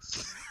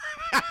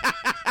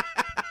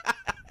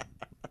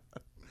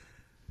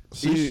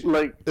 See,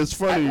 like, it's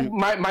funny.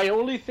 My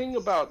only thing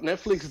about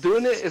Netflix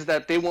doing it is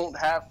that they won't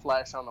have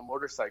Flash on a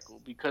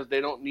motorcycle because they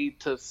don't need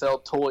to sell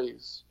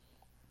toys.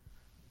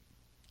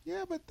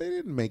 Yeah, but they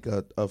didn't make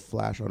a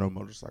Flash on a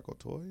motorcycle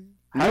toy.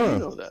 How do you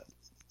know that?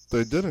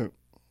 They didn't.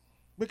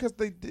 Because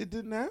it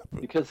didn't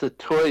happen. Because the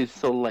toys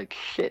sold like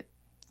shit.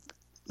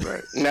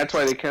 Right. And that's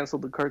why they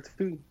canceled the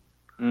cartoon.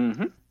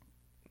 Mm-hmm.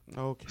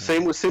 Okay.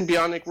 Same with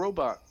Symbiotic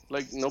Robot.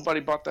 Like, nobody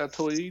bought that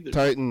toy either.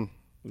 Titan.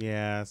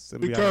 Yeah,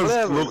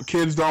 because little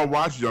kids don't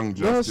watch Young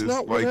Justice. No,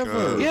 it's not like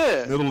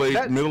yeah,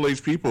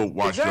 middle-aged people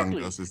watch exactly.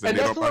 Young Justice, and And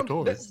they that's don't buy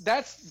what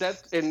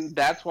toys.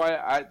 That's why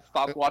I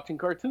stopped watching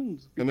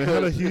cartoons. And it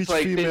had a huge it's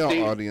like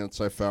female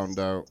audience, I found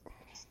out.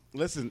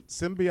 Listen,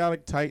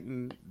 Symbiotic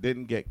Titan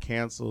didn't get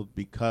canceled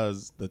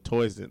because the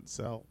toys didn't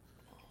sell.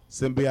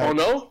 Symbiotic. Oh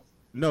no?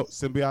 No,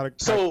 Symbiotic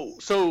Titan.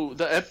 So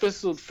the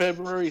episode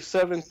February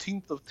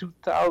 17th of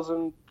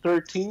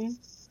 2013,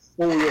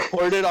 when we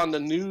reported on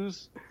the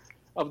news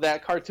of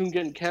that cartoon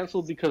getting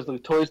canceled because the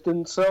toys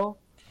didn't sell,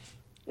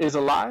 is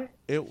a lie?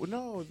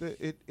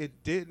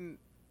 It didn't.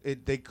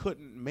 They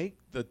couldn't make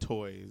the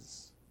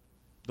toys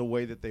the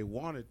way that they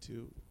wanted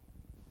to.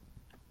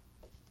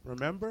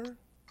 Remember?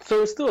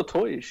 So it's still a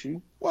toy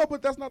issue. Well,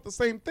 but that's not the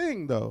same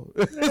thing, though.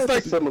 It's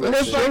like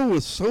That show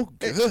was so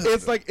good.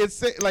 It's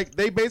like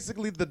they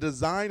basically, the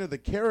design of the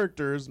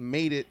characters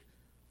made it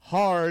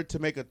hard to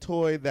make a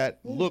toy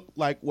that looked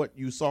like what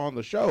you saw on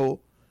the show.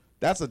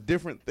 That's a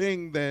different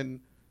thing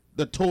than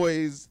the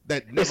toys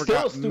that never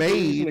got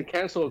made to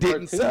cancel a didn't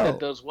cartoon sell. that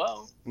does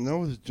well. And that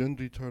was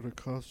Jendy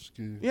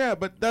Tartakovsky. Yeah,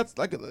 but that's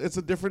like it's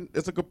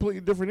a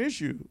completely different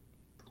issue.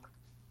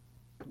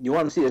 You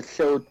want to see a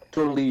show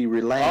totally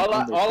reliant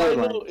on the All I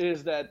storyline. know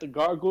is that the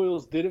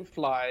Gargoyles didn't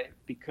fly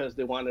because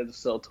they wanted to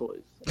sell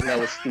toys, and that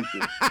was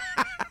stupid.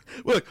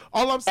 Look,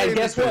 all I'm saying and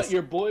guess is what? this.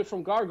 Your boy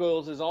from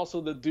Gargoyles is also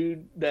the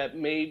dude that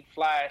made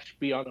Flash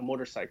be on a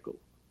motorcycle.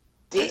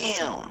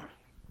 Damn.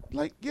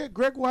 Like, yeah,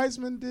 Greg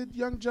Weisman did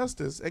Young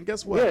Justice, and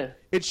guess what? Yeah.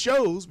 It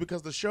shows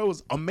because the show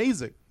is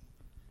amazing.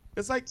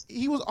 It's like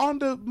he was on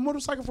the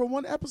motorcycle for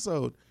one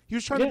episode. He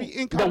was trying to be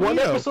incognito. The one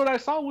episode I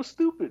saw was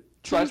stupid,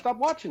 so I stopped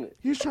watching it.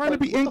 He was trying to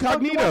be what the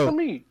fuck you incognito. want from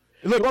me?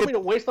 Look, you want me to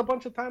waste a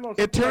bunch of time on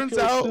something It turns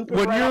that feels out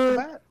stupid right off the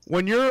bat?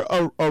 when you're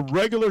a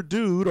regular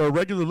dude or a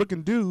regular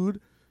looking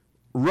dude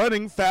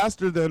running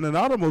faster than an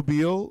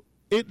automobile,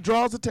 it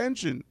draws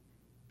attention.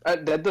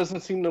 That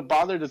doesn't seem to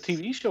bother the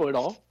TV show at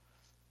all.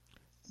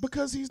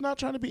 Because he's not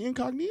trying to be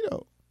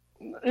incognito.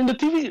 In the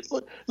TV,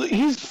 look,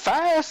 he's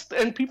fast,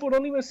 and people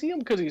don't even see him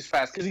because he's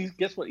fast. Because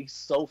guess what? He's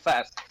so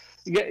fast.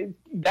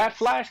 That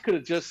Flash could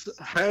have just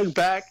hung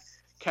back,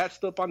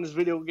 catched up on his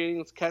video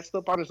games, catched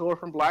up on his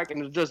Orphan Black,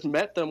 and just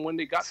met them when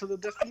they got to the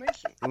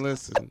destination.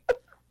 Listen,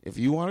 if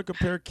you want to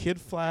compare Kid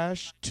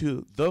Flash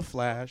to the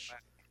Flash,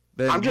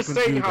 then I'm just you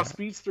can saying do how that.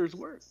 speedsters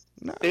work.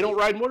 No, they don't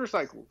ride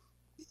motorcycles.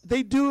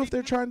 They do if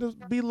they're trying to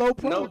be low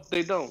pro. No,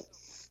 they don't.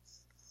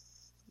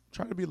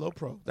 Trying to be low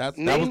pro. That was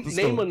the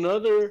Name story.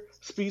 another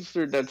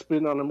speedster that's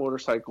been on a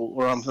motorcycle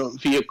or on a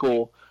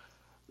vehicle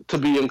to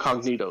be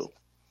incognito.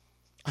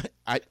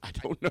 I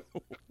don't know.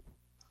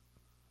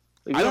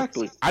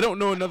 Exactly. I don't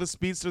know another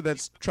speedster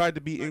that's tried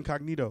to be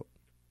incognito.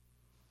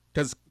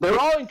 Because they're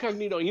all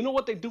incognito. You know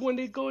what they do when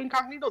they go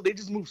incognito? They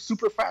just move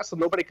super fast so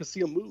nobody can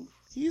see them move.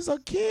 He's a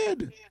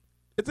kid.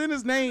 It's in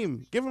his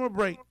name. Give him a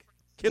break.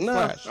 Kid No,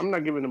 Flash. I'm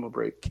not giving him a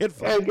break. Kid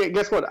Flash. Hey,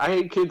 guess what? I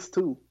hate kids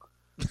too.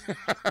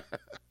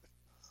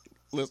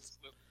 Listen.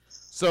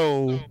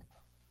 So,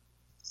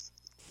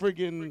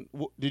 friggin',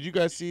 did you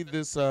guys see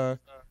this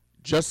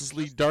Justice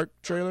League Dark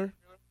trailer?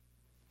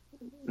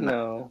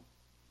 No.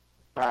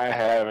 I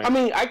haven't. I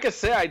mean, I could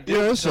say I did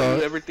Yeah, I tell saw you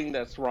it. everything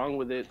that's wrong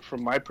with it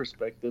from my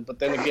perspective, but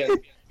then again,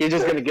 you're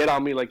just gonna get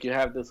on me like you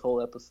have this whole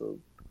episode.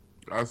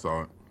 I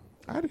saw it.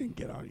 I didn't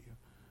get on you.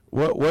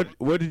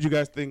 What did you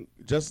guys think?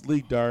 Justice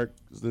League Dark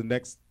is the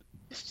next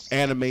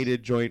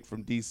animated joint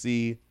from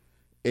DC.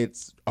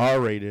 It's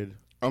R-rated.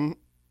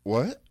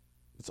 What?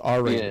 It's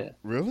R-rated. Yeah.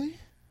 Really?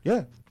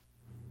 Yeah.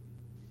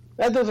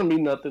 That doesn't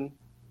mean nothing,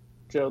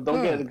 Joe.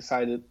 Don't get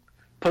excited.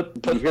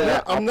 Put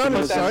that. I'm not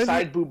put excited. that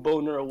side boob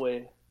boner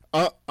away.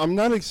 I'm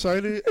not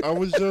excited. I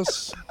was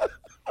just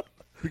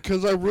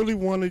because I really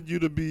wanted you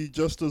to be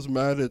just as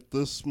mad at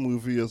this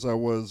movie as I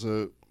was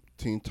at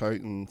Teen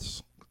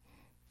Titans.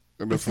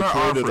 And if It's not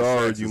it's rated R for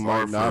R, sex, you it's might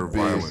R for not be.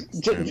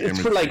 violence and It's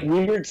for imagery. like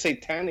weird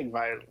satanic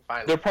violence.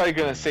 They're probably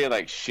gonna say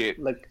like shit.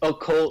 Like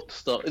occult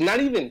stuff. Not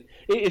even.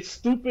 It's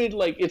stupid.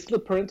 Like it's the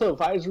parental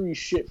advisory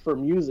shit for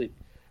music.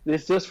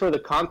 It's just for the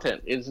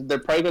content. They're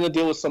probably gonna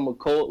deal with some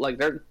occult. Like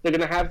they're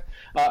gonna have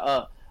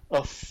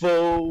a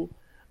faux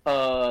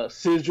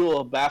sigil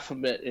of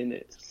Baphomet in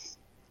it,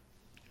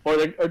 or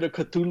the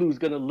Cthulhu's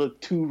gonna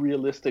look too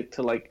realistic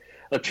to like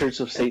a Church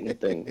of Satan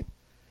thing.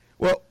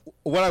 Well,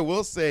 what I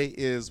will say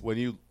is when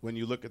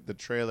you look at the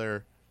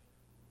trailer,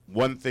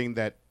 one thing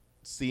that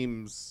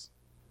seems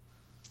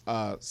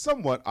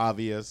somewhat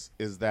obvious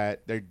is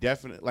that they're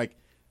definitely like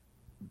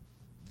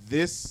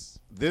this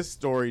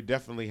story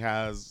definitely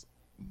has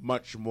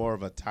much more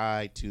of a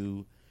tie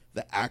to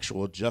the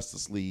actual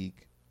Justice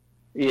League,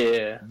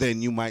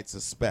 than you might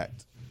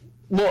suspect.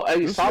 Well, I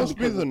This saw must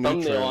be because the the new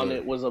thumbnail on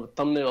trailer. it was a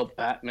thumbnail of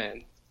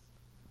Batman,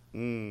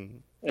 Mm.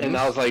 and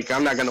I was like,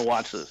 I'm not gonna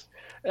watch this.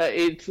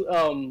 It's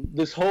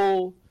this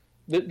whole,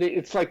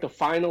 it's like the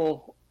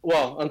final.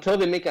 Well, until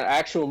they make an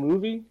actual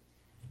movie,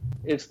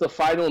 it's the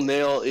final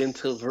nail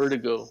into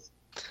Vertigo.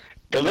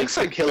 It looks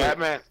like Killer.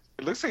 Batman.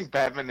 It looks like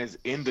Batman is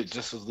in the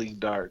Justice League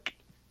Dark.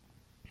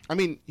 I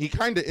mean, he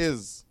kind of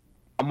is.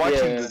 I'm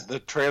watching Yeah. the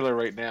trailer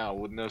right now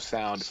with no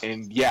sound,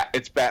 and yeah,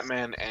 it's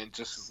Batman and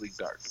Justice League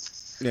Dark.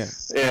 Yeah.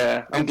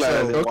 Yeah, I'm And glad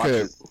I so- didn't watch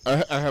Okay,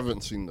 it. I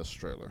haven't seen this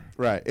trailer.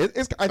 Right. I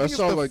think I it's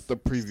saw the like the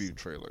preview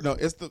trailer. no.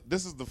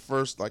 This is the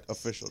first like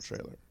official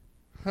trailer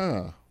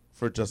Huh.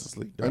 for Justice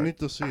League I Dark. need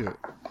to see it.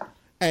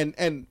 and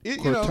you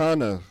know,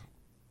 Cortana.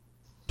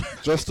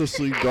 Justice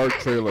League Dark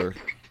trailer.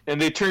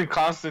 And they turned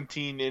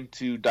Constantine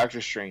into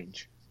Doctor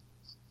Strange.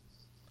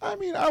 I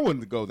mean, I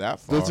wouldn't go that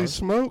far. Does he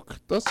smoke?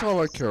 That's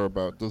all I care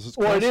about. Does his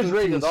Well, it is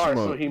Constantine rated R,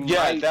 so smoke? he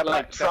Yeah, might that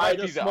like might try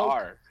to be the smoke.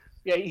 R.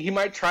 Yeah, he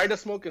might try to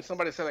smoke, and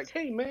somebody say like,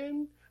 "Hey,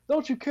 man,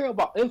 don't you care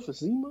about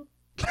emphysema?"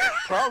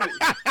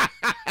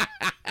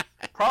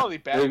 Probably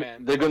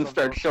Batman. They're gonna because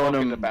start of showing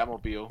smoking him- the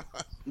Batmobile.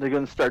 They're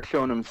gonna start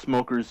showing him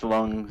smokers'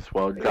 lungs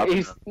while dropping.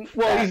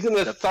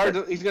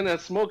 He's gonna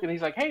smoke, and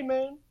he's like, "Hey,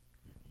 man,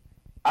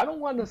 I don't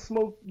want to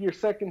smoke your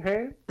second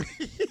hand."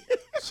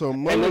 So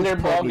And then Mo's they're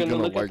all probably gonna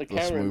gonna look at like the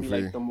this camera and be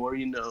movie. like, "The more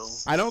you know."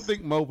 I don't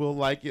think Mo will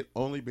like it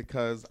only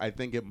because I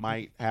think it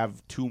might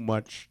have too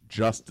much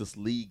Justice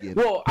League in it.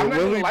 Well, I'm But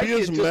not will gonna he like be it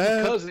as just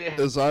mad because it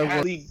as I has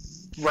wa- the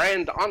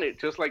brand on it,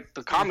 just like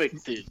the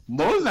comic did.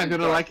 Mo's not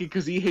gonna like it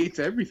because he hates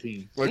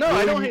everything. Like, No, I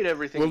will don't he- hate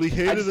everything. Will he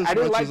hate I it just- as I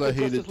didn't much like as I the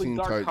hated Justice League Teen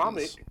Dark Titans?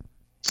 comic.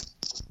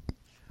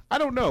 I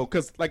don't know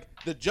because like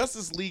the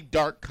Justice League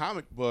Dark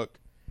comic book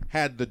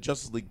had the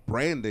Justice League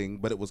branding,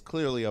 but it was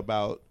clearly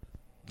about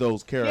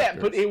those characters. Yeah,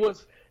 but it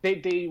was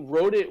they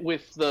wrote it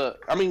with the.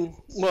 I mean,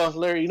 well,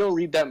 Larry, you don't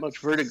read that much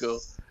Vertigo,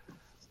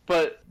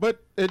 but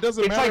it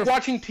doesn't It's matter. like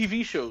watching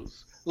TV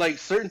shows. Like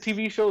certain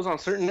TV shows on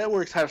certain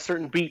networks have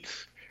certain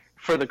beats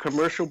for the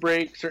commercial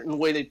break, certain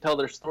way they tell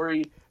their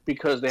story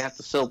because they have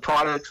to sell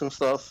products and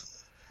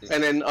stuff,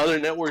 and then other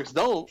networks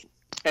don't.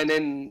 And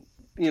then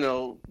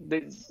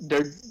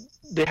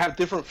they have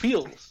different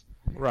feels.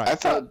 Right. I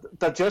thought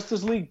the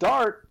Justice League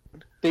Dark,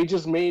 they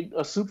just made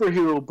a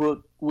superhero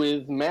book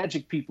with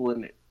magic people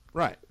in it.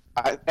 Right.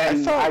 I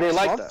And thought I didn't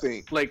like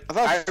something. that. Like I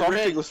thought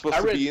something was supposed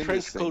I to read be in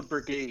Trench this thing. Coat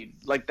Brigade.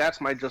 Like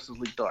that's my Justice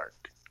League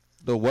Dark.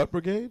 The what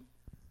brigade?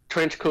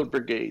 Trench Coat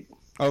Brigade.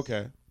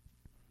 Okay.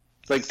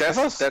 Like that's.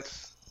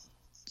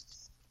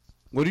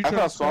 What are you I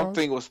trying thought to say?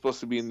 something was supposed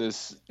to be in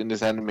this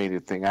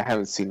animated thing. I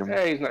haven't seen him.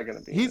 Hey, he's not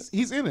gonna be.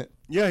 He's in it.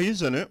 Yeah,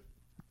 he's in it.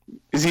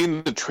 Is he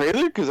in the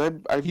trailer? Because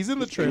he's in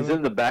the trailer. He's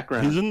in the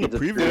background. He's in the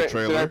preview Did I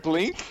trailer.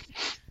 blink?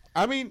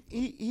 I mean,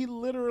 he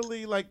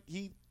literally like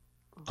he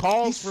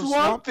calls He's for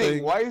Swamp Thing.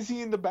 something. Why is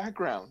he in the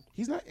background?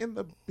 He's not in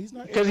the. He's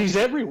not Because in he's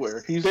the,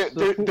 everywhere. He's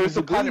There's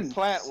a potted green.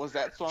 plant. Was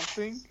that Swamp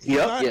Thing? he's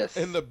Yep, not yes.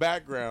 in the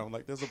background.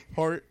 Like there's a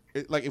part.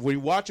 Like if we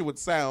watch it with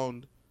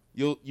sound,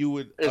 you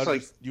would It's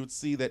like- you would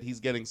see that he's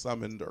getting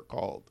summoned or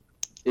called.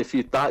 If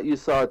you thought you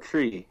saw a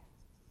tree,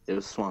 it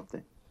was Swamp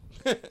Thing.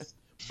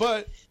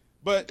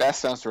 But That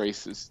sounds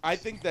racist. I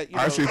think that you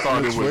I know, actually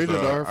thought it It's was. rated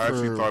R I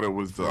actually for thought it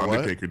was the what?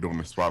 Undertaker doing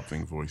the Swap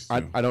Thing voice.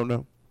 Too. I don't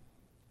know.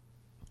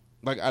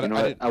 Like I You know I,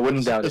 what? didn't, I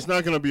wouldn't doubt It's it.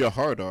 not gonna be a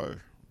hard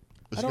R.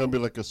 It's I gonna don't- be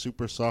like a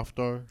super soft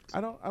R,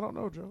 I don't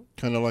know, Joe.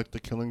 kind of like the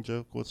Killing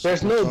Joke. What's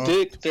There's super no soft?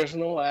 dick. There's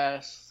no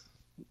ass.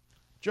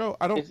 Joe,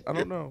 I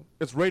don't know.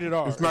 It's rated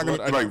R. It's not is gonna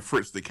what be I- like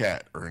Fritz the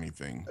Cat or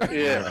anything.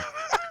 Yeah.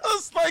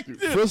 It's like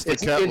this. Fritz the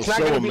Cat It's was not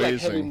so gonna be like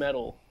heavy amazing.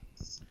 metal.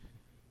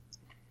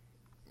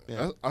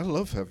 I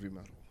love heavy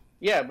metal.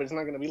 Yeah, but it's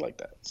not gonna be like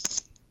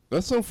that.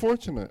 That's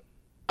unfortunate.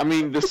 I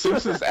mean, the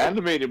Simpsons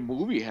animated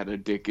movie had a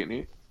dick in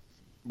it.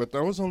 But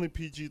that was only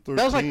PG-13.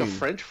 That was like a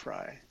French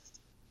fry.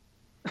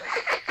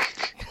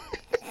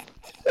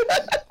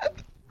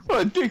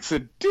 Well, a dick's a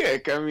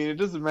dick. I mean, it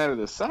doesn't matter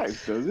the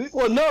size, does it?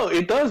 Well, no,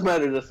 it does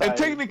matter the size. And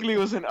technically, it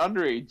was an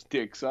underage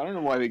dick, so I don't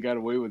know why they got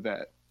away with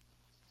that.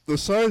 The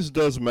size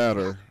does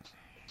matter.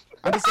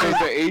 Does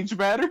the age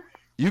matter?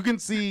 You can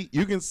see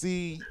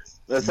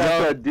That's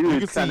after a you dude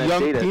can see kinda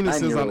young date a penises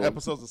on 9-year-old.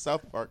 episodes of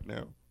South Park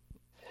now.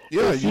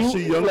 Yeah, If you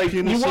see young like,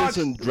 you penises watched-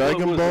 in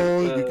Dragon what was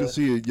Ball. it, You can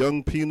see a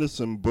young penis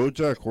in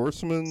BoJack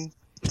Horseman.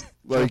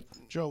 Like,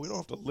 Joe, we don't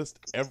have to list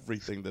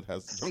everything that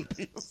has young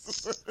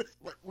penises.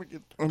 Like, we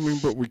can, I mean,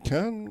 but we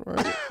can,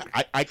 right?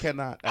 I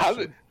cannot.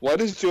 Why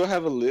does Joe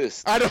have a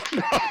list? I don't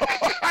know.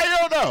 I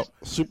don't know.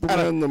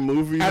 Superman the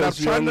movie And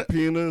has young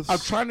penis. I'm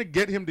trying to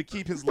get him to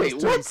keep his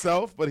list to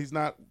himself, but he's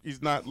not.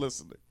 He's not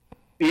listening.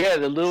 Yeah,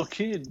 the little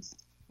kid.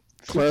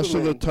 Clash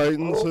of the Superman.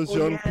 Titans has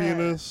young yeah.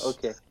 penis.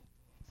 Okay.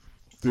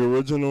 The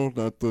original,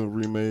 not the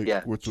remake,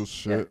 Yeah. which was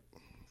shit.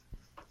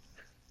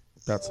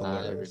 That's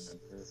hilarious.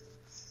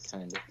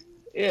 Kind of.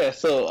 Yeah,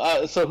 so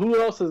who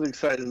else is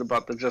excited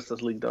about the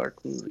Justice League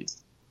Dark movie?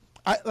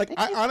 I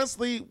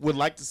honestly would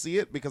like to see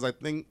it because I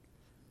think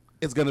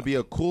it's gonna be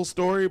a cool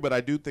story, but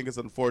I do think it's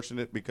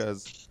unfortunate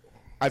because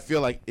I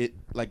feel like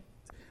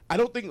I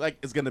don't think like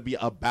it's gonna be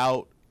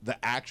about the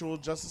actual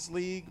Justice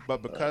League,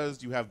 but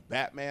because you have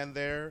Batman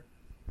there,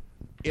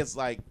 it's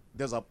like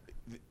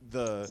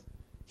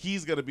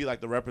he's gonna be like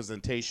the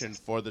representation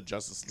for the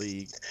Justice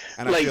League,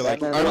 and I feel like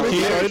he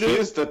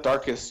is the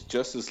darkest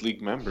Justice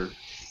League member.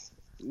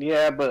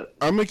 Yeah, but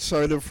I'm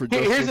excited for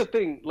Justice. here's the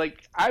thing: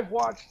 like I've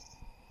watched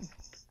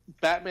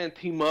Batman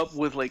team up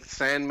with like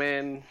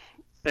Sandman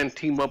and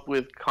team up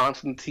with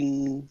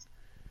Constantine,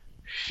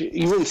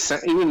 even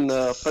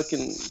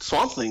fucking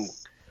Swamp Thing,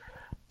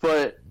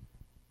 but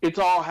it's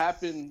all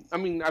happened. I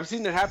mean, I've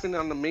seen it happen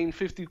on the main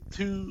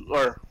 52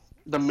 or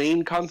the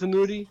main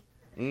continuity,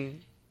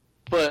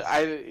 but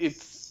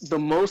it's the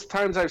most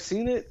times I've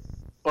seen it,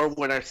 or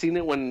when I've seen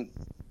it when.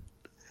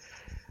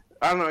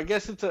 I don't know. I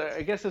guess it's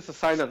a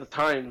sign of the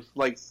times.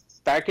 Like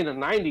back in the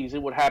 '90s,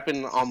 it would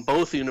happen on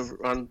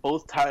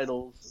both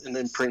titles and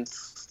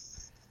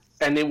imprints,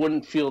 and it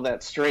wouldn't feel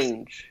that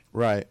strange.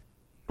 right.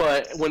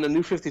 But when the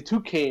New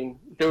 52 came,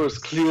 there was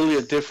clearly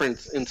a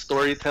difference in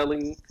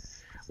storytelling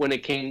when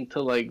it came to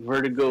like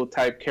Vertigo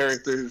type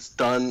characters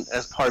done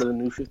as part of the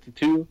New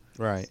 52,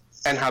 Right.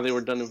 and how they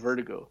were done in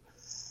Vertigo.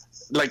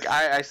 Like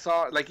I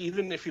saw, like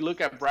even if you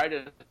look at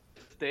Brightest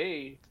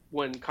Day,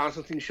 when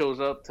Constantine shows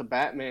up to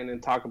Batman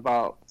and talk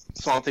about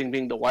something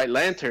being the White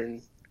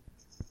Lantern,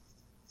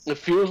 it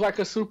feels like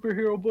a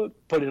superhero book,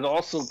 but it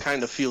also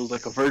kind of feels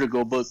like a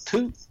Vertigo book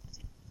too.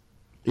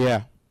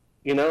 Yeah.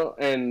 You know,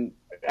 and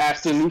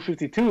after New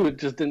 52, it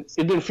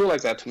didn't feel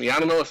like that to me. I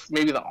don't know if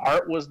maybe the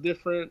art was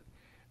different,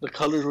 the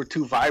colors were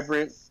too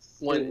vibrant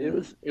when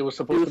it was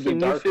supposed to be New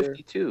darker.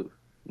 52.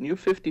 New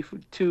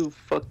 52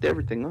 fucked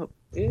everything up.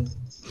 Yeah.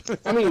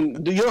 I mean,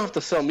 you don't have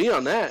to sell me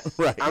on that.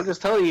 Right. I'm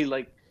just telling you,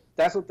 like,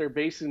 that's what they're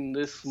basing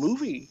this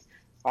movie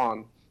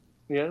on.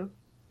 Yeah.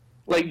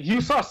 Like,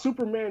 you saw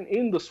Superman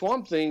in the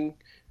Swamp Thing,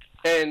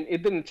 and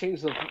it didn't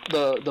change the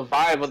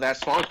vibe of that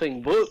Swamp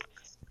Thing book.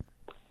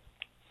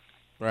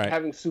 Right.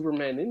 Having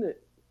Superman in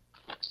it.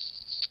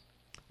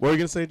 What were you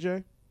gonna say,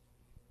 Jay?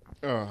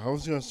 I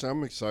was gonna say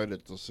I'm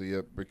excited to see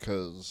it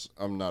because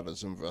I'm not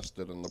as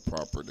invested in the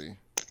property,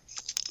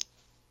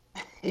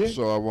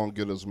 so I won't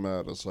get as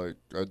mad as like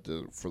I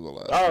did for the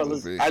last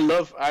movie. I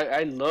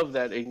love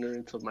that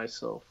ignorance of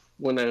myself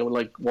when I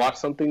like watch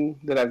something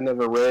that I've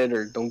never read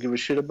or don't give a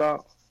shit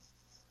about.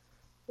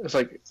 It's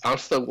like I'm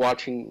stuck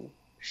watching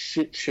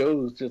shit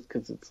shows just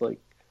because it's like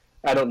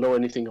I don't know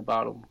anything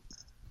about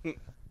them.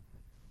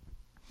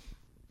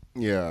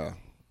 Yeah.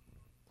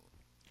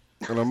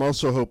 And I'm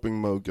also hoping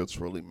Mo gets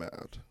really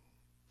mad.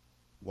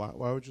 Why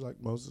would you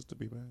like Moses to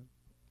be mad?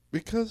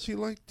 Because he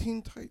liked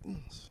Teen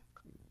Titans.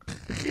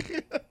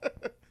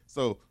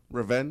 So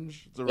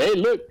revenge. Hey,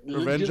 look,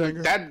 revenge just,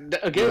 anger. that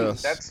again.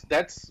 Yes.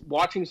 That's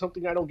watching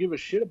something I don't give a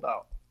shit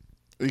about.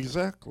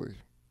 Exactly.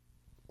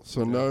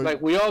 So now,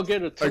 Like we all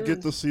get a turn. I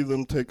get to see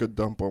them take a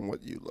dump on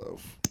what you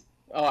love.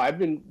 Oh, I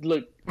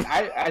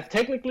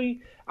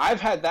technically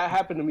I've had that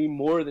happen to me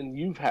more than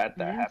you've had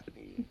that happen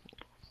to you.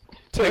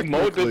 Like Mo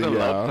Technically, doesn't yeah.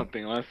 love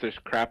something unless there's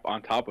crap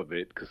on top of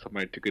it because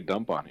somebody took a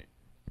dump on it.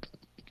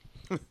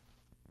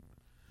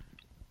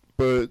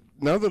 But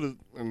now that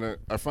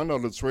I found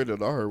out it's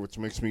rated R, which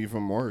makes me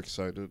even more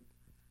excited.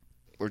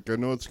 Like, I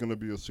know it's going to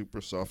be a super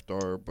soft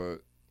R, but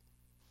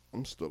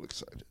I'm still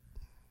excited.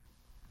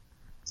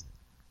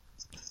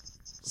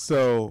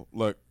 So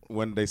look,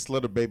 when they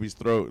slit a baby's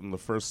throat in the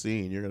first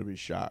scene, you're gonna be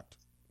shocked.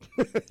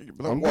 You're gonna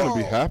be like, I'm going to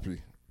be "Whoa,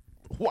 happy.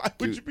 Why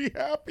would you be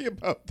happy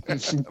about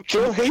that?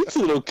 Joe hates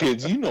little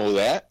kids. You know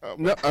that.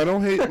 No, I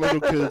don't hate little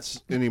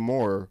kids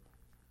anymore,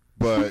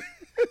 but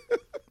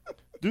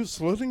dude,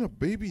 slitting a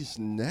baby's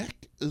neck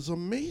is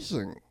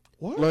amazing.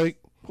 What? Like,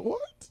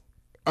 what?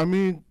 I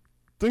mean,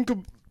 think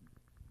of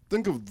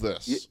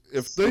this.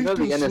 If they you know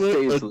the can NSA slit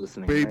is a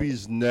listening,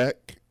 baby's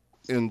neck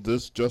in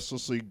this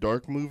Justice League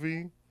Dark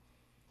movie,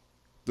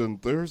 then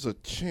there's a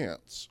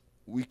chance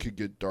we could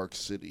get Dark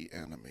City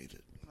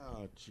animated.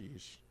 Oh,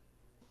 jeez.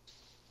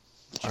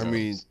 I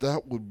mean,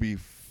 that would be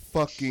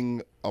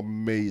fucking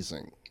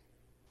amazing.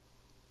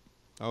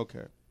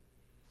 Okay.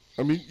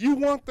 I mean, you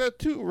want that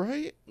too,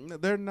 right?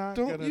 They're not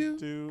Don't gonna you?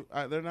 do.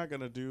 They're not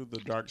gonna do the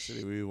Dark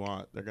City we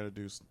want. They're gonna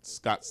do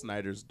Scott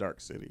Snyder's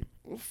Dark City.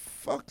 Well,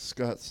 fuck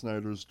Scott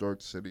Snyder's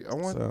Dark City. I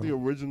want So- the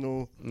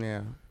original.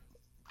 Yeah.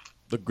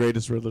 The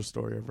greatest Riddler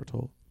story ever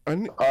told.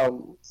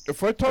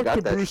 If I talk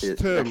to that Bruce shit.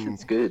 That Timm,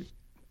 shit's good.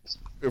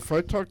 if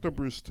I talk to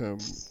Bruce Timm,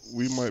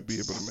 we might be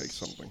able to make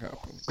something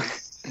happen.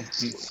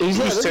 Bruce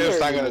Timm's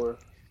not gonna.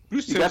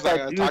 Bruce You Timm's got not that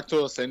gonna dude- talk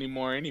to us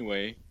anymore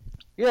anyway.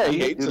 Yeah, he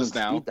you hates do us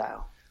now. speed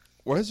dial.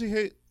 Why does he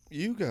hate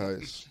you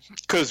guys?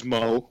 Cause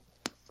Mo.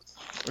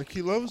 Like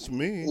he loves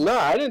me. No,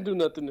 I didn't do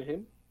nothing to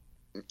him.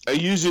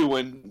 Usually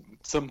when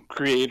some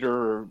creator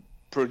or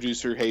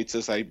producer hates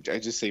us, I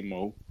just say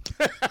Mo.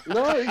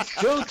 No,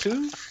 it's Joe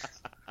too.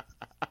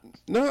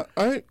 No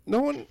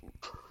one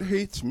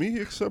hates me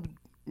except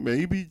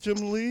maybe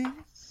Jim Lee.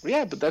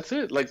 Yeah, but that's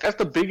it. Like that's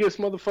the biggest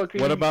motherfucker.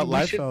 What about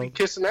we should be Liefeld?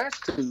 kissing ass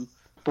to,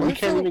 but we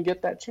can't Liefeld- even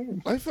get that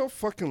chance. Liefeld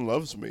fucking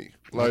loves me.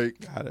 Like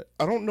Got it.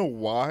 I don't know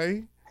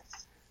why,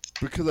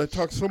 because I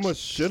talk so much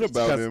shit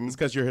about him. It's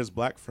because you're his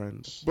black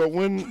friend. But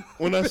when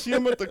I see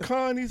him at the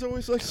con, he's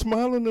always like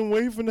smiling and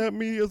waving at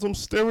me as I'm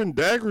staring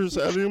daggers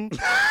at him.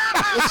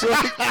 It's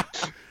like,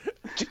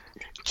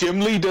 Jim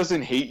Lee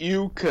doesn't hate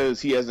you because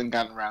he hasn't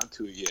gotten around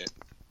to it yet.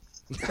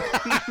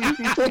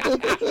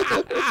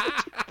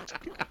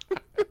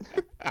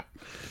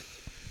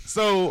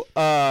 So,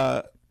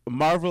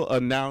 Marvel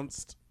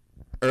announced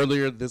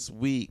earlier this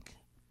week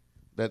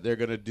that they're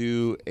gonna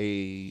do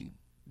a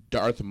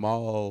Darth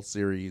Maul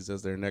series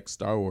as their next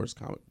Star Wars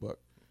comic book.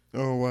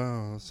 oh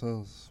wow, that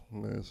sounds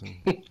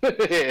amazing.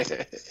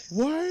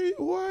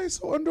 Why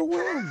so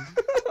underwhelmed?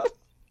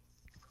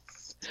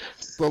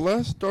 The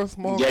last Darth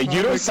Maul Yeah,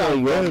 you don't comic sound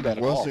I well read at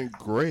all. wasn't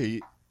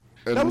great,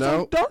 and That was now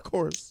on Dark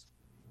Horse.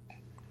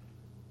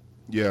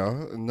 yeah,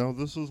 and now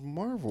this is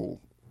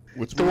Marvel,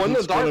 which The means one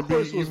it's that gonna Dark be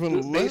Horse was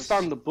even based less.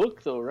 on the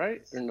book, though,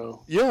 right? Or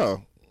no? Yeah,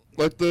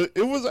 like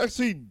it was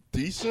actually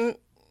decent.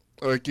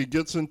 Like it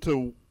gets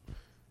into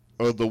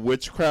the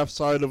witchcraft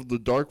side of the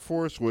Dark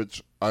Force,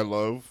 which I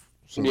love.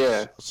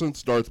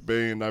 Since Darth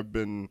Bane, I've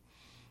been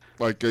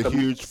like a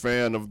huge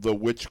fan of the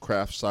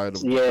witchcraft side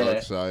of the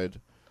dark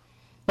side.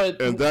 But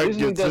And that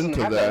Disney gets doesn't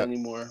into have that.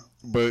 anymore.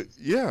 But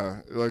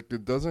yeah, like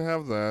it doesn't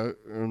have that,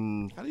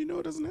 and How do you know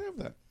it doesn't have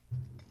that?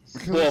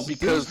 Well, it's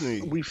because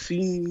Disney. we've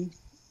seen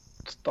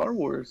Star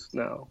Wars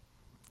now.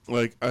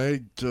 Like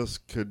I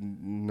just could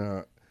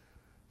not.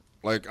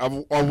 Like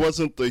I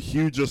wasn't the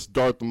hugest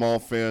Darth Maul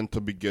fan to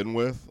begin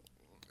with,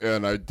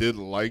 and I did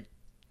like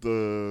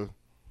the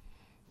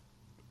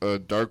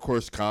Dark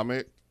Horse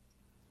comic,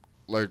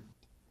 like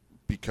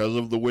because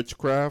of the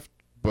witchcraft.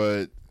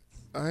 But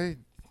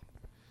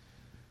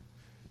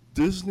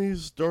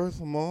Disney's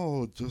Darth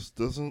Maul just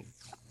doesn't.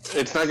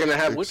 It's not gonna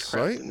have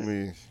witchcraft excite in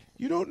it. me.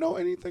 You don't know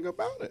anything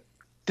about it.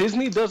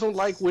 Disney doesn't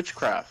like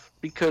witchcraft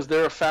because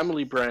they're a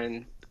family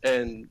brand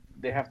and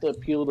they have to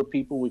appeal to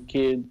people with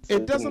kids.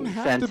 It doesn't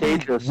have to be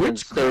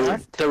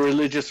witchcraft. The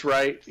religious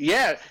right.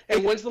 Yeah.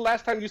 And when's the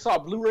last time you saw a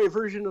Blu-ray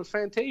version of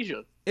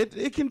Fantasia?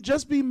 It can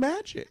just be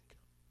magic.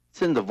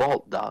 It's in the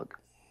vault, dog.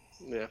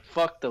 Yeah,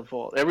 fuck the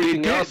vault. They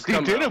Everything did, else they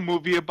come did a out.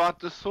 movie about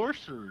the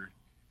sorcerer.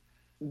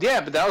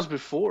 Yeah, but that was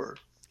before.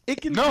 It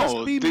can No,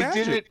 just be they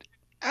magic. did it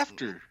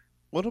after.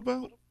 What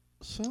about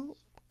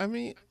I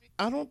mean,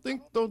 I don't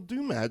think they'll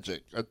do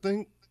magic. I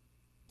think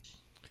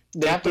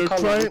They have to they're call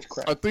it trying.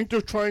 witchcraft. I think they're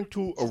trying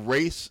to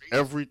erase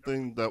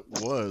everything that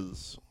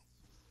was,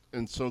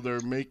 and so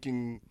they're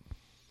making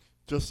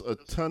just a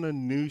ton of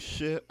new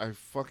shit. I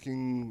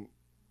fucking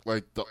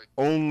like the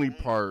only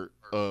part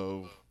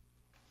of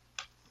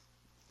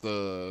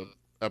the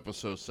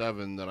episode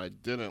 7 that I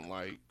didn't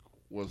like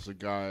was the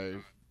guy.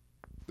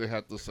 They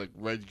had this like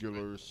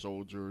regular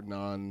soldier,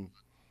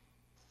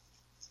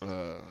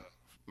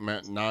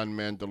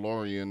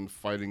 non-Mandalorian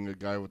fighting a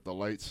guy with the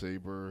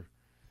lightsaber.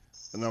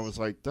 And I was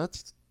like,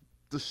 that's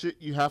the shit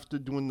you have to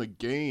do in the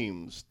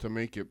games to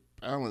make it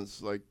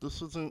balanced. Like,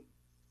 this isn't...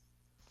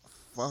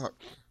 Fuck.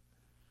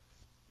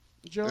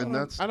 Joe, And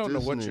that's I don't know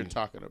what Disney. you're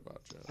talking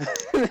about,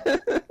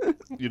 Joe.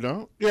 You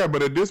know? Yeah,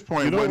 but at this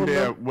point, You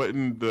don't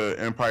wouldn't the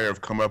Empire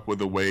have come up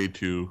with a way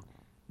to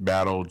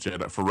battle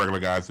Jedi for regular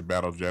guys to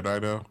battle Jedi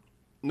though?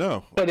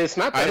 No. But it's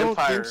not the I don't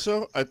Empire. think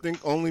so. I think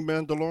only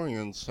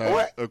Mandalorians have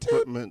What?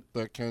 equipment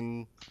that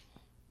can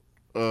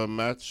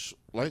match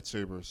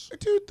lightsabers.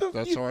 Dude,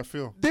 That's how I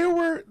feel. There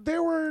were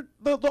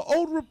the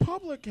old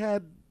Republic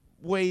had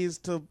ways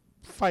to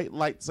fight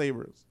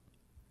lightsabers.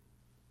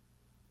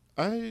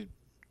 I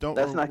don't.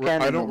 That's not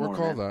canon I don't no more,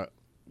 recall man. that.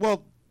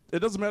 Well, it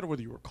doesn't matter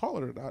whether you recall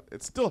it or not.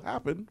 It still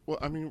happened. Well,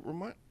 I mean,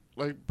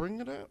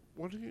 bring it up.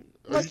 What are you?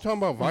 Are Like, you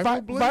talking about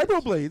vibroblades?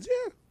 Vibroblades,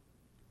 yeah.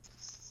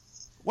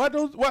 Why?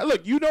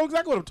 Look, you know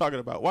exactly what I'm talking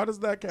about. Why does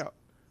that count?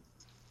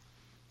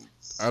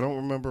 I don't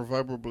remember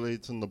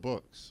vibroblades in the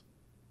books.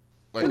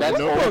 Like That's I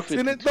know, old. Books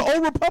in it, the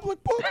Old Republic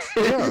books.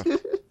 yeah.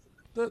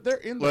 They're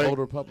in the Like, Old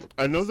Republic.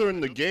 I know they're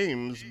in the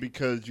games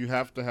because you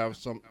have to have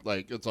some.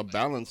 Like it's a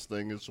balance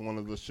thing. It's one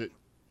of the shit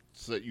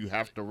that you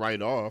have to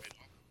write off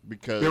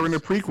because They were in the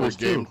for a prequels,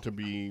 game too. to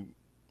be.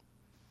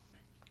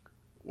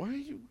 Why are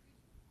you?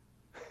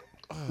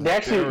 They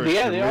actually, Derek,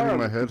 yeah, you're they making are.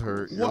 my head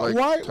hurt. You're Why?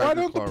 like Why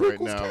don't the Tiger Claw prequels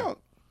right now. count?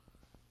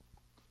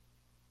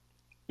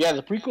 Yeah,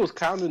 the prequels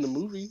count in the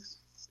movies.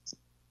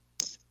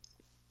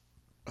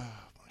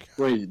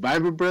 Wait,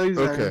 Bible Blades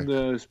are Okay. in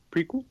the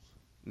prequel?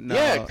 No.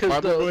 Yeah, because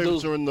Bible Blades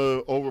those are in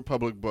the Old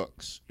Republic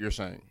books. You're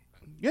saying?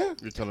 Yeah.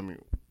 You're telling me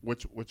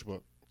which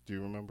book? Do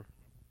you remember?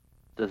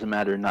 Doesn't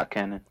matter, not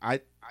canon. I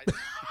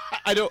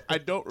don't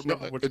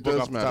remember which it book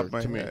does off the top of my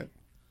matter to me. head.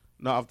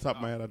 No, off the top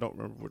of my head, I don't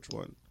remember which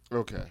one.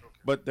 Okay.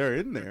 But they're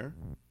in there.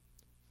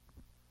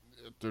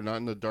 They're not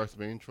in the Darth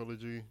Bane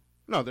trilogy.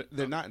 No,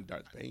 they're not in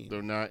Darth Bane.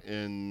 They're not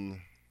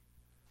in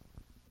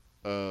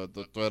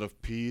the Threat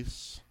of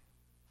Peace.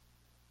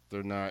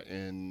 They're not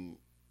in,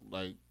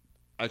 like,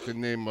 I can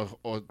name a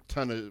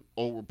ton of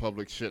Old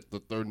Republic shit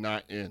that they're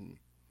not in.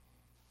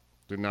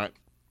 They're not.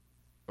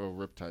 Oh,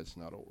 Riptide's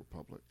not Old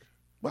Republic.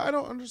 But I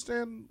don't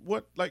understand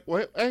what, like.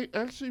 Well,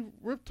 actually,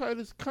 Riptide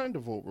is kind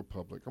of Old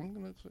Republic. I'm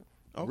gonna say.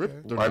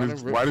 Okay.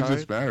 Why does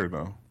this matter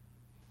though?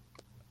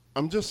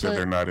 I'm just That saying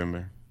they're not in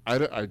there.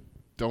 I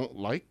don't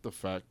like the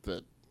fact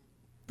that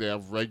they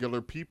have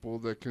regular people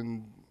that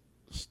can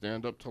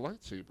stand up to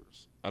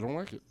lightsabers. I don't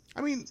like it.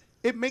 I mean,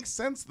 it makes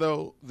sense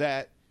though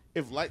that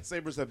if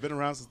lightsabers have been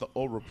around since the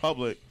Old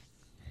Republic,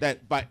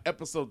 that by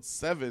episode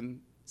 7,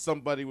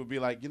 somebody would be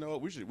like, you know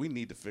what, we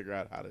need to figure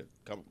out how to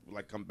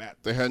combat.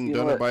 They hadn't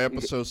done it by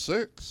episode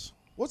 6.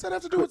 What's that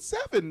have to do with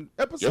 7?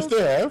 Yes,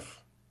 they have.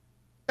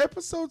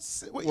 Episode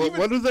 6.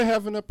 What do they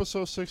have in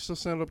episode 6 to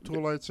stand up to a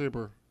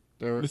lightsaber?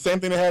 The same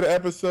thing they had in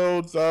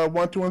episodes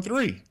 1, 2, and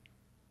 3.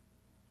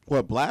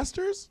 What,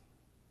 blasters?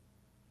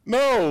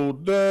 No,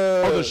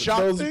 the shot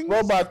those things?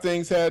 robot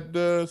things had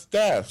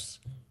staffs.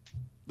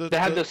 They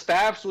had the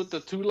staffs with the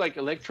 2 like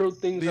electrode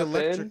things the at the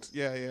electric.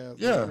 end.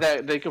 Yeah.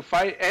 That they could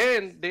fight,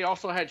 and they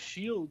also had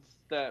shields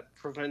that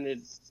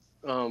prevented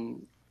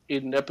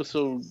in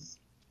episode.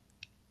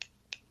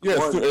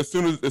 Yeah, as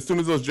soon as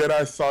those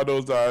Jedi saw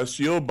those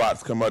shield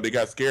bots come out, they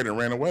got scared and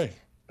ran away.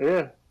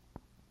 Yeah.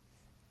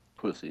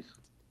 Pussies.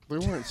 They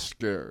weren't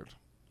scared.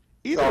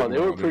 They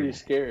were pretty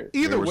scared.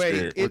 Either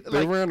way, scared.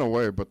 They ran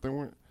away, but they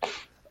weren't.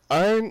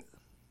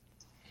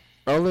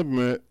 I'll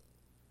admit,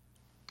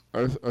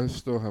 I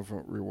still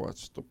haven't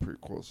rewatched the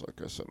prequels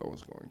like I said I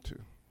was going to.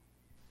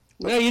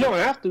 Yeah, you don't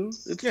have to.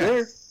 It's there.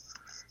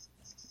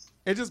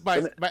 It's just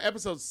by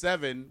episode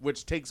 7,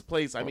 which takes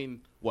place, I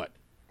mean, what?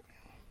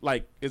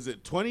 Like, is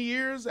it 20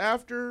 years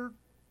after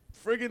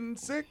friggin'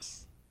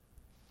 6?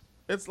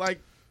 It's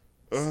like...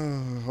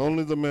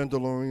 Only the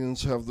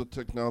Mandalorians have the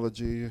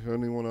technology.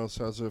 Anyone else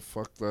has it,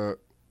 fuck that.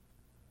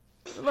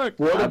 Look,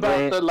 what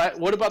about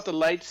the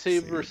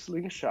lightsaber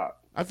slingshot?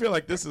 I feel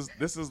like this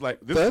is like...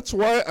 That's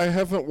why I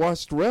haven't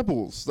watched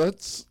Rebels.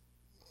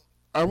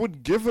 I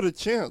would give it a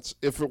chance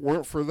if it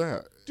weren't for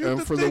that. Dude,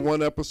 and for the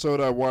one episode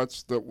I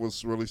watched that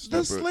was really stupid.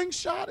 The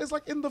slingshot is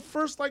like in the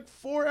first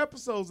 4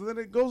 episodes, and then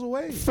it goes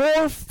away.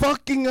 4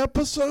 fucking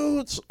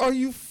episodes? Are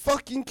you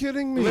fucking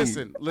kidding me?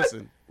 Listen.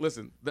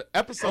 The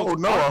episodes. Oh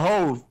no, a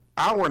whole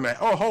hour and a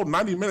whole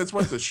 90 minutes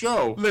worth of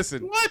show.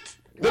 Listen. What?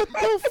 What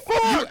the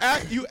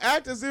fuck? You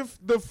act as if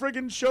the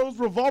friggin' shows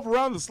revolve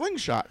around the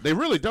slingshot. They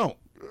really don't.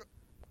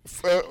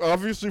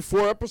 Obviously,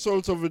 4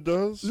 episodes of it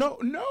does.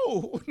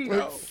 No.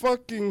 Like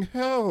fucking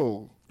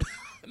hell.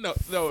 No,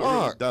 it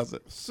really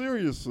doesn't.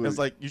 Seriously. It's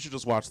like, you should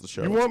just watch the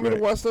show. You want me to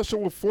watch that show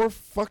with 4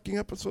 fucking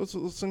episodes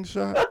of the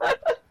slingshot?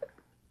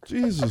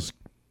 Jesus.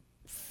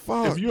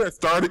 Fuck. If you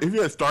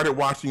had started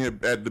watching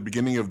it at the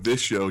beginning of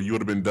this show, you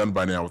would have been done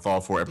by now with all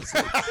 4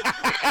 episodes.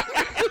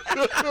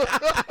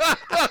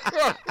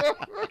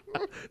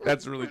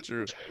 That's really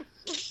true.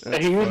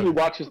 He usually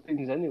watches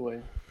things anyway.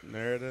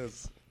 There it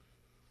is.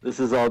 This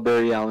is all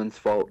Barry Allen's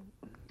fault.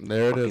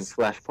 There it Fucking is.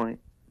 Flashpoint.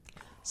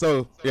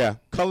 So, yeah,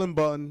 Cullen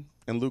Bunn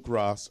and Luke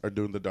Ross are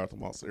doing the Darth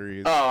Maul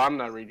series. Oh, I'm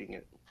not reading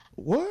it.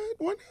 What?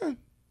 Why not?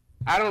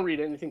 I don't read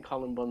anything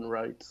Cullen Bunn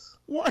writes.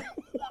 Why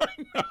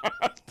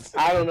not?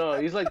 I don't know.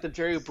 He's like the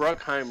Jerry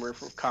Bruckheimer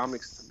from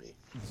comics to me.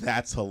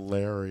 That's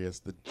hilarious.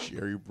 The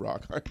Jerry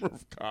Bruckheimer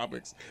of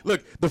comics.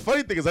 Look, the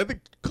funny thing is, I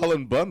think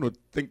Cullen Bunn would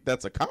think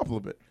that's a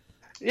compliment.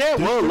 Yeah,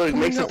 well, look,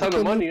 makes a ton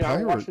of money.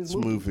 I watch Pirates his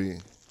movie.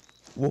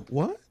 movie.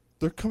 What?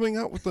 They're coming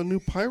out with a new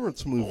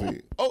Pirates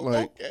movie. Oh,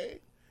 okay.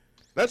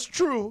 That's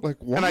true. Like,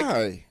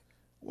 why?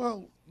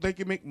 Well, they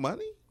can make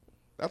money.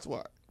 That's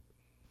why.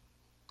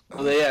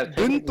 Well,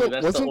 wasn't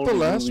the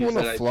last one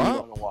a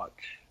flop?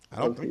 I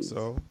don't think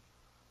so.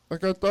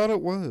 Like, I thought it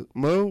was.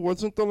 Mo,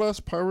 wasn't the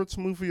last Pirates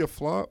movie a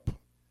flop?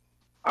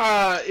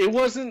 It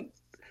wasn't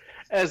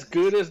as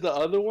good as the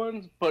other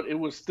ones, but it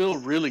was still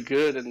really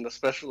good, and the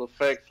special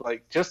effects,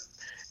 like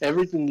just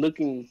everything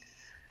looking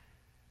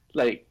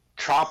like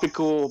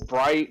tropical,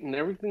 bright, and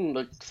everything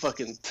looked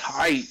fucking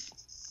tight.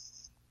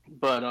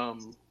 But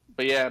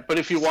yeah, but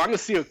if you want to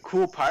see a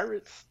cool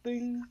Pirates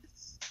thing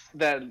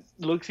that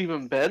looks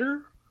even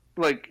better,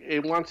 like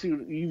it wants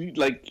you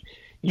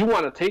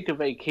want to take a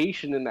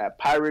vacation in that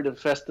pirate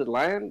infested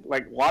land,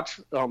 like watch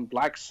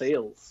Black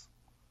Sails.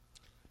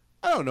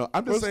 I don't know.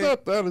 I'm just saying. It's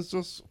not that. It's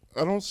just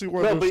I don't see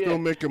why they're still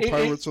making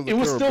Pirates of the Caribbean. It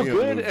was still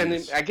good,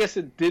 movies. and I guess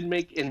it did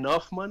make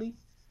enough money.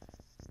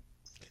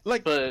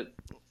 Like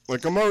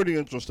I'm already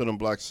interested in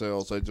Black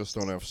Sails. I just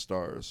don't have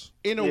stars.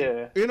 In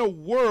a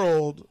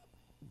world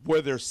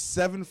where there's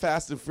 7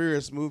 Fast and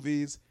Furious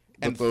movies,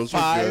 and those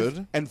are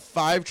good. And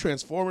 5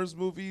 Transformers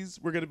movies.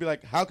 We're gonna be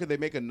like, how could they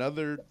make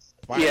another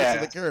Pirates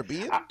of the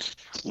Caribbean?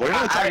 We're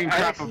not talking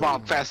crap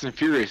about Fast and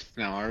Furious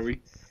now, are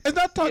we? It's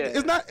not talking.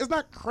 It's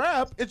not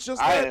crap. It's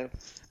just.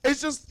 It's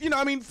just,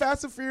 I mean,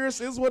 Fast and Furious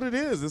is what it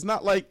is. It's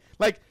not like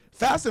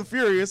Fast and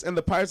Furious and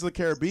the Pirates of the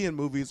Caribbean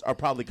movies are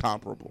probably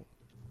comparable.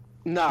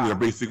 Nah, they're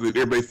basically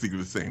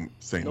the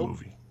same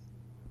movie.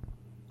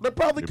 They're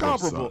probably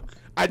comparable.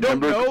 I don't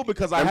know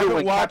because I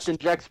haven't watched. Captain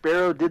Jack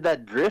Sparrow did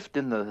that drift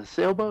in the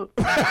sailboat.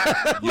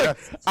 Yeah,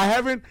 I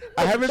haven't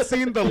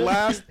seen the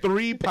last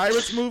 3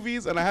 Pirates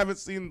movies, and I haven't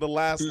seen the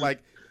last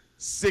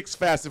 6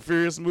 Fast and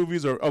Furious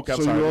movies. Or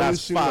I'm sorry,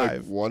 last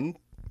 5. One.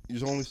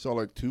 You only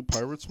saw 2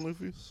 Pirates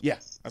movies? Yeah,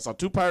 I saw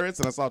 2 Pirates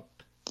and I saw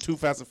 2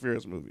 Fast and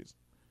Furious movies.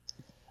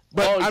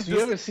 But you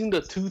haven't seen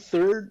the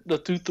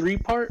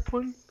 2-3 part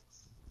one?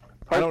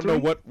 I don't know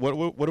what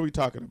are we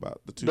talking about?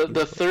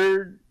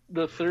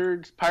 The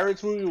third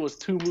Pirates movie was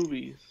 2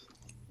 movies.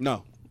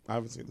 No, I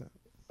haven't seen that.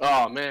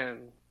 Oh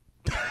man,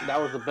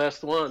 that was the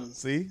best one.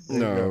 See?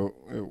 No,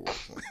 it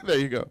wasn't. There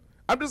you go.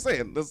 I'm just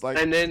saying, that's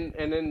And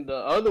then the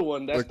other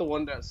one, that's the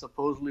one that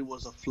supposedly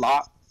was a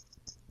flop.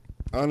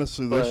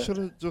 Honestly, they should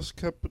have just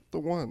kept it the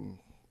one.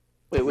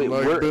 Wait,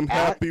 we're been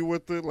happy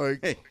with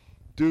it.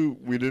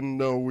 Dude, we didn't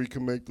know we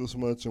could make this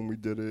much, and we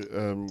did it,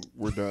 and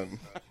we're done.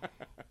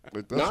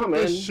 That's what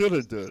they should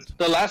have did.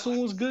 The last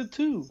one was good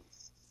too.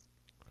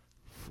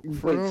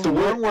 The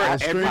one where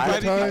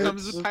everybody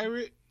becomes a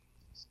pirate.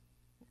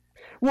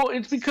 Well,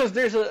 it's because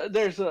there's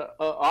a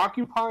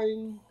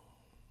occupying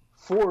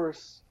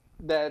force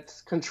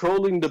that's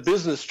controlling the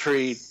business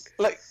trade,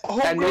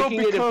 and making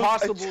it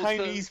impossible. A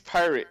Chinese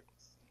pirate.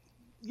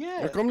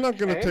 Yeah. I'm not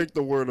gonna take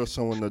the word of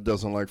someone that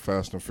doesn't like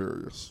Fast and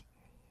Furious.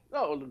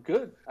 Oh,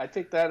 good. I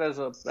take that as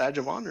a badge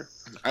of honor.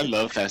 I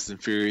love Fast and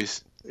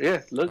Furious.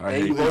 Yeah, look. I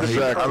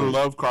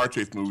love car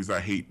chase movies. I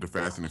hate the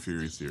Fast and the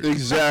Furious series.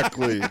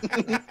 Exactly.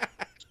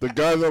 The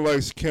guy that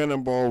likes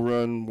Cannonball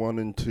Run 1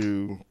 and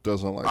 2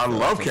 doesn't like. I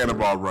love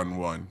Cannonball Run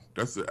 1.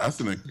 That's an.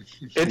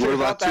 It turns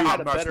out that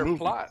had a better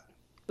plot.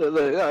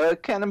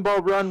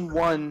 Cannonball Run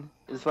 1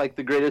 is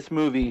the greatest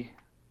movie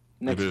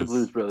next to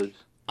Blues Brothers.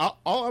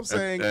 All I'm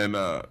saying, and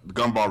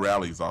Gumball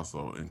Rally is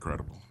also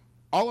incredible.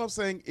 All I'm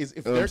saying is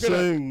if they're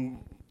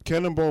saying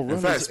Cannonball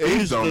Run is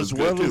aged as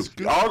well as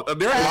good. There are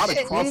a lot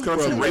of cross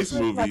country race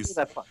movies.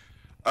 The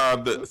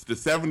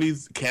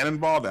 70s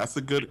Cannonball, that's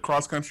a good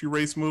cross country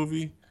race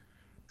movie.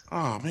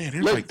 Oh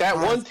man, look, that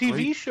one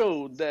TV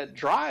show, that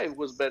Drive,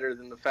 was better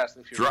than the Fast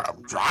and Furious.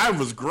 Drive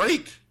was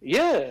great.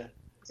 Yeah.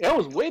 That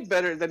was way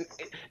better than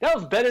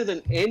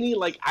any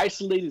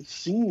isolated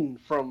scene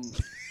from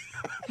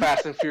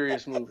Fast and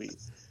Furious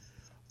movies.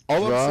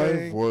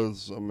 Drive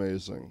was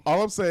amazing.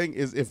 All I'm saying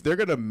is if they're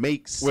gonna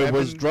make 7... Wait,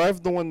 was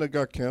Drive the one that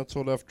got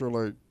canceled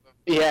after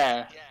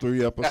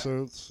 3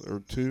 episodes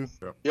or 2?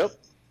 Yep.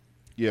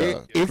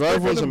 Yeah, if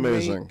Drive was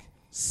amazing.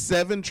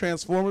 7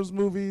 Transformers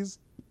movies,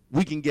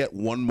 we can get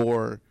 1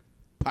 more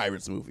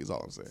Pirates movie. Is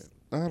all I'm saying.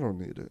 I don't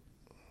need it.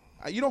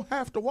 You don't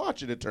have to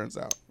watch it. It turns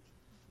out,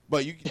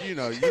 but you can't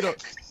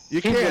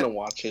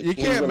watch it. You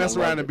can't mess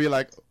around and be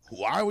like,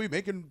 why are we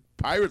making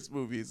Pirates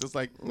movies? It's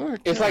like now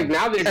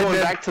they're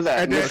going back to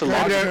that and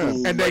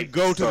they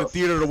go to the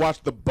theater to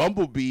watch the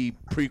Bumblebee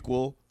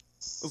prequel.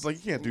 It's like,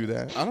 you can't do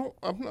that. I'm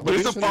not. But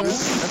it's a Bumblebee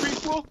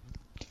prequel.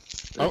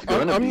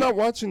 I'm not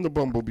watching the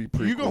Bumblebee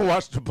prequel. You go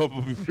watch the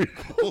Bumblebee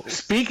prequel.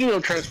 Speaking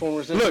of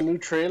Transformers, there's a new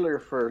trailer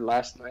for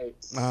last night.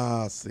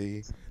 Ah,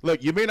 see.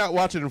 Look, you may not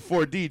watch it in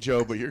 4D,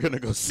 Joe, but you're gonna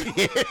go see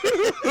it.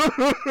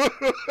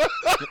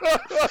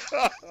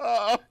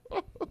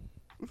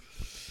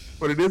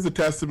 But it is a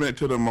testament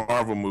to the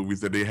Marvel movies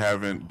that they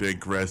haven't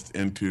digressed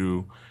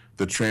into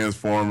the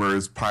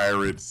Transformers,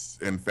 Pirates,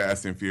 and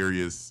Fast and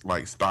Furious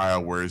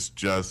style, where it's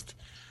just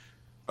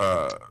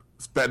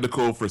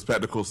spectacle for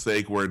spectacle's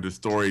sake, where the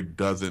story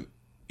doesn't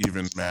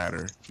even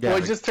matter. Well,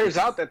 it just turns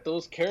out that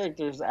those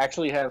characters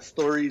actually have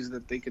stories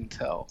that they can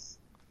tell.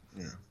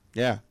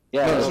 Yeah.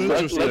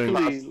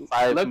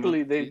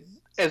 Luckily, they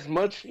as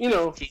much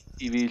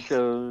TV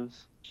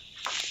shows.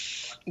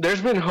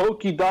 There's been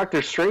hokey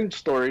Doctor Strange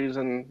stories,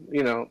 and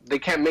they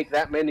can't make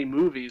that many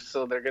movies,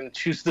 so they're gonna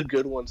choose the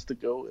good ones to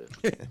go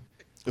with.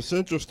 It's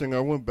interesting.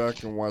 I went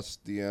back and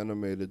watched the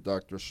animated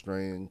Doctor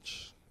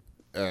Strange,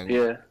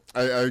 and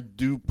I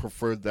do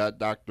prefer that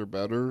Doctor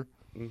better.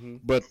 Mm-hmm.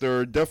 But there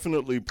are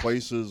definitely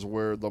places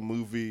where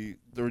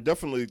there are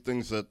definitely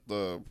things that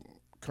the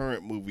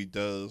current movie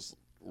does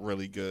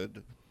really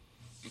good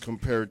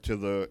compared to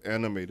the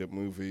animated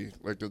movie.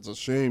 It's a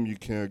shame you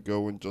can't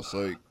go and just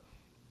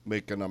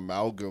make an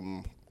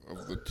amalgam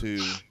of the two.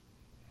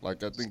 I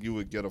think you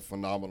would get a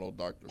phenomenal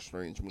Doctor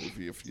Strange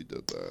movie if you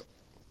did that.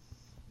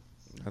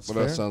 That's but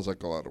fair. That sounds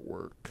like a lot of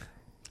work.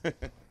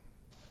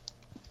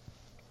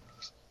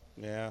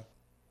 Yeah.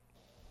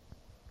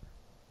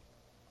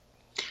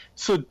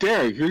 So,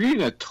 Derek, you're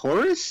getting a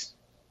Taurus?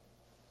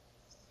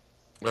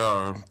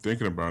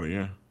 Thinking about it,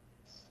 yeah.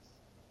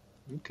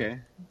 Okay.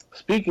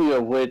 Speaking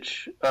of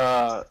which,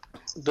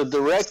 the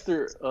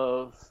director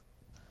of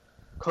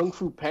Kung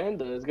Fu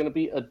Panda is going to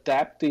be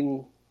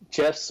adapting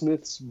Jeff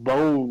Smith's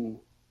Bone.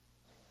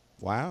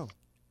 Wow.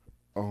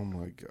 Oh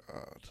my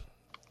god.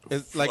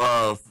 It's like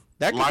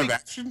that could live be,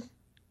 action?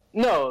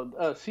 No,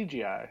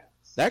 CGI.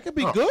 That could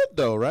be good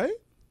though, right?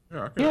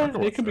 Yeah,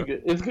 It could be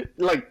good. It's good.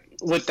 Like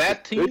with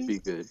that team, Could be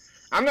good.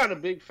 I'm not a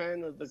big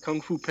fan of the Kung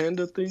Fu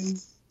Panda thing.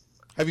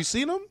 Have you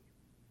seen them?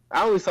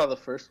 I only saw the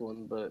first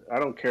one, but I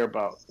don't care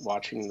about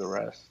watching the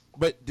rest.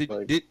 But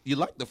did you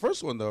like the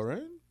first one though,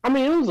 right? I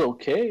mean, it was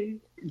okay.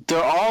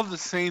 They're all the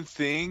same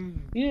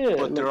thing, Yeah,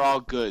 but they're all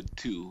good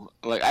too.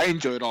 Like I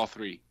enjoyed all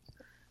three.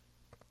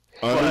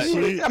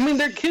 Honestly, I mean,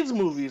 they're kids'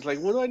 movies. Like,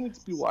 what do I need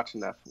to be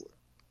watching that for?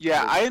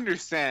 Yeah, I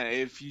understand.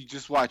 If you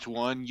just watch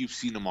one, you've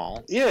seen them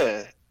all.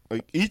 Yeah.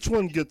 like each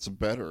one gets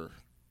better.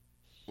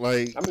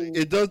 Like I mean-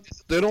 it does.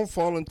 They don't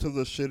fall into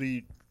the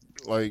shitty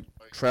like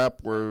trap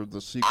where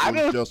the sequels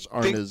don't just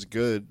aren't think- as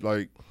good.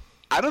 Like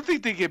I don't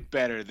think they get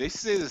better. They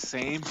stay the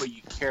same, but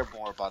you care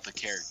more about the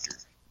character.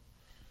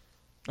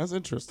 That's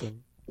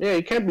interesting. Yeah,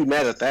 you can't be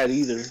mad at that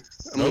either.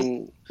 I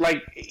mean,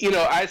 like,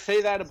 I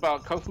say that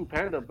about Kung Fu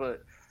Panda,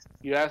 but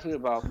you ask me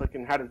about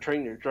fucking How to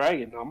Train Your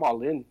Dragon, I'm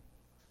all in.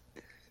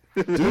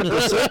 dude,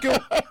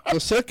 the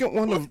second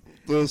one of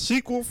the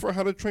sequel for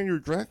How to Train Your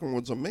Dragon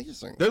was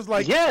amazing. There's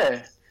like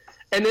Yeah.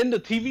 And then the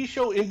TV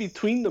show in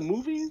between the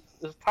movies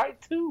is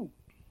tight too.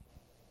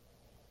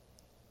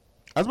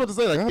 I was about to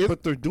say, like, Yeah,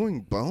 but they're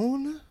doing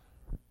Bone.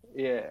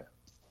 Yeah.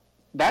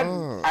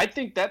 I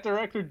think that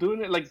director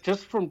doing it, like,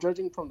 just from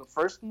judging from the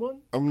first one.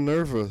 I'm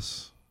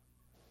nervous.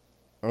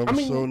 I'm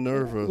so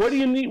nervous. What do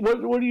you need?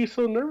 What are you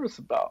so nervous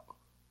about?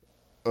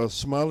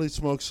 Smiley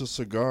smokes a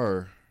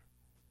cigar.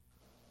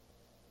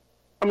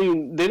 I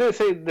mean, they didn't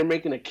say they're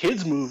making a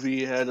kids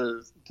movie out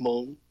of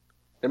Bone.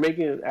 They're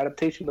making an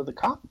adaptation of the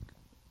comic.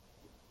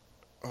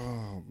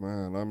 Oh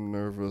man, I'm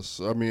nervous.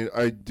 I mean,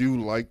 I do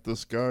like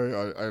this guy.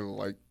 I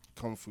like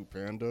Kung Fu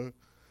Panda.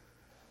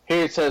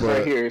 Here it says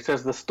right here. It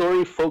says the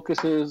story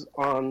focuses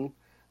on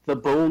the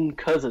Bone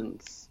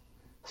cousins,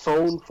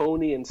 Phone,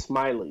 Phony, and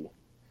Smiley,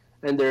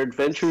 and their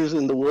adventures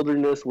in the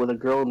wilderness with a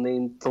girl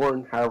named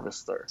Thorn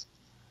Harvester.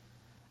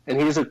 And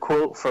here's a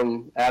quote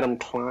from Adam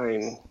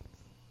Klein.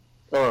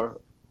 Or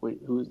wait,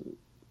 who is it?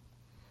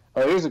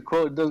 Oh, here's a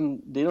quote. They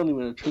don't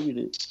even attribute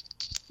it.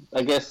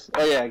 I guess.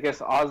 Oh yeah, I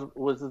guess Oz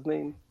was his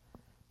name.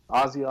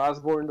 Ozzy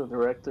Osbourne, the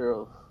director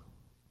of.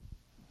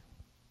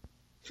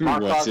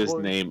 What's his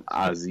name?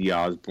 Ozzy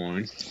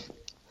Osbourne.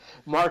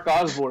 Mark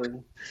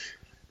Osborne.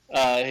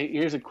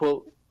 Here's a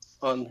quote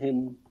on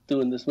him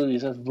doing this movie. He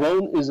says,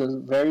 Bone is a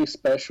very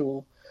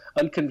special,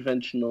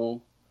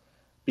 unconventional,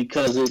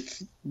 because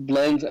it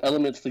blends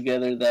elements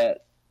together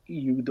that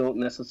you don't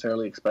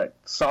necessarily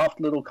expect. Soft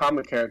little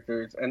comic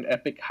characters and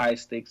epic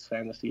high-stakes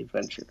fantasy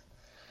adventure.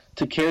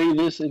 To carry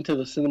this into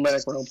the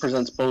cinematic realm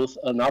presents both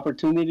an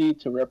opportunity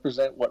to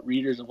represent what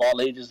readers of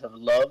all ages have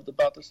loved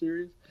about the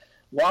series,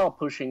 while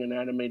pushing an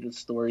animated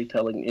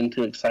storytelling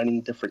into exciting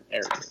different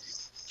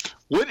areas.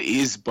 What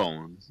is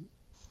Bone?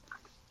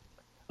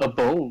 A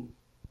bone.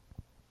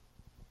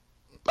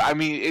 I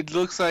mean, it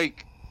looks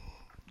like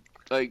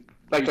a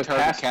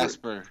retarded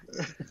Casper.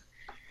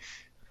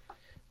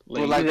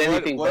 Well, like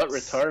anything but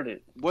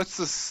retarded. What's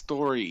the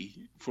story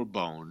for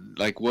Bone?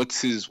 Like,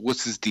 what's his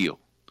deal?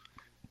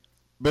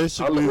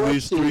 Basically,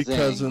 these three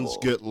cousins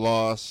get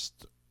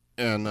lost,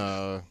 and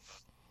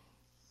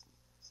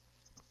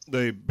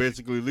they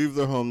basically leave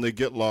their home. They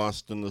get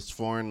lost in this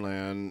foreign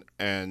land,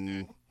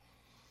 and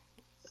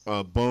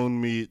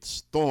Bone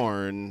meets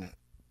Thorn,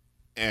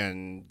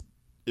 and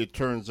it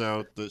turns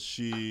out that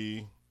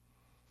she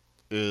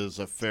is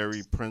a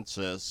fairy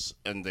princess,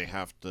 and they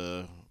have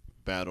to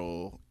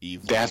battle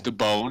evil. They have to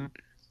bone?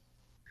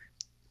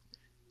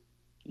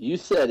 You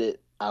said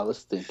it. I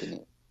was thinking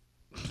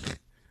it.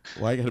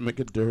 Why you gotta make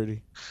it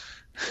dirty?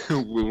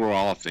 We were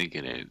all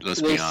thinking it.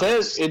 Let's They be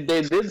honest. said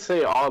they did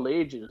say all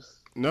ages.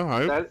 No,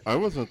 I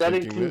wasn't that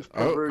thinking includes it.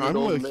 perverted I'm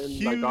old a men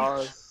huge, like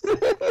ours.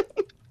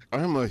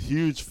 I'm a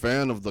huge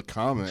fan of the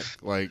comic.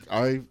 Like,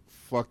 I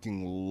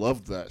fucking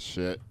love that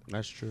shit.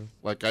 That's true.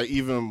 Like, I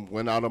even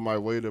went out of my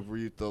way to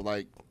read the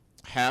like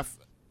half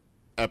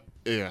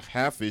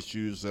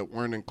issues that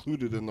weren't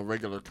included in the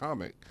regular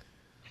comic.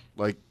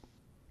 Like,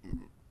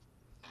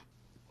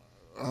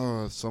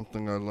 it's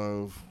something I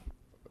love.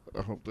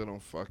 I hope they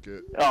don't fuck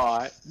it.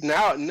 Oh,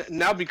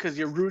 now because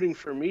you're rooting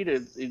for me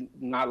to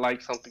not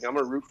like something, I'm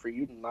gonna root for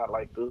you to not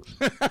like this.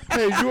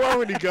 Hey, you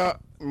already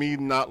got me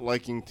not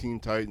liking Teen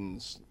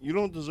Titans. You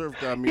don't deserve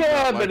to have me.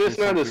 Yeah, not but liking it's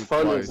not as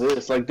something fun as twice.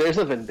 this. Like, there's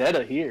a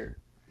vendetta here.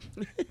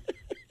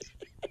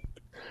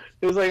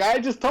 It's like, I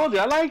just told you,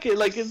 I like it.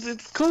 Like,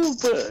 it's cool,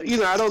 but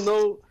I don't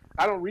know.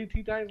 I don't read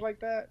Teen Titans like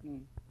that,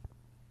 and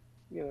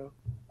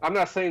I'm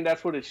not saying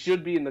that's what it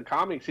should be in the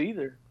comics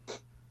either.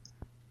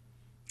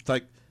 It's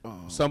like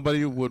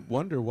somebody would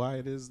wonder why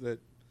it is that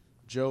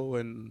Joe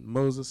and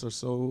Moses are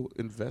so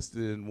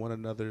invested in one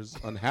another's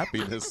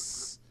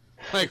unhappiness.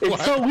 Like, It's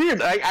why? so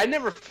weird. I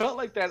never felt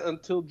like that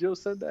until Joe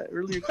said that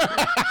earlier.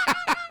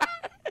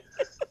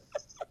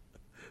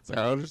 It's like,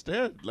 I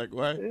understand. Like,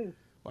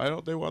 why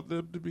don't they want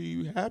them to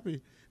be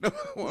happy?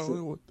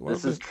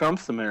 This is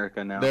Trump's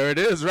America now. There it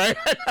is, right?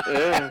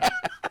 Yeah.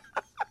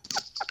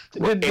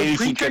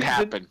 Anything could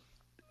happen.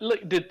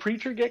 Did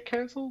Preacher get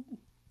canceled?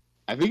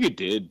 I think it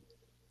did.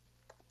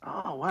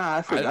 Oh wow,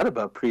 I forgot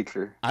about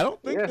Preacher. I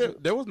don't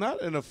think there was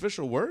not an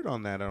official word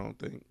on that. I don't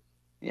think.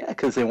 Yeah,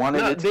 because they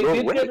wanted it to go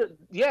away.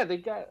 They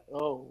got.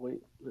 Oh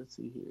wait, let's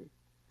see here.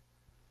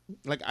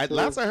 Like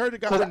last I heard,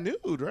 it got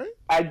renewed, right?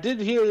 I did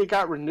hear it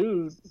got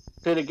renewed.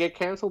 Did it get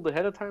canceled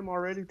ahead of time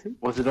already too?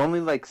 Was it only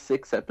like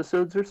 6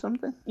 episodes or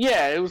something?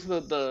 Yeah, it was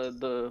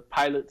the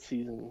pilot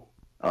season.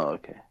 Oh,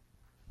 okay.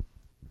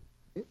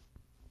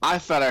 I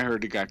thought I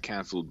heard it got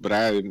canceled, but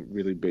I didn't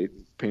really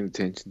paying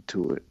attention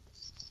to it.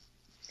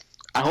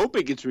 I hope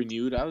it gets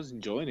renewed. I was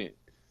enjoying it.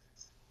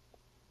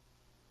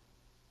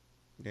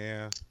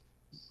 Yeah.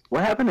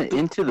 What happened to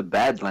Into the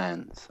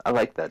Badlands? I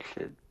like that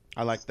shit.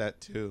 I like that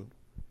too.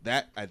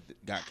 That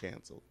got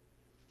canceled.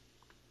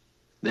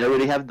 They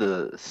already have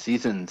the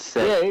season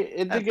set. Yeah,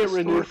 it did get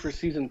renewed for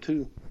season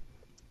 2.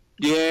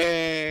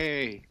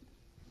 Yay!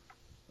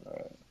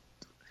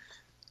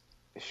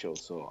 This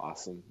show's so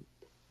awesome.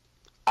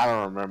 I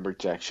don't remember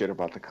jack shit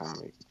about the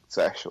comic. It's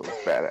actually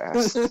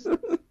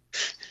badass.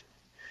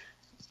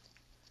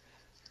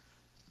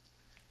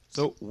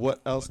 So,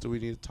 what else do we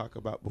need to talk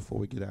about before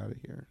we get out of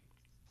here?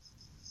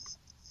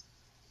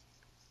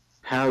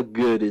 How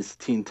good is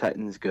Teen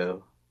Titans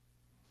Go?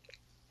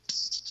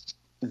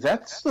 Is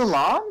that still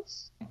on?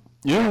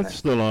 Yeah, it's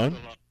still on.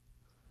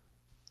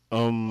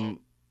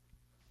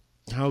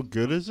 How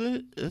good is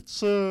it?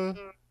 It's I'll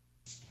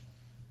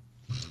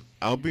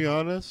be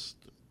honest.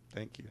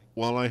 Thank you.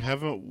 While I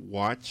haven't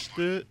watched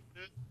it,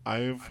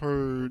 I've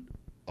heard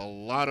a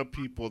lot of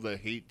people that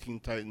hate Teen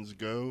Titans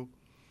Go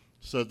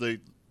said they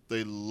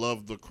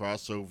love the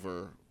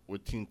crossover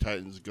with Teen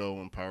Titans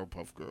Go and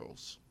Powerpuff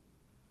Girls.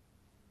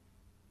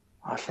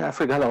 Oh shit, I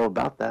forgot all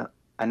about that.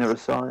 I never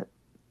saw it.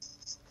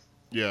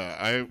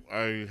 Yeah,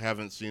 I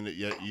haven't seen it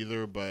yet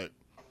either, but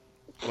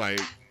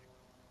like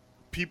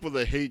people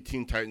that hate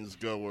Teen Titans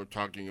Go are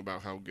talking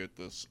about how good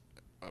this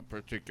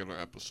particular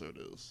episode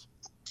is.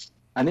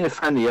 I need to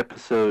find the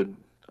episode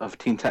of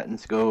Teen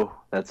Titans Go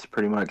that's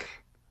pretty much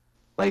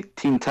like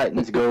Teen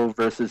Titans Go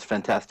versus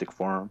Fantastic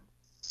Forum,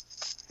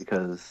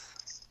 because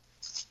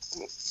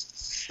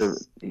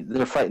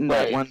they're fighting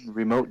that one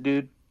remote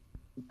dude,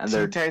 and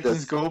Teen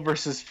Titans Go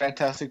versus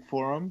Fantastic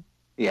Forum.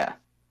 Yeah.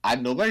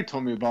 Nobody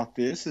told me about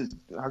this.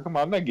 How come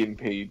I'm not getting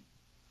paid?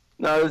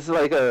 No, it's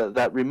like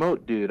that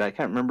remote dude. I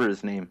can't remember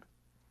his name,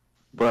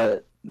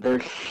 but they're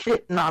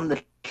shitting on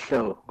the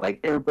show. Like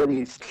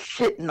everybody's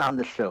shitting on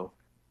the show.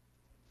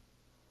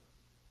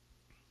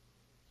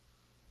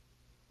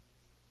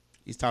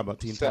 He's talking about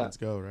Teen Titans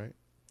Go, right?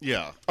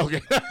 Yeah.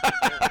 Okay.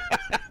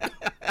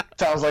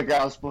 Sounds like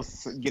I was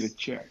supposed to get a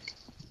check.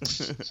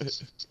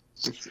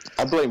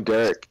 I blame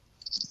Derek.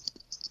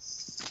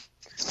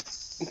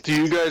 Do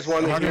you guys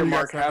want to hear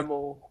Mark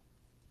Hamill?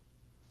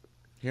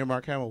 Hear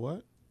Mark Hamill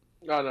what?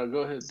 No, go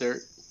ahead,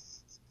 Derek.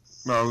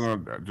 No, I was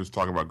gonna just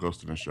talk about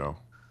Ghost in the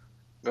Shell.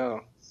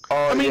 No.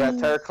 Oh, I mean, yeah,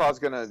 Terry Claw's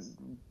gonna.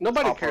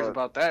 Nobody cares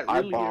about that.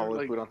 Really, eyeball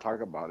like, if we don't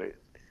talk about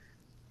it.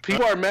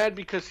 People are mad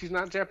because he's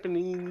not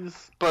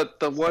Japanese, but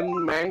the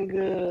one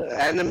manga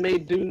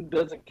anime dude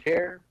doesn't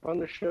care on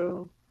the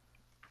show.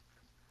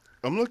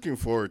 I'm looking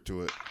forward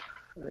to it.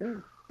 Yeah.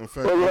 In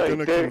fact, I'm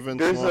gonna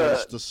convince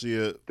Lawrence to see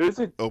it.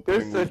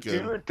 Opening weekend.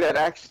 Dude that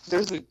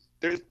actually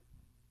there's.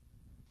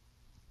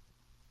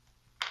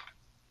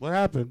 What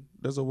happened?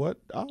 There's a what?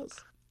 Oz?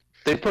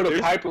 They put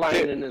a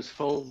pipeline in his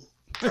phone.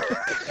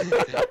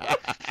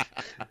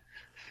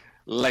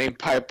 Lane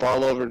pipe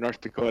all over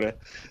North Dakota.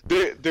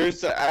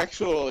 There's an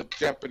actual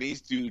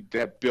Japanese dude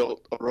that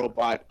built a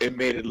robot and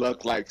made it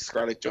look like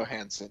Scarlett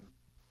Johansson.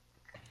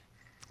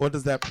 What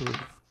does that prove?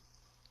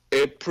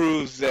 It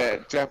proves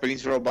that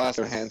Japanese robots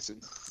are handsome.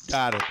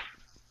 Got it.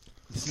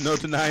 There's no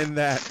denying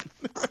that.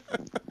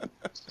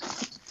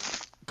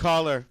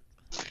 Caller,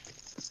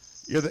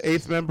 you're the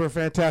 8th member of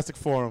Fantastic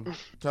Forum.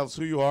 Tell us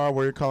who you are,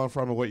 where you're calling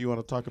from, and what you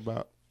want to talk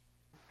about.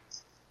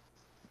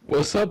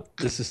 What's up?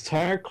 This is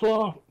Tire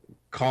Claw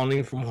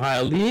calling from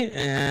Hialeah,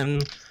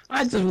 and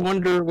I just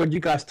wonder what you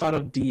guys thought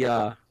of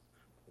the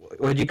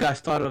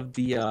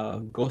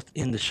Ghost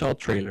in the Shell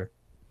trailer.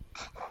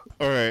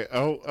 All right,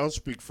 I'll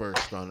speak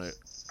first on it.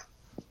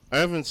 I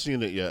haven't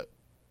seen it yet.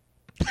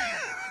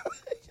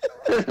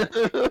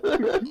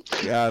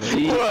 Got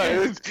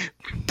it.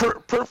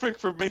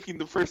 Perfect for making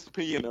the first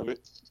opinion of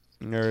it.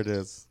 There it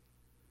is.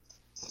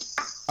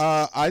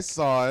 I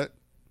saw it.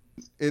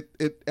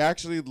 It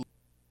actually,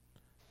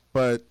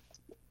 but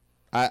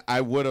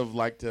I would have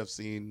liked to have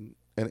seen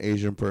an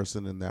Asian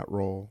person in that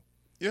role.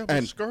 Yeah,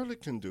 but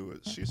Scarlett can do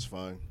it. She's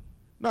fine.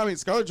 No, I mean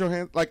Scarlett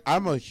Johansson. Like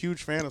I'm a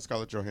huge fan of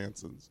Scarlett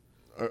Johansson's.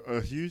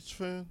 A huge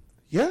fan?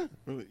 Yeah.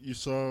 Really? You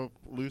saw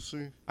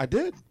Lucy? I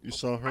did. You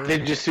saw her?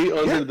 Did you see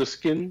Under the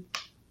Skin?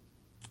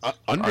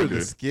 Under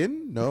the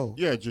Skin? No.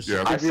 Yeah, just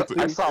I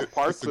saw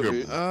parts of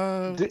it.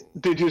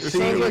 Did you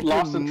see like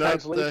Lost in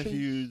not Translation? that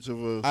huge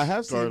of a I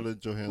have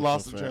Scarlett seen Johansson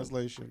Lost in fan.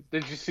 Translation.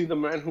 Did you see the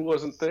man who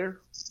wasn't there?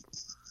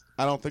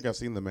 I don't think I've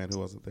seen The Man Who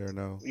Wasn't There.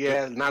 No.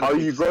 Yeah, not. Are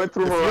you going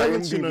through If her you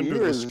haven't seen IMDb Under or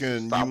the is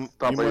Skin, stop you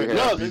right might here?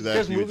 not No, be that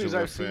there's huge movies of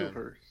a I've seen fan. of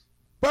hers.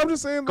 But I'm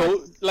just saying, like,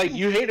 Like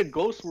you hated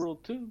Ghost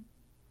World too.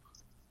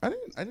 I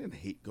didn't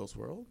hate Ghost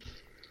World.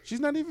 She's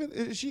not even.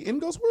 Is she in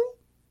Ghost World?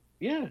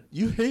 Yeah.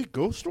 You hate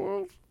Ghost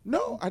World?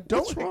 No, I don't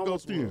What's hate wrong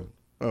Ghost with you? World.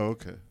 Oh,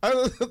 okay.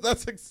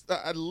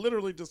 I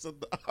literally just said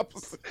the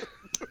opposite.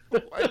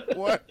 Like,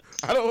 what?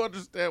 I don't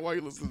understand why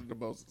you listen to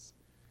Moses,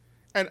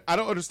 and I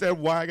don't understand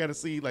why I got to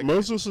see like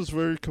Moses is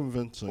very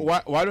convincing.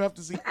 Why do I have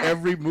to see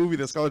every movie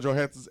that Scarlett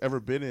Johansson's ever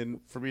been in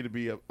for me to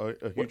be a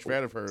huge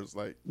fan of hers?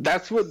 Like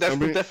That's the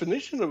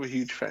definition of a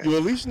huge fan. You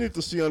at least need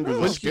to see Under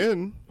the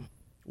Skin.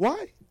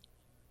 Why?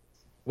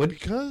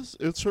 Because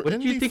it's her What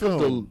do you indie think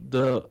film. of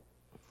the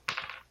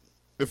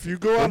If you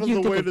go out What of do you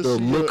the think way of to the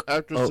see look the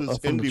actress's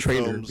from the indie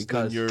trailer? films,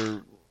 Because-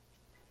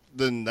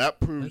 then that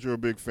proves you're a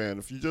big fan.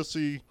 If you just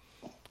see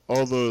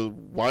all the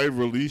wide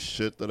release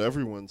shit that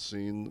everyone's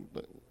seen,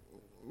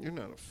 you're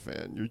not a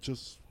fan. You're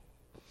just.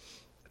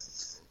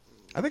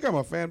 I think I'm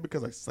a fan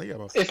because I say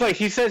I'm a fan. It's like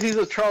he says he's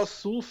a Charles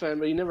Soule fan,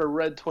 but he never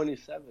read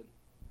 27.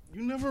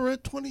 You never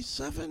read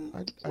 27?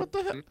 What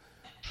the heck?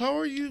 How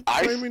are you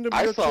I claiming to be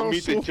I a saw Charles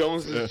Meet the Soule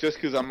Joneses fan? just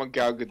because I'm a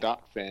Gal Gadot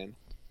fan.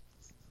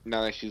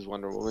 Now that she's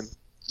Wonder Woman.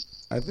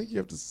 I think you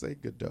have to say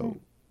Godot.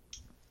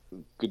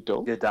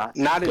 Gadot? Gadot.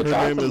 Not in Her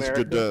South name is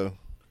America. Godot.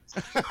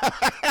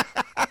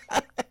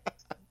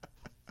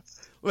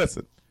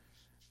 Listen,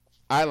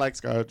 I like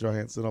Scarlett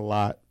Johansson a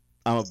lot.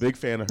 I'm a big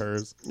fan of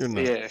hers. You're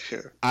not. Yeah,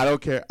 sure. I don't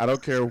care. I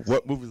don't care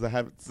what movies I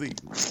haven't seen.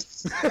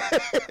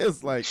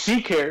 It's like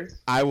She cares.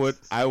 I would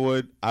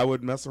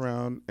mess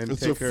around and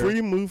It's take a her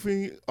free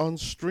movie on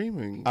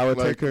streaming. I would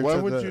like, take her why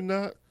to would the you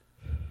not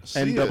see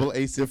it?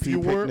 NAACP If you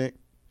were- picnic,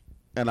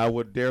 and I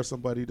would dare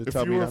somebody to If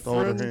tell you me were not a to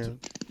hold her friend,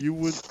 hand. you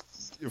would.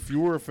 If you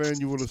were a fan,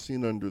 you would have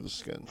seen Under the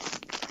Skin.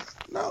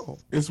 No,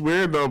 It's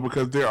weird though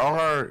because there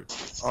are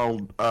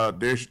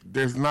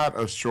there's not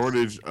a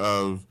shortage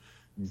of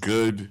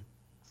good,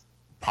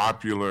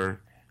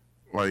 popular,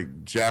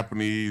 like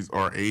Japanese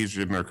or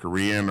Asian or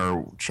Korean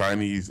or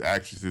Chinese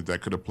actresses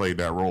that could have played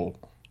that role.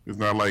 It's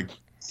not like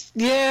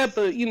Yeah,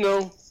 but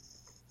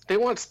they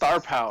want star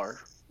power.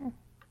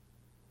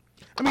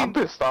 I mean, I'm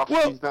pissed off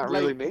well, she's not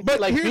really naked. but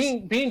Like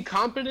here's- being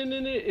competent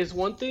in it is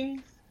one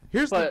thing,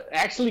 Here's but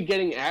actually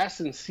getting ass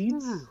in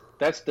seats,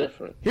 that's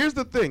different. Here's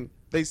the thing.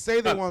 They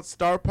say they want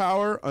star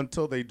power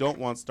until they don't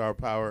want star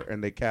power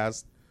and they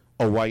cast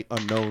a white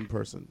unknown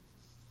person.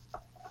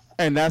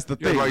 And that's the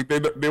thing. like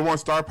they want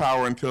star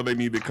power until they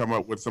need to come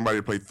up with somebody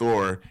to play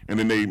Thor, and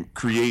then they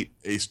create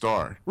a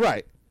star.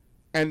 Right.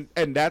 And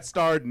that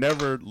star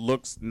never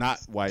looks not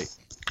white.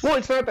 Well,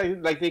 it's not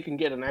like they can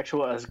get an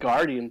actual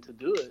Asgardian to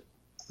do it.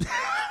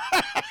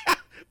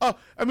 Oh,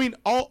 I mean,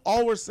 all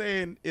we're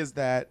saying is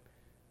that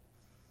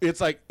it's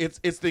like it's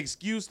the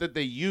excuse that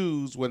they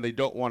use when they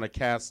don't want to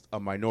cast a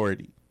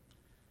minority.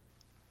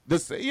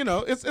 This,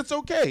 it's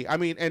okay. I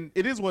mean, and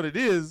it is what it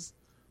is,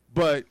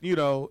 but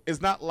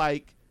it's not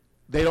like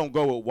they don't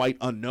go with white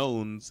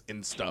unknowns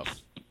and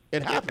stuff.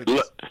 It happens.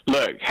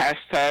 Look,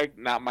 hashtag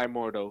not my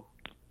Mordo.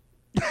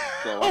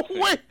 Oh,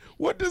 wait.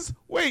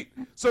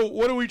 So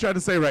what are we trying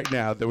to say right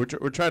now? That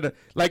we're trying to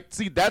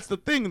see. That's the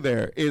thing.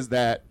 There is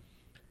that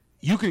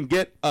you can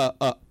get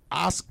a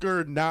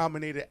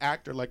Oscar-nominated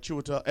actor like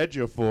Chiwetel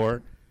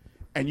Ejiofor,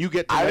 and you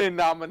get I didn't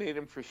nominate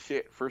him for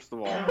shit. First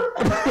of all,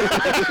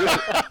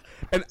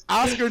 an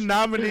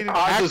Oscar-nominated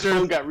Oz's actor.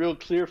 phone got real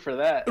clear for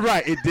that.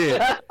 Right, it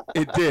did.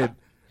 It did.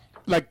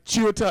 Like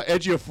Chiwetel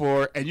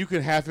Ejiofor, and you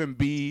can have him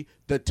be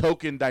the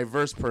token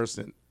diverse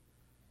person,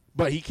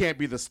 but he can't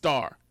be the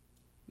star.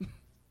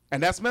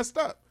 And that's messed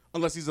up,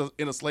 unless he's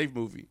in a slave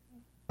movie.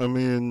 I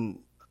mean,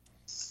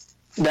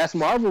 That's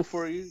Marvel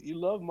for you. You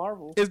love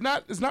Marvel. It's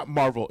not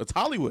Marvel. It's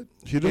Hollywood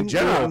he in didn't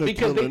general. want to Because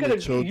kill they any could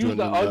have children used the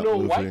in that unknown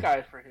movie. white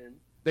guy for him.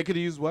 They could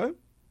have used what?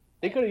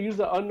 They could have used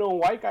the unknown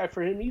white guy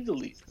for him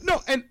easily. No,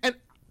 and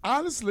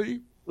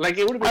honestly, Like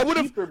it would have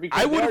been cheaper because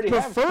I they would have already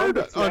have preferred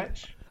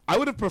Bandersnatch. I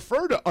would have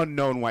preferred an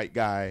unknown white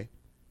guy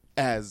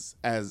as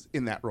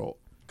in that role.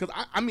 Because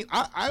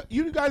I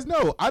you guys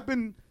know I've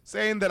been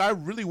saying that I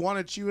really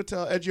wanted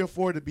Chiwetel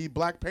Ejiofor to be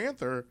Black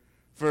Panther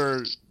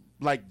for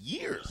like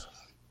years.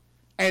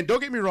 And don't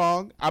get me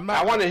wrong, I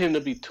wanted him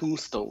to be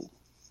Tombstone.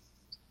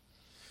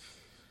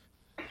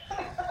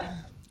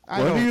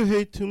 Why do you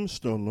hate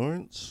Tombstone,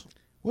 Lawrence?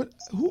 What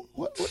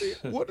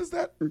is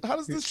that? How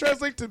does this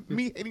translate to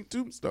me hating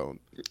Tombstone?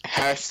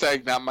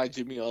 hashtag not my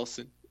Jimmy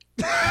Olsen.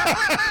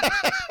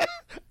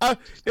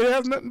 It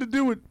has nothing to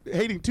do with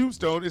hating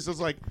Tombstone. It's just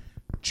like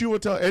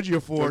Chiwetel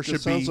Ejiofor should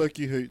It sounds be. like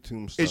you hate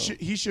Tombstone.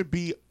 He should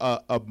be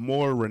a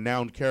more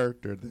renowned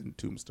character than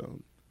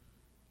Tombstone.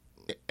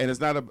 And it's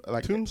not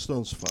like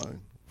Tombstone's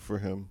fine for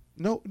him.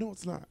 No,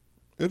 it's not.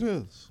 It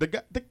is. The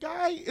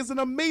guy is an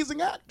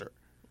amazing actor.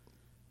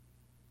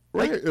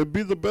 Right. Like- It'd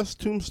be the best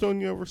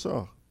Tombstone you ever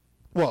saw.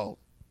 Well,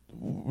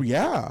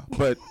 yeah,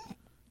 but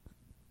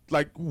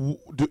like,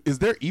 is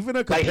there even a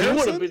Like he comparison?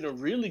 would have been a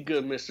really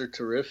good Mr.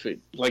 Terrific.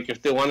 Like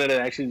if they wanted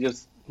to actually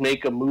just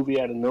make a movie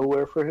out of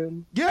nowhere for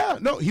him. Yeah,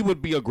 no, he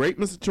would be a great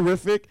Mr.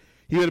 Terrific.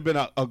 He would have been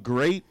a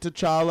great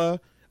T'Challa.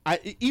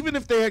 Even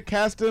if they had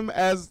cast him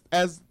as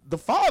the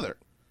father,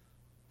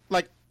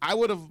 like I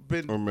would have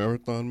been. Or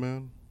Marathon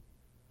Man.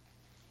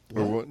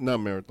 Or what? Not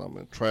Marathon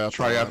Man.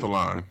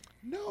 Triathlon.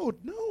 No.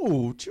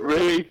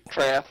 Really?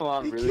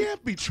 Triathlon? He Really?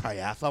 can't be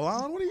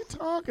triathlon. What are you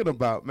talking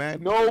about,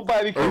 man?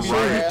 Nobody can Or be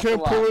Riot. You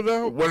can't pull it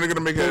out. When are they gonna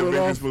make an Pull it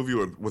Avengers off. movie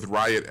with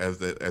Riot as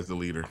the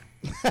leader?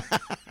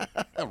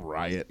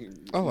 Riot.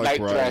 I like Night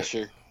Riot.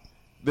 Thrasher.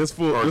 This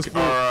fool. Or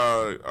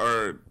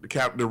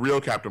the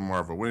real Captain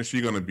Marvel. When is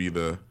she gonna be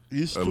the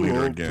He's too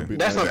leader old to again? be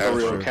That's not the Night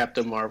real Thrasher.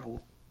 Captain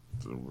Marvel.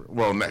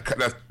 Well, no,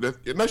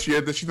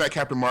 she's not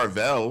Captain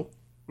Marvel,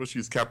 but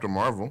she's Captain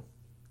Marvel.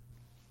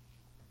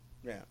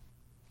 Yeah.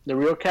 The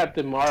real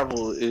Captain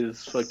Marvel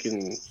is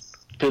fucking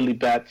Billy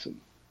Batson.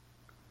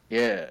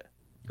 Yeah.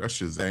 That's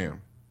Shazam.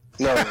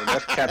 No,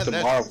 that's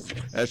Captain Marvel.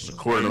 That's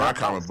According to my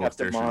comic books,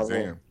 Captain they're Marvel.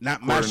 Shazam.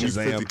 Not my According to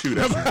Shazam. 52,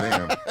 that's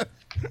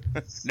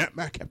Shazam. Not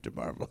my Captain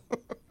Marvel.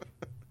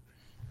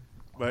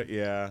 But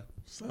yeah,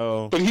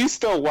 so. But he's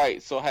still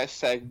white, so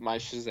hashtag my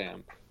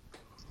Shazam.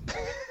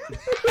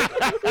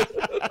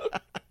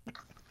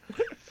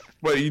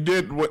 But you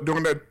did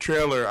during that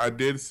trailer. I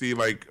did see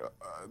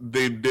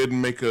they did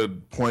make a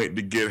point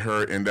to get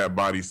her in that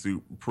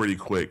bodysuit pretty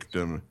quick.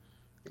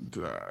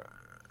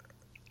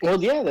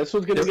 Well, yeah, that's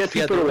what's gonna get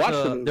people to watch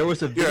them. There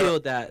was a video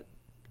that.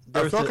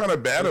 I felt kind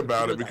of bad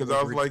about it because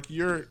I was like,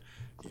 "You're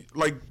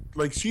like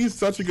she's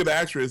such a good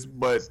actress,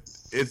 but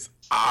it's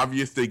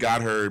obvious they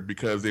got her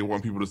because they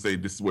want people to say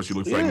this is what she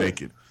looks like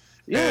naked."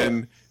 Yeah.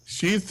 And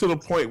she's to the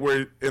point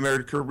where in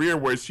her career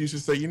where she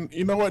should say,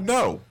 "You know what?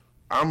 No,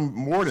 I'm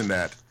more than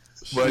that."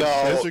 But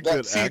that's a good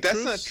that's not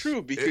actress.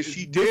 true because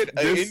she this- did an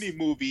this- indie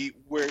movie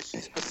where she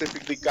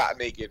specifically got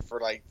naked for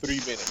like 3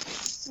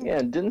 minutes. Yeah,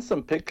 and didn't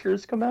some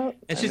pictures come out?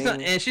 And I she's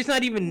mean, she's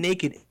not even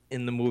naked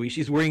in the movie.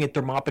 She's wearing a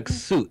thermopix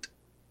suit.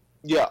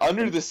 Yeah,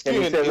 Under the Can you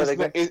Skin. say that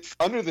again?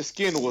 Under the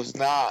Skin was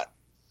not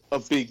a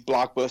big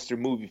blockbuster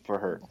movie for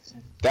her.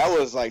 That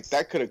was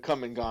that could have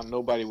come and gone.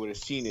 Nobody would have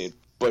seen it,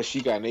 but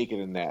she got naked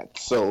in that.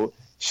 So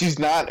she's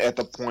not at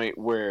the point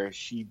where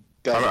she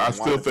doesn't. I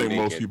still want to be think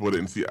most naked. people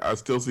didn't see. I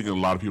still think a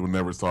lot of people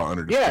never saw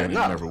Under the Yeah, Skin.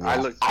 no, and never will.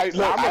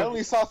 I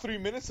only saw 3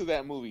 minutes of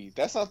that movie.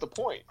 That's not the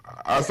point.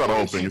 I saw the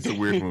whole thing. It's a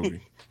weird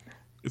movie.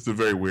 It's a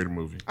very weird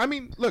movie. I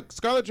mean, look,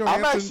 Scarlett I'm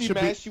Johansson actually should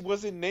mad be. she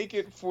wasn't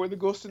naked for the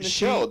Ghost in the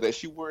She- Shell. That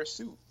she wore a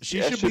suit. She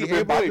That should should've be been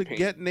able body to paint.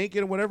 get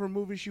naked in whatever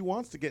movie she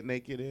wants to get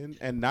naked in,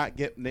 and not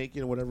get naked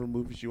in whatever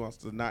movie she wants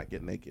to not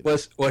get naked. in.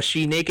 Was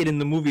she naked in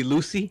the movie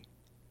Lucy?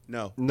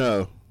 No.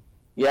 No.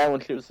 yeah, when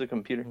she was the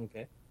computer.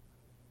 Okay.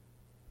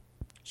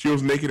 She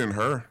was naked in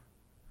her.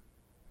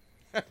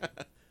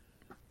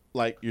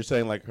 Like you're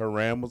saying, like her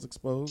ram was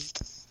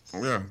exposed.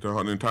 Yeah, the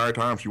entire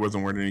time she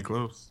wasn't wearing any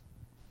clothes.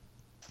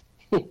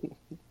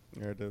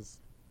 There it is.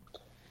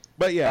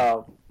 But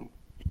yeah,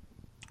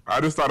 I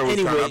just thought it was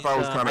kind of. I Anyways, thought it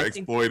was kind of I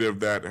think- exploitive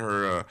that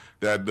her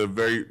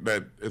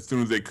that as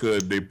soon as they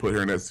could, they put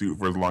her in that suit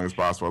for as long as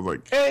possible. I was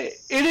like,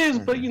 It is,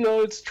 but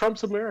it's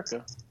Trump's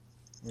America.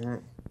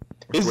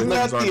 Isn't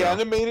that Wait,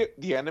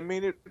 the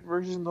animated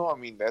version though? I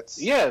mean,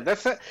 that's Yeah,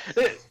 that's it.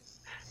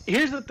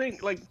 Here's the thing: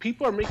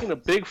 people are making a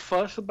big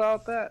fuss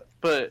about that,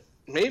 but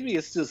maybe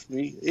it's just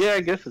me. Yeah,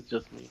 I guess it's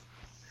just me.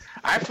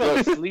 I fell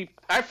asleep.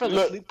 I fell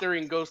asleep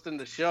during Ghost in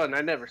the Shell, and I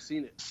never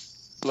seen it.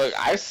 Look,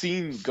 I've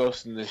seen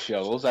Ghost in the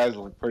Shell. Those eyes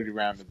look pretty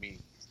round to me.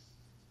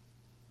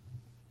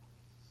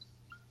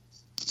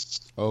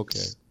 okay.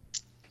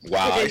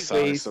 Wow, I saw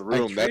Anyways, this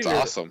room. That's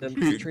awesome.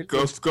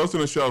 Ghost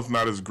in the Shell is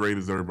not as great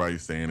as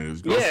everybody's saying it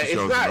is. Ghost Yeah, in the it's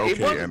Shell is not. an It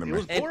okay wasn't. anime. It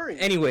was boring.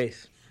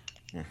 Anyways,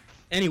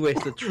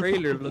 the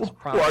trailer looks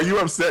promising. Well, are you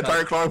upset,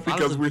 Tiger Claw, A lot of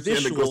because the we're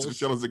saying that Ghost in visuals- the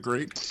Shell is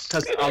great?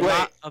 Because a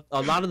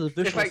lot of the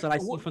visuals like- that I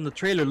see from the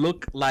trailer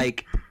look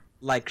like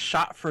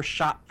shot for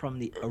shot from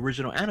the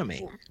original anime.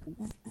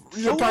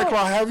 Yo, Tiger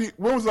Claw,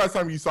 when was the last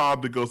time you saw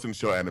the Ghost in the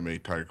Shell anime,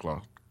 Tiger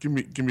Claw? Give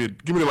me the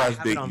I last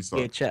have date it on you saw.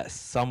 VHS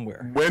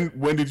somewhere.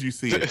 When did you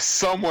see it?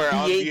 Somewhere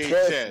on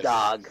VHS.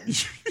 dog. I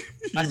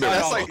saw it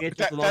That's on like VHS a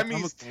that long time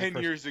means ago.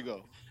 10 years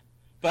ago.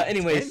 But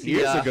anyways, 10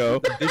 years ago?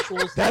 the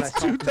visuals That's that I saw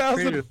from the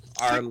 2006.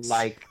 trailer are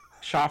like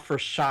shot for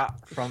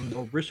shot from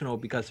the original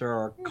because there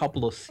are a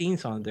couple of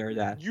scenes on there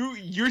that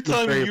You're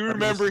telling me very you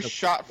remember reminiscent of-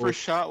 shot for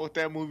shot what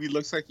that movie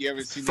looks like? You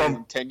haven't seen it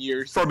in 10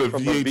 years. From the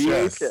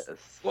VHS.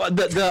 well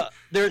there's a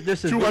video,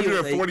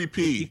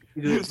 240p.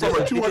 there's From a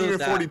a video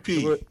that-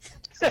 240p.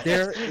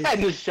 There is I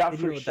just shot a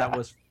for video shot. that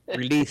was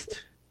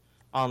released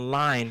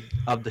online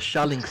of the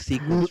shelling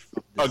sequence.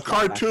 from A this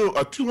cartoon,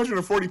 a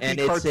 240p and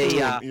it's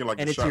cartoon. a you're like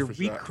and it's shot a for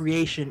shot.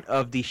 recreation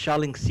of the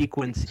shelling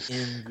sequence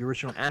in the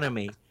original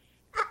anime,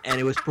 and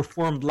it was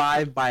performed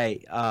live by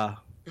a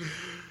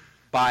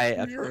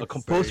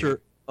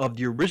composer of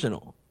the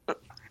original.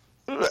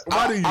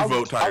 Why do you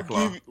vote, Tiger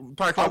Claw? give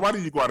Tiger Claw, why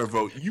did you go out and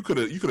vote? You could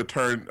have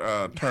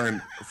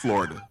turned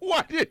Florida.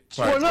 Why did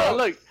Tiger Well,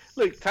 Claw. no,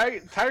 look,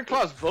 Tiger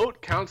Claw's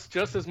vote counts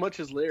just as much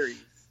as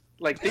Larry's.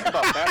 Think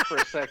about that for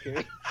a second.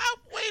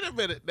 Wait a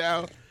minute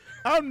now.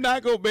 I'm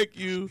not gonna make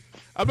you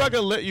I'm not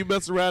gonna let you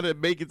mess around and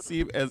make it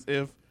seem as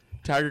if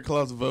Tiger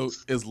Claw's vote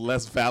is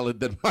less valid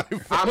than my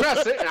vote. I'm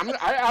not saying.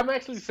 I'm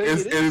actually saying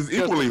It is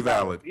equally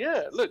valid.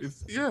 Yeah, look.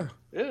 Yeah.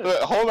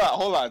 But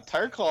hold on.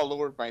 Tiger Claw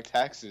lowered my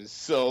taxes,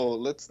 so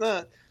let's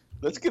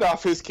get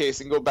off his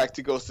case and go back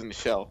to Ghost in the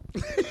Shell.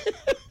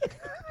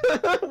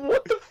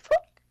 What the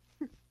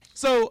fuck?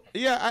 So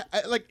yeah,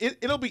 I like it.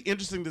 It'll be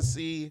interesting to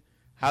see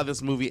how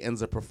this movie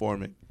ends up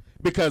performing,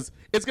 because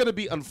it's gonna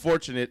be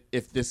unfortunate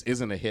if this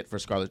isn't a hit for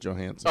Scarlett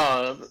Johansson.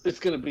 It's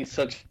gonna be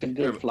such a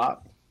good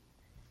flop.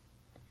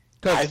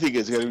 I think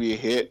it's gonna be a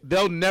hit.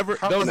 They'll never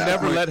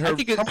let her.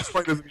 How much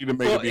money does it need to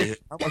make it be a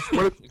hit? How much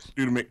money does it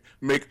need to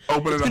make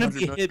open It's it gonna 100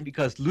 be a million? hit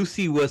because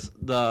Lucy,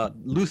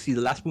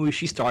 the last movie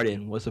she starred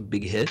in, was a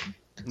big hit.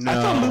 No, I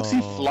thought Lucy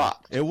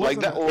flopped. It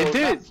wasn't. Like that, it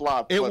did.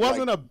 Flop. It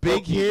wasn't a big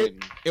Loki hit.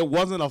 didn't. It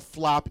wasn't a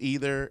flop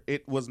either.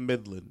 It was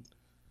Midland.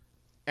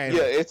 And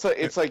Yeah, it's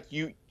like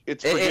you.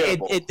 It's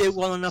forgettable. It did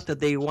well enough that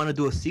they want to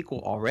do a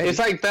sequel already. It's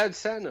like Bad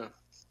Santa.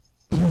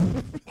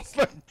 It's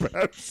like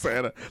Bad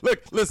Santa.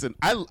 Look, listen.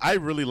 I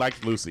really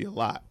liked Lucy a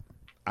lot.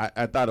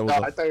 I thought it was.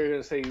 I thought you were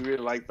gonna say you really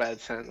like Bad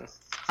Santa.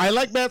 I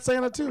like Bad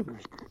Santa too.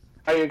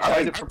 Are you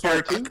excited for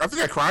part 2? I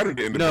think I cried at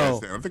the end of No.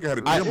 Bad Santa. I think I had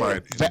a tear in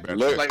my eye.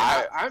 Look, Like,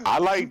 I'm I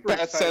like super Bad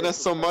excited Santa for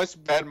so part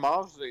much. Bad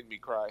Moms made me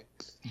cry.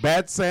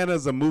 Bad Santa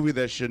is a movie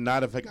that should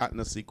not have gotten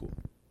a sequel.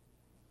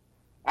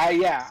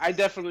 I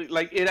definitely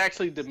like. It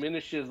actually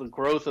diminishes the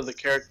growth of the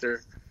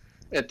character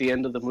at the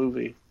end of the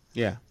movie.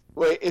 Yeah.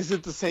 Wait, is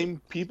it the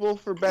same people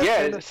for Bad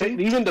Yeah,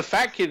 Santa? even the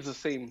fat kid's the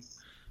same.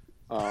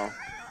 Oh.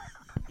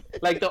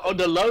 Like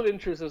the love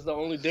interest is the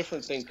only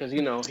different thing, because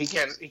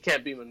he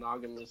can't be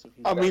monogamous. If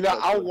he's I mean, got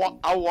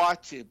I'll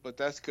watch it, but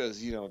that's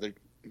because they're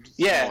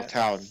Yeah. small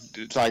town.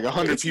 It's like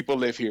 100 people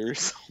live here.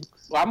 So.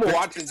 Well, I'm gonna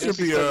watch it It's just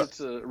gonna be because it's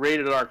a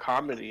rated R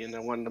comedy, and I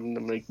want them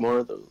to make more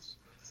of those.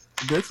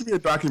 There should be a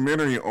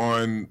documentary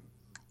on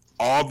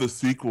all the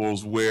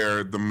sequels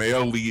where the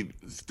male lead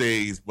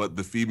stays, but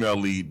the female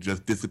lead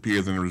just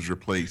disappears and is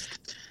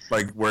replaced.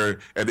 Like where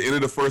at the end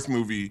of the first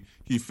movie,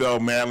 he fell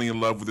madly in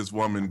love with this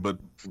woman, but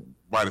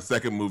by the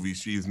second movie,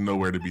 she's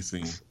nowhere to be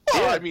seen.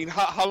 Well, I mean,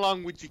 how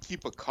long would you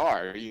keep a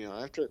car?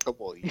 After a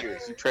couple of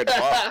years, you trade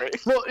them off, right?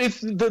 Well,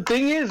 the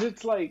thing is,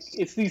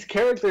 it's these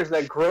characters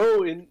that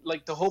grow in,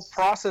 like, the whole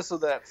process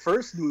of that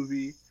first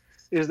movie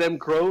is them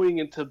growing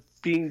into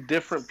being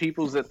different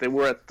peoples that they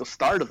were at the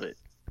start of it.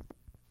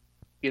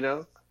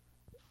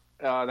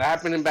 That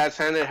happened in Bad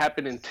Santa. It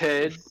happened in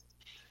Ted.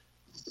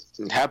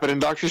 It happened in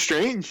Doctor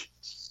Strange.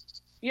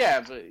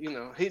 Yeah, but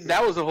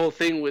that was the whole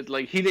thing with,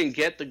 like, he didn't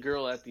get the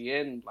girl at the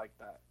end like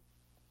that.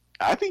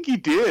 I think he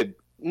did.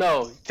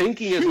 No,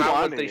 thinking is She not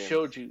what wanted they him.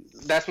 showed you.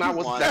 That's not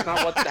what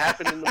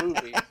happened in the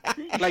movie.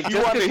 Like, You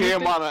just 'cause wanted you him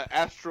think- on an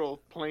astral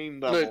plane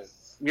level. Look,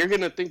 you're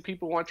gonna think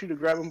people want you to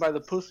grab him by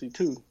the pussy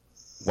too.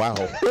 Wow.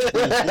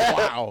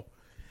 Wow.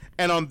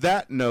 And on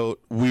that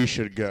note, we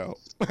should go.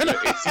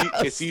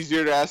 It's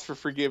easier to ask for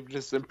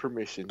forgiveness than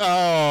permission.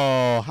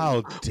 Oh,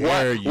 how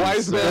dare you!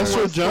 Wise sir. man That's what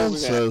once John told me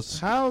that. says.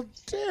 How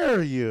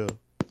dare you?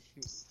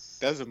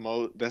 That's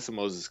a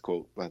Moses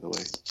quote, by the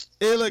way.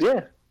 Hey, look,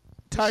 Yeah,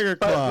 Tiger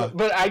Claw.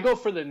 but I go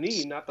for the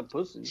knee, not the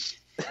pussy.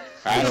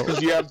 That's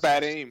because you have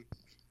bad aim.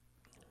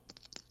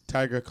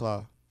 Tiger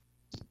Claw.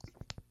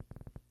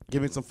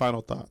 Give me some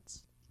final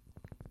thoughts.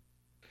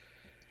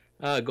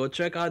 Go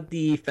check out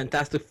the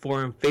Fantastic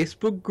Forum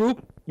Facebook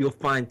group. You'll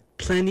find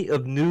plenty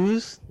of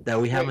news that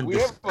we haven't we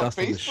have a discussed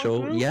on the Facebook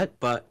show group? yet,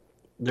 but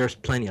there's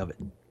plenty of it.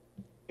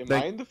 Am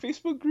I in the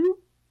Facebook group?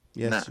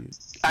 Yes, Nah. you.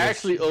 I yes,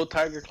 actually owe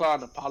Tiger Claw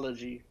an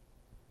apology.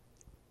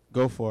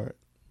 go for it.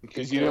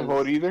 Because you didn't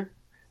vote either?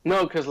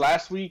 No, because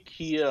last week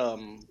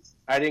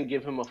I didn't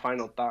give him a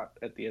final thought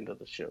at the end of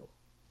the show.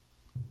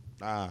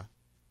 Ah.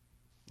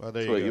 Well,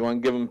 there So you what, go. you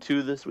want to give him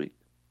 2 this week?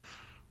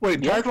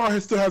 Wait, Tiger Claw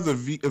still has a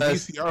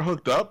VCR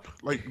hooked up?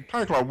 Like,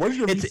 Tiger Claw, what is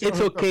your VCR It's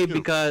hooked okay up to?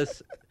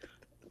 because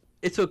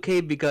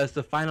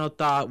the final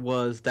thought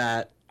was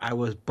that I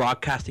was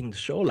broadcasting the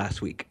show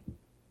last week.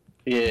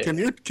 Yeah. Can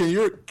your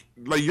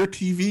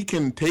TV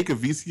can take a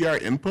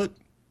VCR input?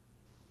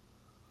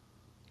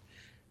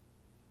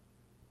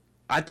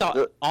 I thought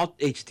all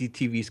HD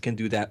TVs can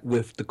do that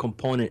with the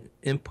component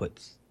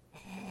inputs.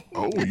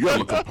 Oh, you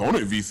have a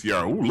component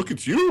VCR. Oh, look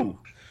at you.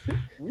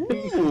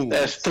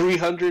 That's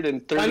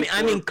 330.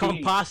 I mean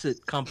composite.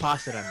 I meant.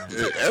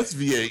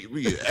 SVA.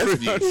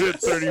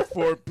 SVA.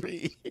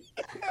 134p.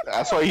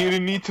 That's why he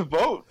didn't need to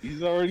vote.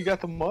 He's already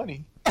got the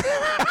money.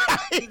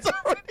 He's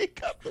already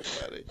got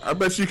the money. I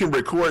bet you can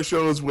record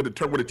shows with the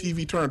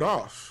TV turned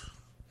off.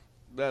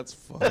 That's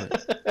funny.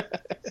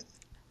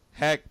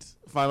 Hecht,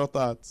 final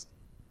thoughts.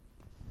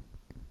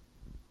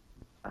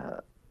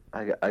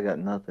 I got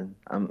nothing.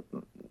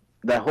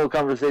 That whole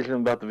conversation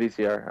about the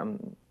VCR.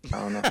 I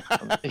don't know.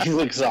 He's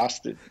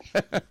exhausted.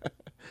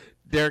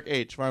 Derek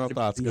H, final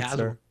thoughts, good Yeah,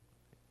 sir.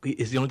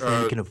 It's the only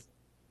thing we can have.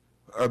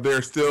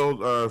 There's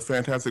still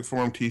Fantastic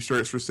Forum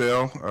T-shirts for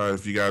sale.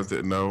 If you guys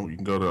didn't know, you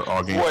can go to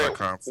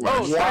allgames.com.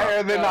 Why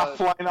are they not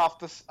flying off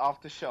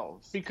the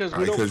shelves? Because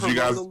we don't Because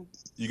promote them.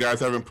 you guys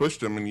haven't pushed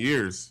them in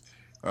years.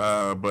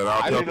 But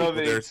I'll tell people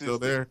they're still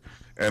there,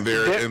 and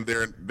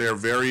they're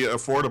very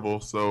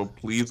affordable. So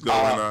please go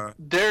and.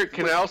 Derek,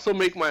 can I also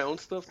make my own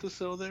stuff to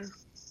sell there?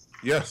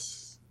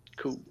 Yes.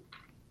 Cool.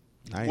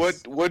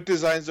 Nice. What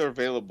designs are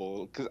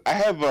available? Because I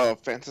have a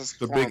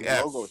Fantastic Forum big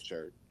F. logo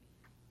shirt.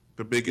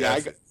 The big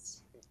F.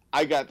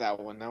 I got that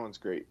one. That one's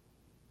great.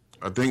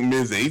 I think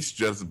Ms. H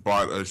just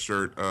bought a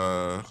shirt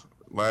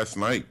last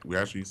night. We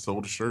actually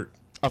sold a shirt.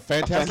 A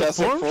Fantastic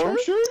Forum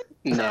shirt?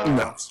 No.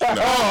 No. Oh,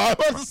 I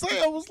was about to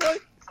say. I was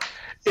like,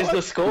 is the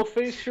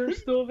Skullface shirt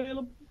still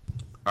available?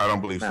 I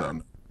don't believe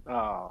so.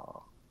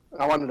 Oh,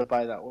 I wanted to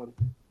buy that one.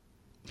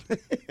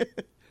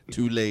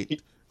 Too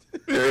late.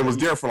 Yeah, it was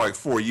there for like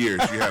 4 years.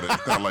 You had it.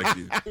 It's not like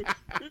you.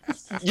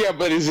 Yeah,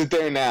 but is it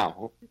there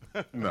now?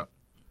 No.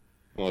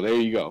 Well, there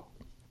you go.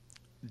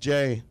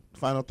 Jay,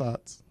 final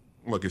thoughts.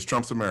 Look, it's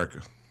Trump's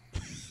America.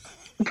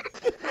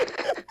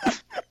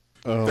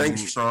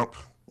 Thanks, Trump.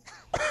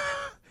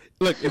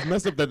 Look, it's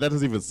messed up that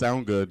doesn't even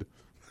sound good.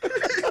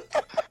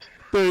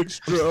 Thanks,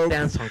 Trump.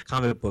 Dance on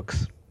comic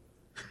books.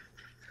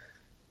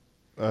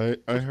 I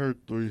heard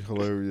 3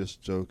 hilarious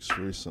jokes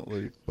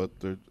recently, but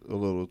they're a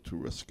little too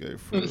risque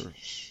for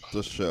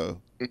the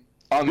show.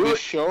 On this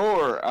show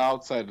or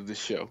outside of the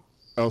show?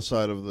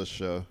 Outside of the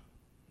show.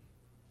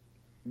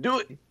 Do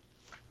it.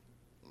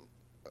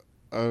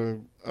 I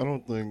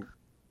don't think.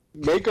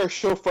 Make our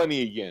show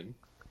funny again.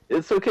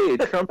 It's okay.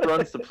 Trump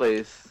runs the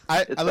place.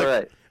 It's all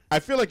right. I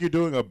feel like you're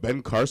doing a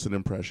Ben Carson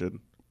impression.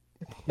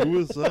 Who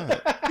is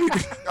that?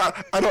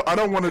 I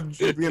don't want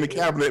to be in the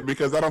cabinet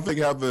because I don't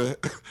think I have the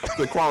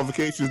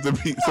qualifications to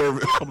be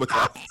serving public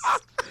office.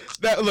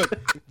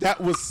 That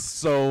was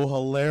so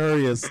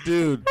hilarious,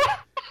 dude.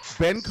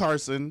 Ben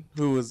Carson,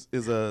 who was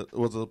a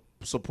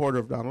supporter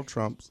of Donald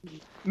Trump's.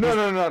 No,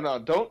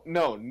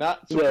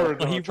 not supporter of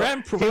Donald He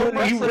ran Trump.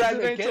 He ran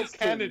presidential against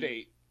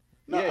candidate.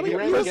 No, Yeah, I he mean,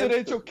 ran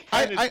presidential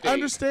candidate. I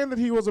understand that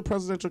he was a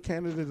presidential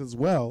candidate as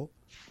well,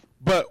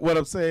 but what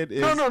I'm saying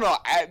is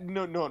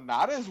No,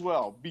 not as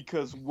well,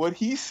 because what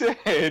he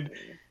said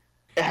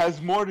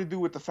has more to do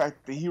with the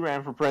fact that he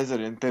ran for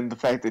president than the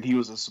fact that he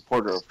was a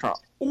supporter of Trump.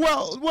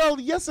 Well,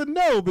 yes and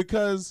no,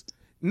 because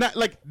not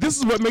like this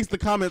is what makes the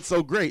comment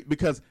so great,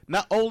 because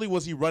not only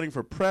was he running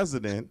for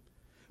president,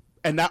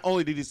 and not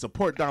only did he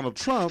support Donald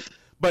Trump,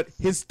 but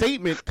his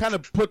statement kind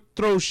of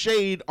throws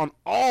shade on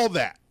all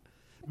that,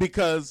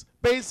 because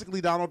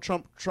basically Donald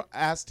Trump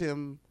asked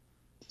him,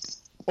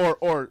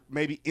 or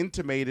maybe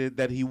intimated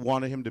that he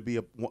wanted him to be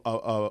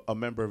a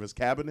member of his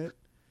cabinet,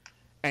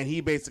 and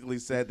he basically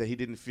said that he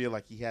didn't feel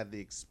like he had the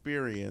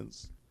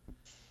experience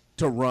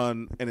to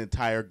run an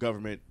entire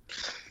government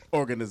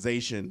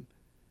organization.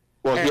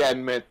 Well, he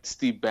hadn't met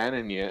Steve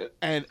Bannon yet,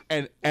 and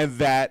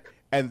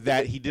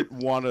that he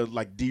didn't want to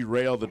like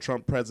derail the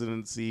Trump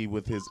presidency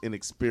with his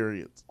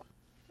inexperience.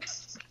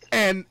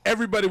 And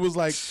everybody was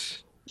like,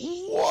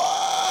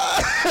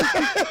 what?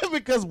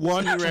 Because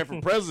one, he ran for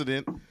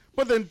president,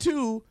 but then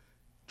two,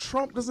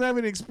 Trump doesn't have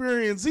any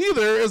experience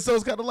either. And so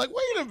it's kind of like,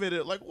 wait a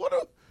minute, like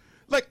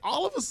like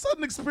all of a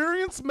sudden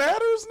experience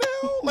matters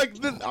now? Like,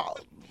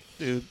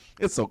 dude,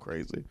 it's so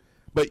crazy.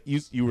 But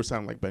you were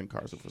sounding like Ben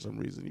Carson for some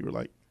reason. You were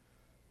like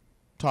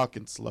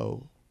talking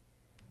slow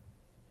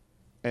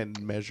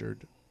and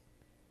measured.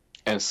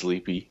 And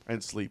sleepy.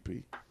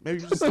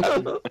 Maybe you're just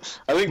sleepy.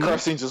 I think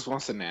Carson just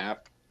wants a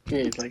nap.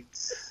 Yeah, he's like,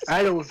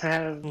 I don't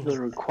have the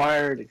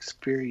required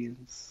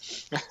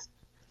experience.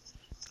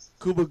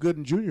 Cuba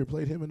Gooding Jr.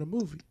 played him in a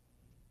movie.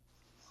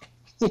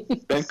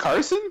 Ben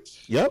Carson?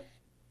 Yep.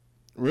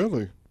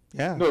 Really?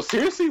 Yeah. No,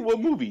 seriously?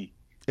 What movie?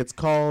 It's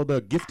called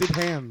Gifted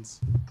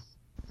Hands.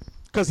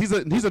 Because he's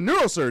a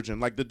neurosurgeon.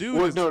 Like the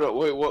dude.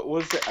 Wait. What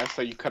was it? I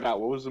saw you cut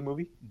out. What was the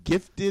movie?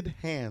 Gifted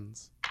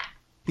Hands.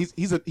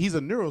 He's a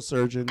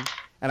neurosurgeon,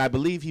 and I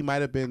believe he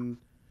might have been.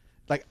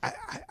 Like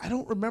I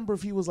don't remember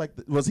if he was like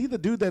was he the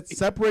dude that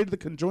separated the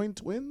conjoined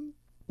twin?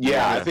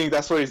 Yeah, I think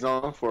that's what he's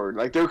known for.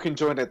 Like they were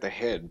conjoined at the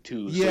head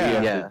too. So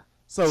yeah.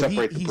 So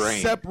separate he the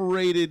brain.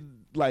 separated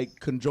like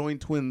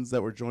conjoined twins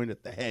that were joined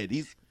at the head.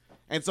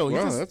 That's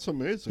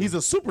amazing. He's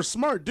a super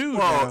smart dude.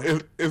 Well,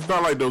 it's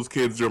not like those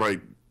kids are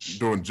like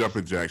doing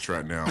jumping jacks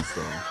right now.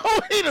 So. Oh,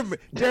 wait a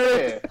minute,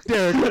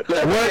 Derek.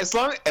 As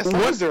long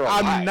as they're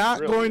alive, I'm not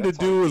really, going to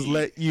do is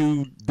let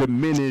you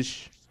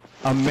diminish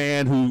a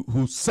man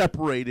who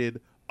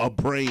separated a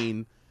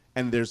brain,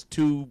 and there's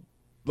two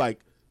like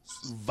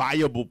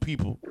viable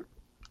people.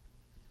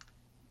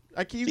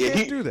 Like you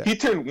can't do that. He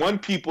turned one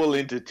people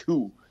into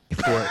two.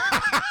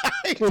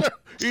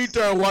 He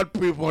turned one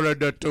people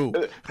into two.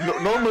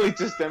 Normally,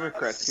 just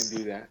Democrats can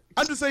do that.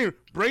 I'm just saying,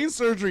 brain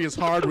surgery is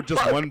hard with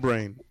just one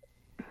brain.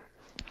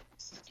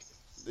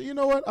 You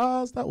know what,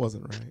 Oz? That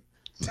wasn't right.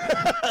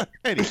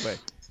 Anyway,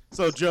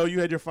 so Joe, you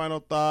had your final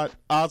thought.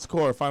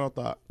 OzCore, final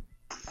thought.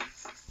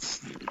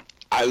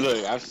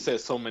 I've said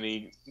so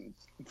many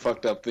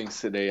fucked up things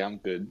today. I'm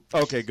good.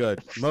 Okay,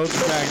 good. Most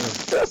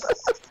Magnum.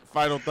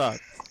 Final thought.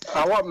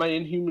 I want my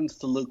Inhumans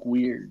to look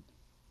weird.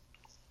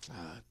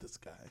 This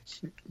guy.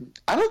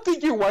 I don't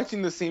think you're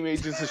watching the same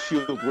Agents of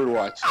S.H.I.E.L.D. we're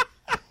watching.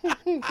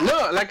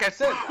 No, like I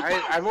said,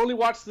 I've only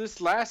watched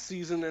this last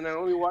season, and I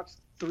only watched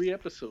 3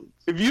 episodes.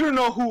 If you don't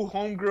know who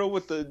homegirl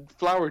with the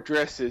flower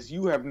dress is,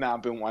 you have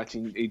not been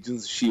watching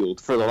Agents of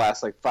S.H.I.E.L.D. for the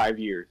last 5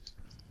 years.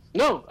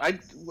 No,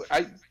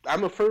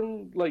 I'm a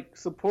firm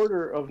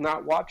supporter of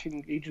not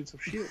watching Agents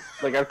of S.H.I.E.L.D.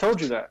 Like I've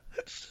told you that.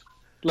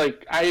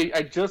 Like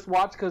I just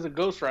watched because of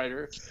Ghost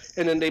Rider,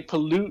 and then they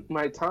pollute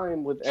my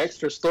time with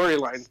extra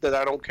storylines that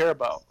I don't care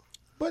about.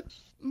 But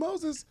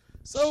Moses,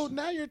 so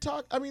now you're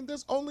talking. I mean,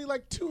 there's only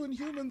 2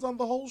 Inhumans on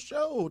the whole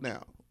show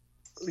now.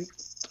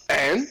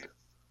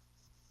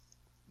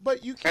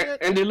 But you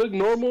can't. And they look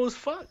normal as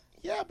fuck.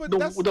 Yeah, but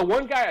the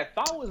one guy I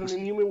thought was an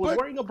Inhuman was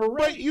wearing a beret.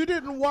 But you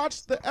didn't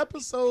watch the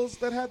episodes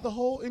that had the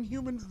whole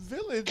Inhuman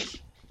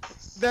village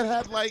that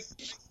had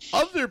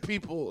other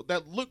people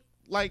that looked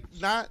like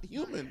not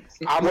human.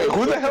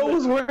 Who the hell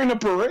was wearing a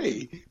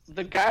beret?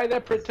 The guy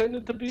that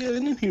pretended to be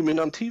an Inhuman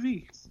on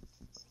TV.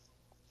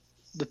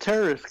 The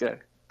terrorist guy.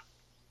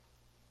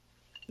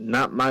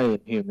 Not my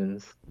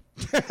Inhumans.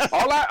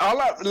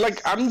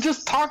 I'm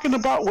just talking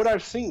about what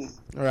I've seen.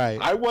 Right.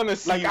 I want to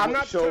see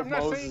what show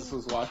Moses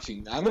was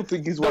watching. I don't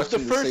think he's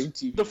watching the same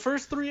TV. The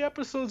first 3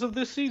 episodes of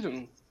this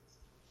season.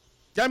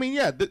 I mean,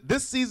 yeah,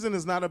 this season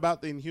is not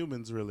about the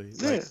Inhumans, really.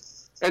 Yeah.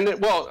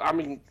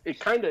 It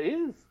kind of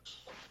is.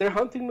 They're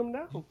hunting them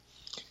down.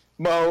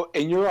 Mo,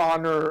 in your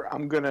honor,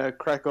 I'm going to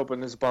crack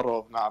open this bottle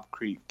of Knob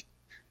Creek.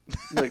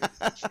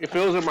 If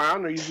it was in my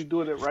honor, you'd be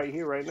doing it right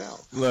here, right now.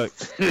 Look,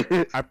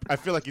 I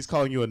feel like he's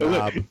calling you a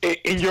knob.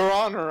 In your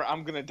honor,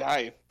 I'm going to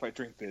die if I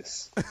drink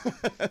this.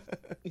 And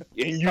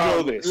you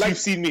know this. You've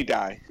seen me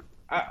die.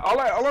 All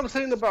I'm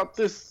saying about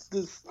this,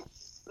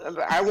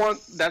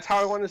 that's how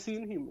I want to see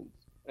Inhumans.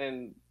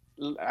 And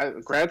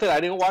granted,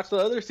 I didn't watch the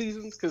other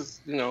seasons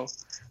because,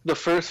 the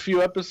first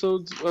few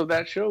episodes of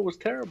that show was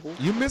terrible.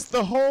 You missed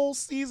the whole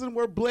season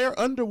where Blair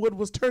Underwood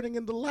was turning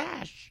into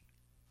Lash.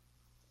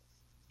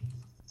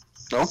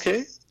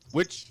 Okay.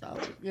 Which,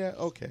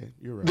 okay,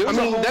 you're right. There was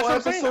a whole that's what I'm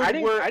episode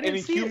saying. where I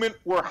didn't an Inhuman,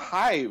 where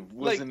Hive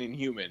was an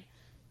Inhuman.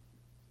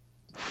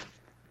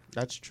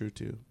 That's true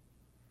too.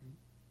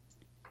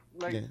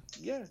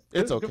 Yeah.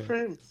 It's okay. Good for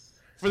him.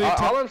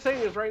 All I'm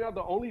saying is right now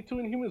the only 2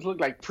 Inhumans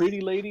look like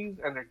pretty ladies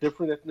and they're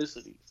different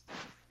ethnicities,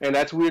 and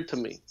that's weird to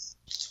me.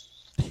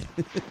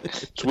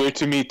 It's weird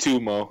to me too,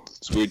 Mo.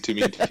 It's weird to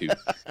me too.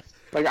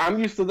 I'm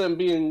used to them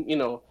being,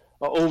 an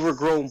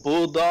overgrown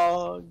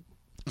bulldog.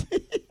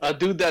 A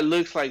dude that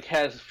looks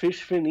has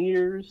fish fin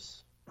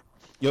ears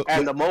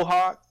and a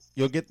mohawk.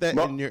 You'll get that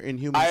in your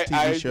Inhumans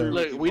TV show.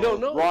 Look, we don't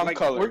know. Wrong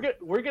color.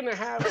 We're gonna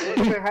have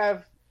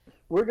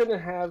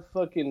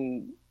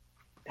fucking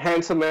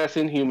handsome ass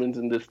Inhumans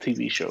in this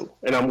TV show,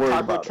 and I'm worried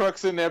about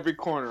trucks in every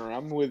corner.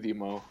 I'm with you,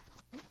 Mo.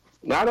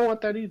 No, I don't want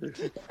that either.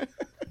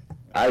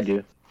 I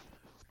do.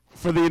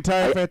 For the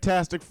entire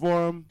Fantastic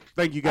Forum,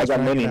 thank you guys for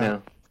hanging out.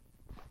 Now.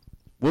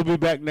 We'll be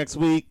back next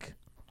week.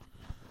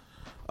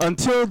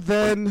 Until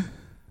then,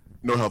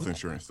 no health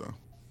insurance though.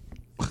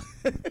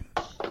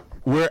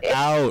 We're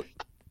out.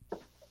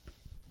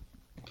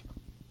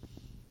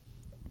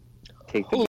 Take the